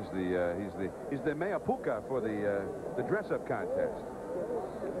 Although he wins he's the mea puka for the dress-up contest.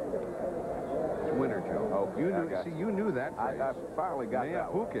 It's winner, Joe. Oh, you knew that phrase. I finally got mea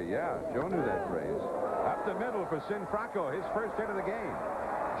that puka, yeah. Joe knew that phrase. Up the middle for Sinfraco, his first hit of the game.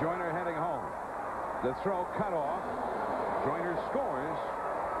 Joyner heading home. The throw cut off. Joyner scores.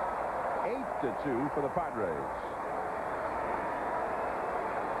 8-2 for the Padres.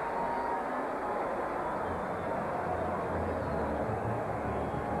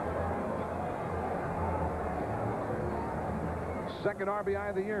 Second RBI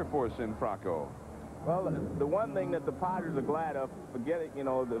of the year for Sinfraco. Well, the one thing that the Padres are glad of, forget it, you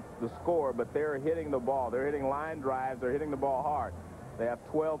know, the score, but they're hitting the ball. They're hitting line drives. They're hitting the ball hard. They have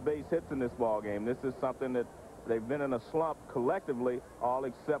 12 base hits in this ball game. This is something that they've been in a slump collectively, all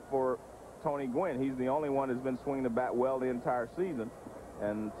except for Tony Gwynn. He's the only one who's been swinging the bat well the entire season.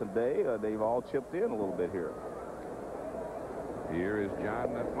 And today, they've all chipped in a little bit here. Here is John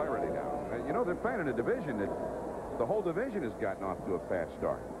Flaherty now. You know, they're playing in a division that the whole division has gotten off to a fast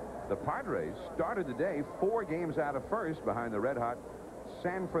start. The Padres started today 4 games out of first behind the red-hot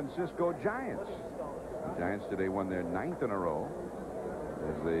San Francisco Giants. The Giants today won their 9th in a row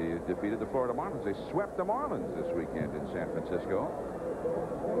as they defeated the Florida Marlins. They swept the Marlins this weekend in San Francisco.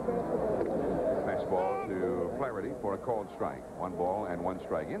 Fastball to Flaherty for a called strike. 1 ball and 1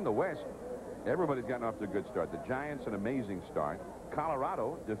 strike. In the West, everybody's gotten off to a good start. The Giants, an amazing start.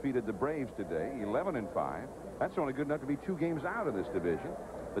 Colorado defeated the Braves today, 11-5. That's only good enough to be 2 games out of this division.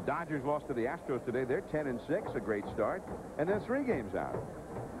 The Dodgers lost to the Astros today. They're 10-6, a great start. And they're 3 games out.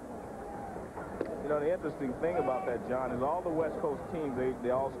 You know, the interesting thing about that, John, is all the West Coast teams, they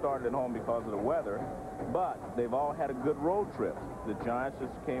all started at home because of the weather, but they've all had a good road trip. The Giants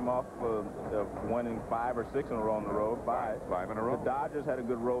just came off winning 5 or 6 in a row on the road. 5 in a row. The Dodgers had a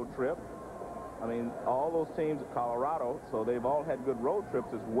good road trip. I mean, all those teams at Colorado, so they've all had good road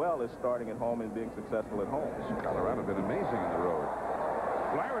trips as well as starting at home and being successful at home. Colorado been amazing in the road.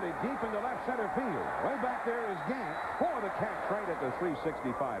 Flaherty deep into left center field. Way back there is Gant for the catch right at the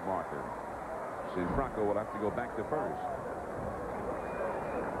 365 marker. Franco will have to go back to first.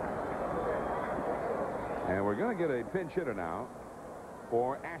 And we're going to get a pinch hitter now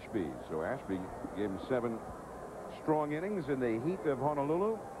for Ashby. So Ashby gave him 7 strong innings in the heat of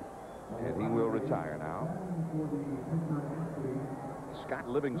Honolulu. And he will retire now. Scott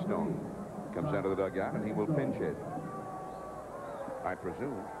Livingstone comes out of the dugout, and he will pinch hit. I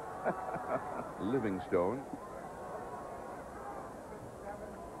presume. Livingstone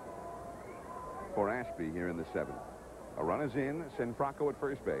for Ashby here in the 7th. A run is in. Franco at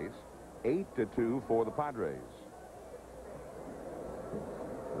first base. 8-2 for the Padres.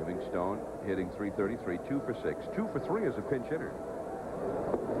 Livingstone hitting .333, 2 for 6, 2 for 3 as a pinch hitter.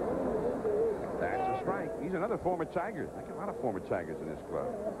 That's a strike. He's another former Tiger. I get a lot of former Tigers in this club.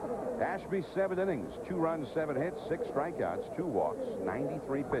 Ashby, 7 innings, 2 runs, 7 hits, 6 strikeouts, 2 walks,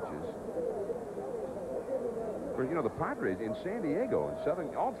 93 pitches. For, you know, the Padres in San Diego and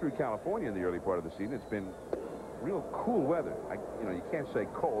southern, all through California in the early part of the season, it's been real cool weather. You know, you can't say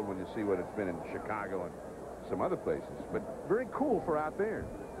cold when you see what it's been in Chicago and some other places, but very cool for out there.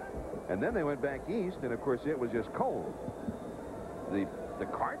 And then they went back east, and of course it was just cold. The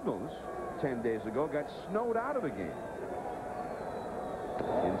Cardinals 10 days ago got snowed out of a game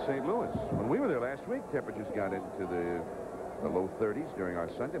in St. Louis. When we were there last week, temperatures got into the low 30s during our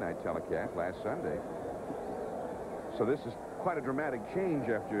Sunday night telecast last Sunday. So this is quite a dramatic change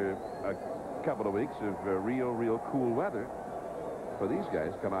after a couple of weeks of real cool weather for these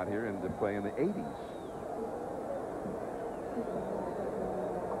guys come out here and to play in the 80s.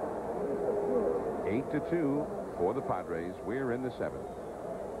 Eight to 2 for the Padres. We're in the 7th.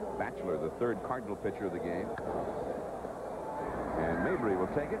 Batchelor, the 3rd Cardinal pitcher of the game. And Mabry will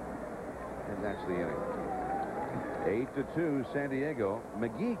take it. And that's the inning. 8-2 San Diego.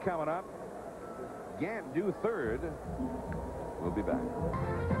 McGee coming up. Gant due 3rd. We'll be back.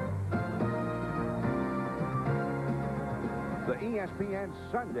 The ESPN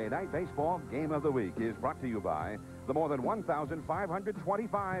Sunday Night Baseball Game of the Week is brought to you by the more than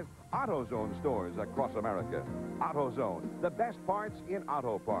 1,525 AutoZone stores across America. AutoZone, the best parts in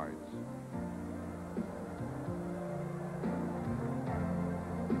auto parts.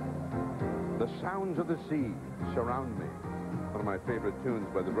 The sounds of the sea surround me. One of my favorite tunes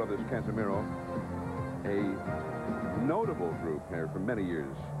by the brothers Casimiro. A notable group here for many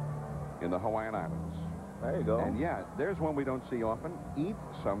years in the Hawaiian Islands. There you go. And yeah, there's one we don't see often. Eat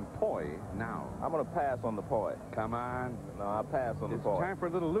some poi now. I'm going to pass on the poi. Come on. No, I'll pass on the poi. It's time for a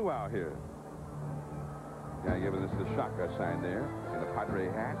little luau here. Guy giving us the shaka sign there in the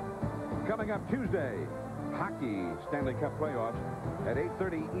Padre hat. Coming up Tuesday, hockey Stanley Cup playoffs at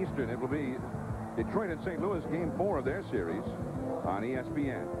 8:30 Eastern. It will be Detroit and St. Louis game 4 of their series on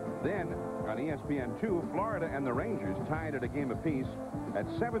ESPN. Then on ESPN2, Florida and the Rangers tied at a game apiece at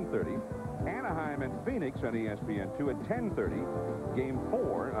 7:30. Anaheim and Phoenix on ESPN2 at 10:30. Game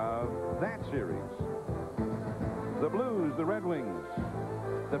 4 of that series. The Blues, the Red Wings,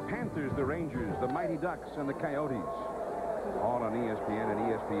 the Panthers, the Rangers, the Mighty Ducks, and the Coyotes. All on ESPN and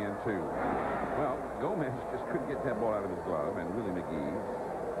ESPN2. Well, Gomez just couldn't get that ball out of his glove, and Willie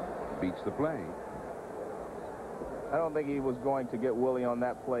McGee beats the play. I don't think he was going to get Willie on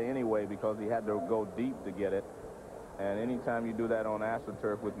that play anyway because he had to go deep to get it. And anytime you do that on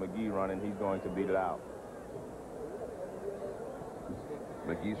AstroTurf with McGee running, he's going to beat it out.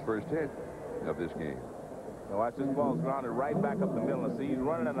 McGee's first hit of this game. Now watch, this ball's grounded right back up the middle. And see, he's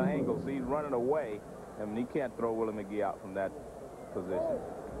running at an angle. See, he's running away. And he can't throw Willie McGee out from that position.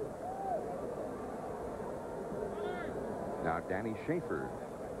 Now Danny Schaefer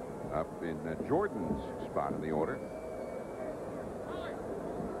up in Jordan's spot in the order.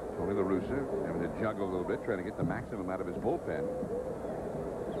 Tony La Russa having to juggle a little bit, trying to get the maximum out of his bullpen.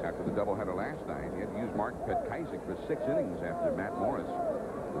 After the doubleheader last night, he had to use Mark Petkaisik for 6 innings after Matt Morris,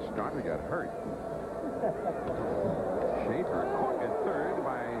 the starter, got hurt. Schaefer caught at 3rd.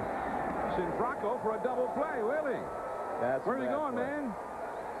 go for a double play, will he? Where are you going, man?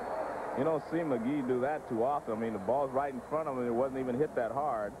 You don't see McGee do that too often. I mean, the ball's right in front of him, and it wasn't even hit that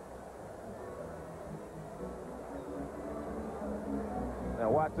hard.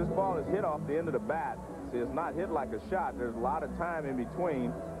 Now watch, this ball is hit off the end of the bat. See, it's not hit like a shot. There's a lot of time in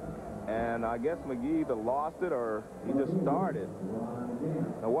between. And I guess McGee either lost it or he just started.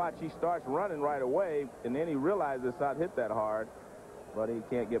 Now watch, he starts running right away, and then he realizes it's not hit that hard, but he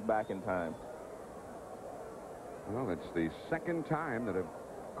can't get back in time. Well, it's the second time that a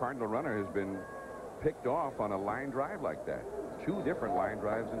Cardinal runner has been picked off on a line drive like that. 2 different line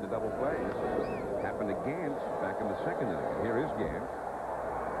drives into double plays. Happened to Gant back in the second inning. Here is Gant.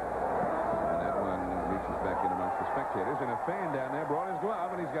 And that one reaches back in amongst the spectators. And a fan down there brought his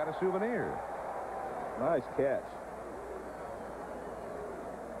glove, and he's got a souvenir. Nice catch.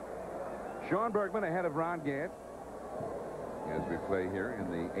 Sean Bergman ahead of Ron Gant as we play here in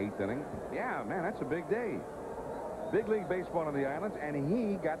the 8th inning. Yeah, man, that's a big day. Big league baseball on the islands, and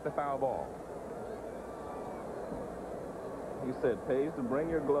he got the foul ball. He said, pays to bring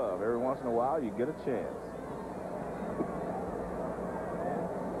your glove. Every once in a while, you get a chance.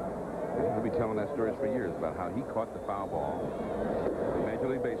 He'll be telling that stories for years about how he caught the foul ball when Major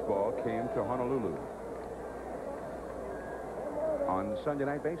League Baseball came to Honolulu on Sunday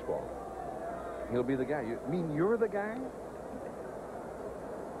Night Baseball. He'll be the guy. You mean you're the guy?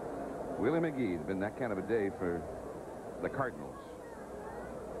 Willie McGee's been that kind of a day for the Cardinals.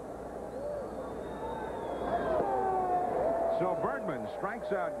 So Bergman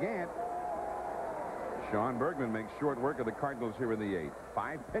strikes out Gant. Sean Bergman makes short work of the Cardinals here in the 8th.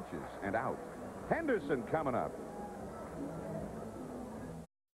 5 pitches and out. Henderson coming up.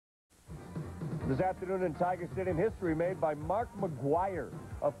 This afternoon in Tiger Stadium, history made by Mark McGwire.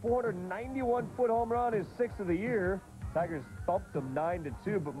 A 491-foot home run, his 6th of the year. Tigers thumped them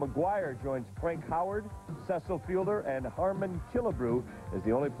 9-2, but McGwire joins Frank Howard, Cecil Fielder, and Harmon Killebrew as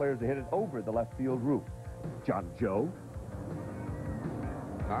the only players to hit it over the left field roof. John Joe.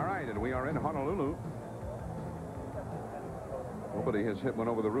 All right, and we are in Honolulu. Nobody has hit one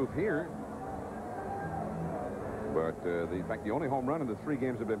over the roof here. But, in fact, the only home run in the 3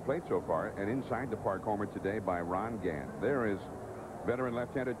 games have been played so far, and inside the park homer today by Ron Gant. There is veteran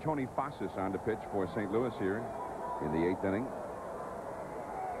left-hander Tony Fossis on to pitch for St. Louis here in the 8th inning.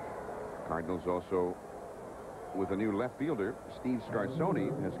 Cardinals also with a new left fielder. Steve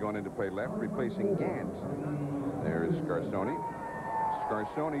Scarsoni has gone in to play left, replacing Gant. There's Scarsoni.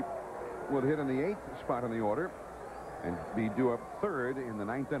 Scarsoni will hit in the 8th spot in the order and be due up 3rd in the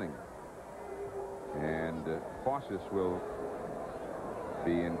 9th inning. And Fossis will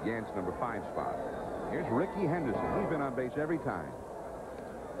be in Gant's number 5 spot. Here's Ricky Henderson. He's been on base every time.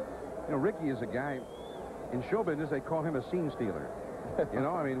 You know, Ricky is a guy, in show business, they call him a scene stealer. You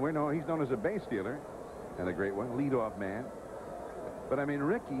know, I mean, he's known as a base stealer, and a great one, leadoff man. But, I mean,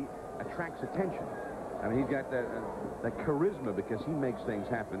 Ricky attracts attention. I mean, he's got that charisma because he makes things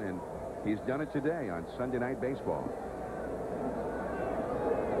happen, and he's done it today on Sunday Night Baseball.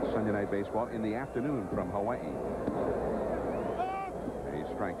 Sunday Night Baseball in the afternoon from Hawaii. And he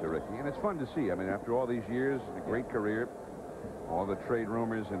strikes to Ricky, and it's fun to see. I mean, after all these years, a great career, all the trade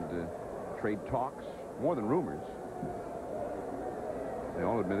rumors and trade talks, more than rumors. They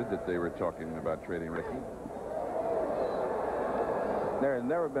all admitted that they were talking about trading Ricky. There has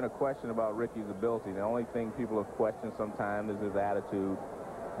never been a question about Ricky's ability. The only thing people have questioned sometimes is his attitude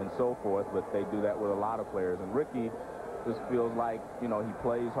and so forth, but they do that with a lot of players. And Ricky just feels like, you know, he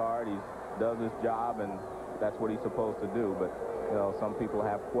plays hard, he does his job, and that's what he's supposed to do. But, you know, some people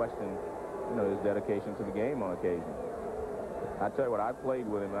have questioned, you know, his dedication to the game on occasion. I tell you what, I played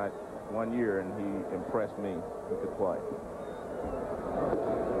with him 1 year, and he impressed me. He could play.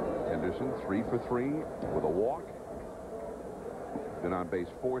 Henderson, 3 for 3 with a walk. Been on base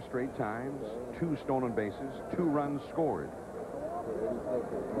 4 straight times, 2 stolen bases, 2 runs scored.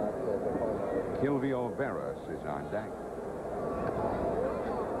 Kilvio Veras is on deck.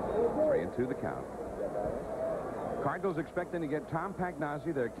 3-2 the count. Cardinals expecting to get Tom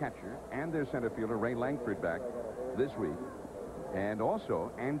Pagnozzi, their catcher, and their center fielder Ray Langford back this week. And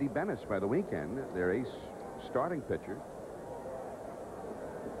also Andy Bennis by the weekend, their ace starting pitcher.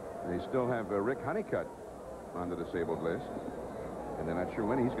 They still have Rick Honeycutt on the disabled list. And they're not sure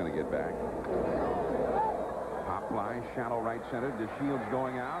when he's going to get back. Pop fly, shallow right center. DeShields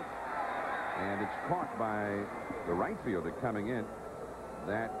going out. And it's caught by the right fielder coming in.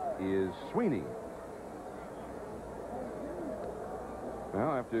 That is Sweeney.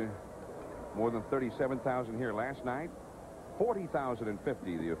 Well, after more than 37,000 here last night,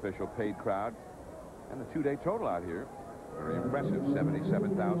 40,050 the official paid crowd. And the 2-day total out here Very impressive.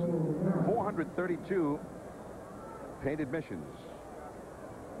 77,432 paid admissions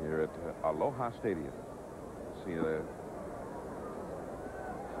here at Aloha Stadium. See the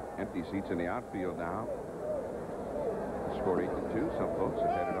empty seats in the outfield now. Score 8-2. Some folks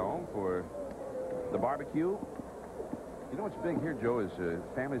have headed home for the barbecue. You know what's big here, Joe, is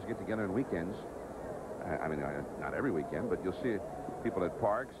families get together on weekends. I mean, not every weekend, but you'll see people at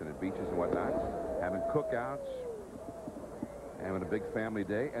parks and at beaches and whatnot having cookouts, having a big family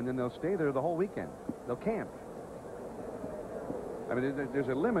day, and then they'll stay there the whole weekend. They'll camp. I mean, there's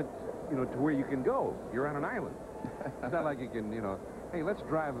a limit, you know, to where you can go. You're on an island. It's not like you can, you know, hey, let's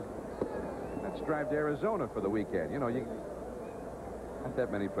drive to Arizona for the weekend. You know, you not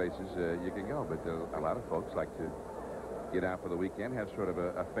that many places you can go, but a lot of folks like to get out for the weekend, have sort of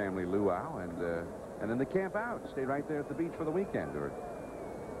a family luau, and then they camp out, stay right there at the beach for the weekend or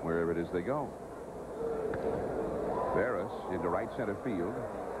wherever it is they go. Veras into right center field,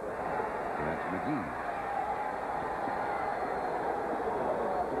 and that's McGee.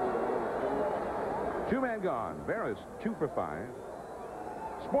 Two men gone. Veras 2 for 5.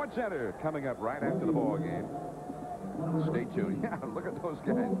 Sports Center coming up right after the ball game. Stay tuned. Yeah, look at those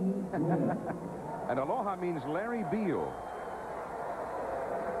guys. And Aloha means Larry Beal.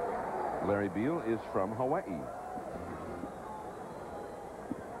 Larry Beal is from Hawaii.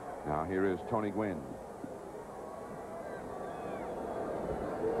 Now here is Tony Gwynn.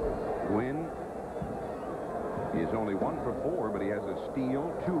 Gwynn is only 1 for 4, but he has a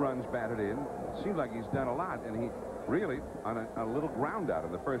steal, 2 runs batted in. Seems like he's done a lot, and he really, on a little ground out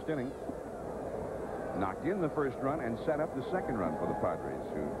in the first inning, knocked in the first run and set up the second run for the Padres,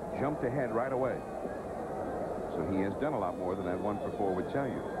 who jumped ahead right away. So he has done a lot more than that 1 for 4 would tell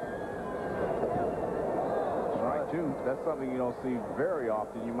you. Strike 2. That's something you don't see very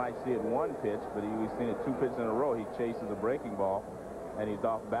often. You might see it in 1 pitch, but we've seen it 2 pitches in a row. He chases a breaking ball, and he's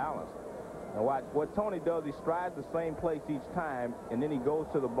off balance. Now watch what Tony does. He strides the same place each time, and then he goes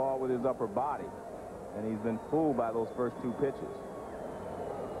to the ball with his upper body. And he's been fooled by those first 2 pitches.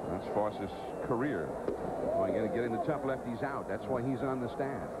 That's Foss's career. Getting the tough lefties out. That's why he's on the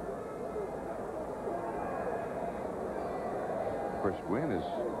staff. Of course, Gwynn has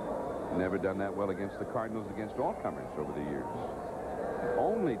never done that well against the Cardinals against all comers over the years. The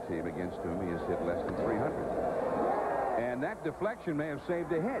only team against whom he has hit less than 300. And that deflection may have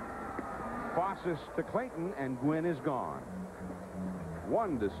saved a hit. Foss to Clayton, and Gwynn is gone.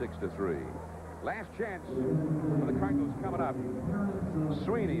 1 to 6 to 3. Last chance for the Cardinals coming up.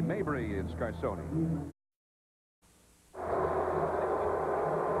 Sweeney, Mabry, and Scarsoni.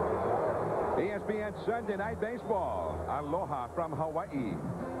 ESPN Sunday Night Baseball. Aloha from Hawaii.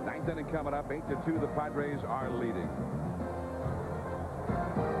 9th inning coming up. 8-2. The Padres are leading.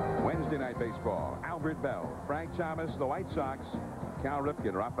 Wednesday Night Baseball. Albert Bell, Frank Thomas, the White Sox, Cal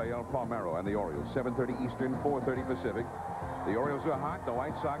Ripken, Rafael Palmeiro, and the Orioles. 7:30 Eastern, 4:30 Pacific. The Orioles are hot. The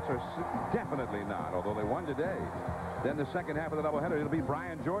White Sox are definitely not, although they won today. Then the second half of the doubleheader, it'll be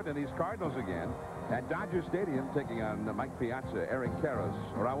Brian Jordan and these Cardinals again at Dodger Stadium, taking on Mike Piazza, Eric Karras,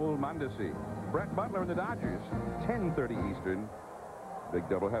 Raul Mondesi, Brett Butler and the Dodgers. 10:30 Eastern. Big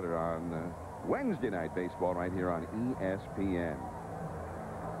doubleheader on Wednesday Night Baseball right here on ESPN.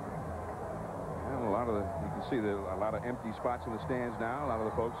 And you can see a lot of empty spots in the stands now. A lot of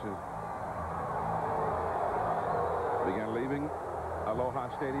the folks have began leaving Aloha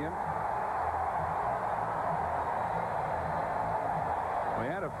Stadium. We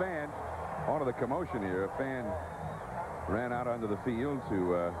had a fan, out of the commotion here, a fan ran out onto the field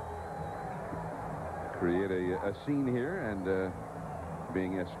to create a scene here and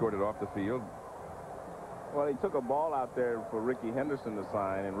being escorted off the field. Well, he took a ball out there for Ricky Henderson to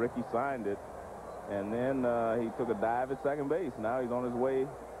sign, and Ricky signed it. And then he took a dive at second base. Now he's on his way.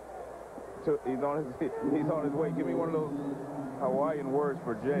 He's on his way. Give me one of those Hawaiian words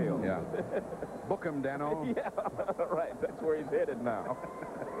for jail. Yeah. Book him, Dano. Yeah, right. That's where he's headed now.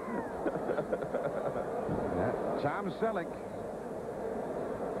 Tom Selleck.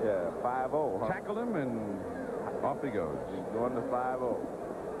 Yeah, 5-0. Huh? Tackled him and off he goes. He's going to 5-0.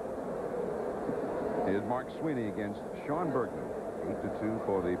 Here's Mark Sweeney against Sean Bergman. 8-2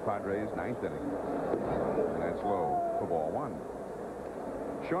 for the Padres, 9th inning. And that's low for ball 1.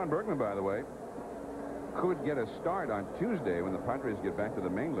 Sean Bergman, by the way, could get a start on Tuesday when the Padres get back to the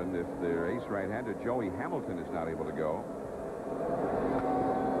mainland if their ace right-hander Joey Hamilton is not able to go.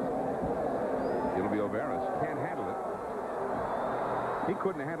 It'll be O'Veras. Can't handle it. He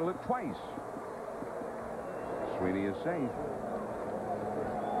couldn't handle it twice. Sweeney is safe.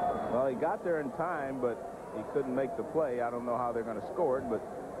 Well, he got there in time, but he couldn't make the play. I don't know how they're going to score it, but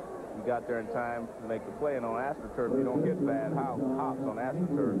he got there in time to make the play. And on AstroTurf, you don't get bad hops on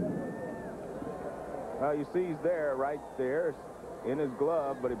AstroTurf. Well, you see he's there, right there, in his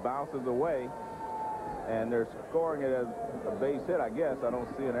glove, but he bounces away. And they're scoring it as a base hit, I guess. I don't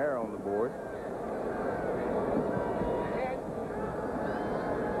see an error on the board.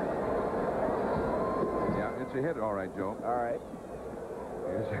 Yeah, it's a hit, all right, Joe. All right.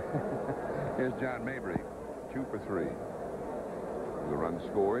 Here's John Mabry, 2 for 3. The run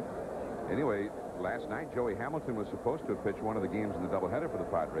scored. Anyway, last night, Joey Hamilton was supposed to have pitched one of the games in the doubleheader for the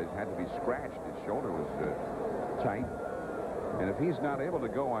Padres. Had to be scratched. His shoulder was tight. And if he's not able to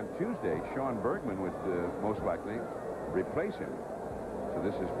go on Tuesday, Sean Bergman would most likely replace him. So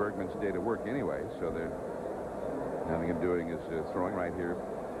this is Bergman's day to work anyway. So they're having him doing his throwing right here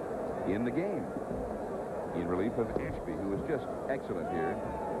in the game, in relief of Ashby, who was just excellent here.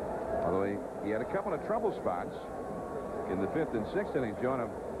 Although he had a couple of trouble spots in the 5th and 6th innings. John,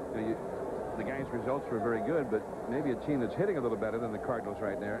 the guys' results were very good, but maybe a team that's hitting a little better than the Cardinals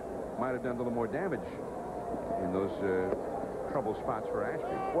right there might have done a little more damage in those trouble spots for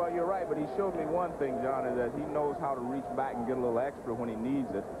Ashby. Well, you're right, but he showed me one thing, John, is that he knows how to reach back and get a little extra when he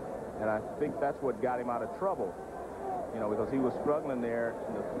needs it. And I think that's what got him out of trouble, you know, because he was struggling there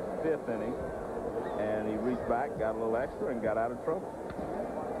in the 5th inning, and he reached back, got a little extra, and got out of trouble.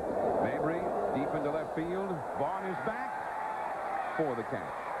 Mabry deep into left field. Vaughn is back for the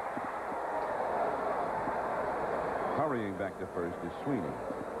catch. Hurrying back to first is Sweeney.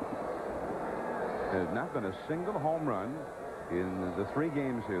 There's not been a single home run in the 3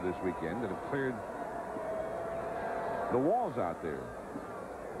 games here this weekend that have cleared the walls out there.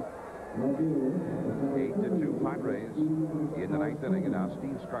 8-2 Padres in the 9th inning, and now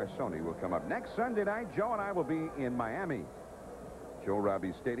Steve Scarsoni will come up. Next Sunday night, Joe and I will be in Miami. Joe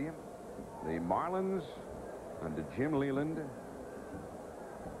Robbie Stadium. The Marlins under Jim Leland.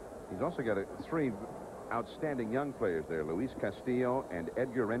 He's also got 3 outstanding young players there. Luis Castillo and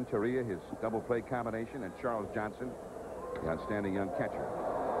Edgar Renteria, his double play combination, and Charles Johnson, the outstanding young catcher.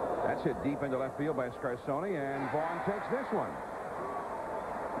 That's hit deep into left field by Scarsoni, and Vaughn takes this one.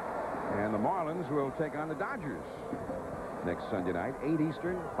 And the Marlins will take on the Dodgers next Sunday night, 8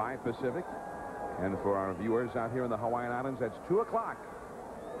 Eastern, 5 Pacific. And for our viewers out here in the Hawaiian Islands, that's 2 o'clock.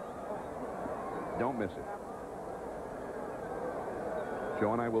 Don't miss it.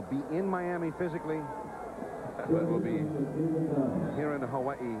 Joe and I will be in Miami physically, but we'll be here in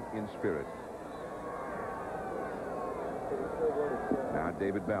Hawaii in spirit. Now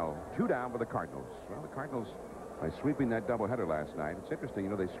David Bell, 2 down for the Cardinals. Well, the Cardinals, by sweeping that doubleheader last night, it's interesting,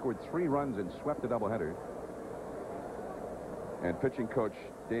 you know, they scored 3 runs and swept the doubleheader. And pitching coach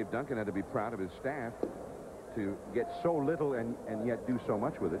Dave Duncan had to be proud of his staff to get so little and yet do so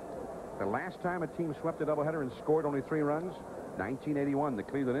much with it. The last time a team swept a doubleheader and scored only 3 runs, 1981, the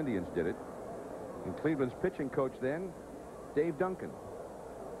Cleveland Indians did it. And Cleveland's pitching coach then, Dave Duncan.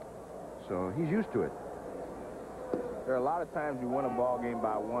 So he's used to it. There are a lot of times you win a ball game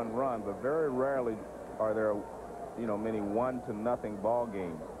by 1 run, but very rarely are there, you know, many 1-0 ball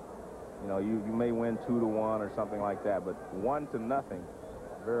games. You know, you may win 2-1 or something like that, but 1-0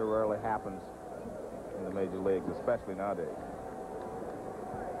 very rarely happens in the major leagues, especially nowadays.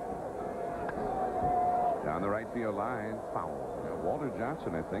 Down the right field line, foul. Now, Walter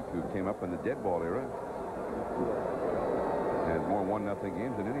Johnson, I think, who came up in the dead ball era, had more 1-0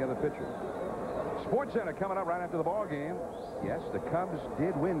 games than any other pitcher. Sports Center coming up right after the ball game. Yes, the Cubs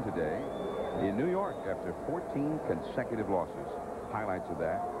did win today in New York after 14 consecutive losses. Highlights of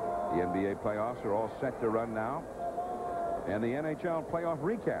that. The NBA playoffs are all set to run now. And the NHL playoff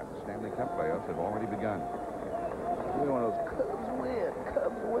recap. The Stanley Cup playoffs have already begun. You know, one of those Cubs win,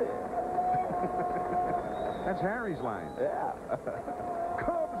 Cubs win. That's Harry's line. Yeah.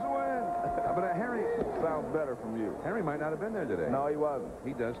 Cubs win. But Harry sounds better from you. Harry might not have been there today. No, he wasn't.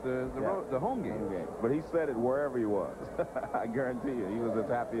 He does the home game. But he said it wherever he was. I guarantee you, he was as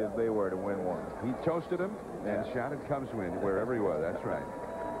happy as they were to win one. He toasted him and shouted Cubs win wherever he was. That's right.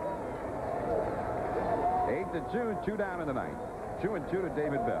 8-2, 2 down in the ninth. 2-2 to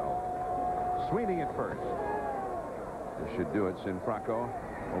David Bell. Sweeney at first. This should do it. Sinfracco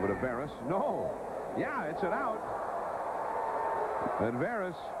over to Veras. No. Yeah, it's an out. And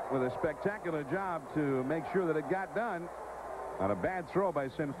Veras with a spectacular job to make sure that it got done. On a bad throw by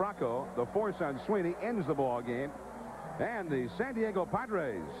Sinfracco, the force on Sweeney ends the ball game. And the San Diego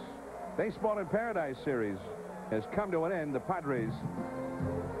Padres Baseball in Paradise series has come to an end. The Padres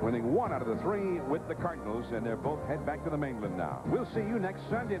winning 1 out of the 3 with the Cardinals, and they're both head back to the mainland now. We'll see you next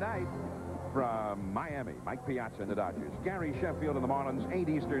Sunday night from Miami. Mike Piazza and the Dodgers. Gary Sheffield and the Marlins, 8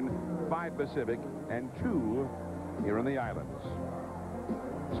 Eastern, 5 Pacific, and 2 here in the islands.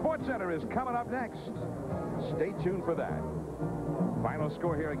 Sports Center is coming up next. Stay tuned for that. Final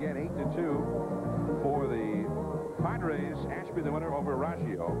score here again, 8-2 for the Padres. Ashby the winner over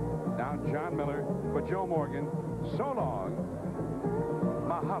Raggio. Now John Miller for Joe Morgan. So long.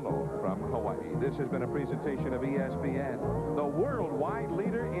 Mahalo from Hawaii. This has been a presentation of ESPN, the worldwide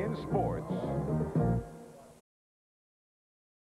leader in sports.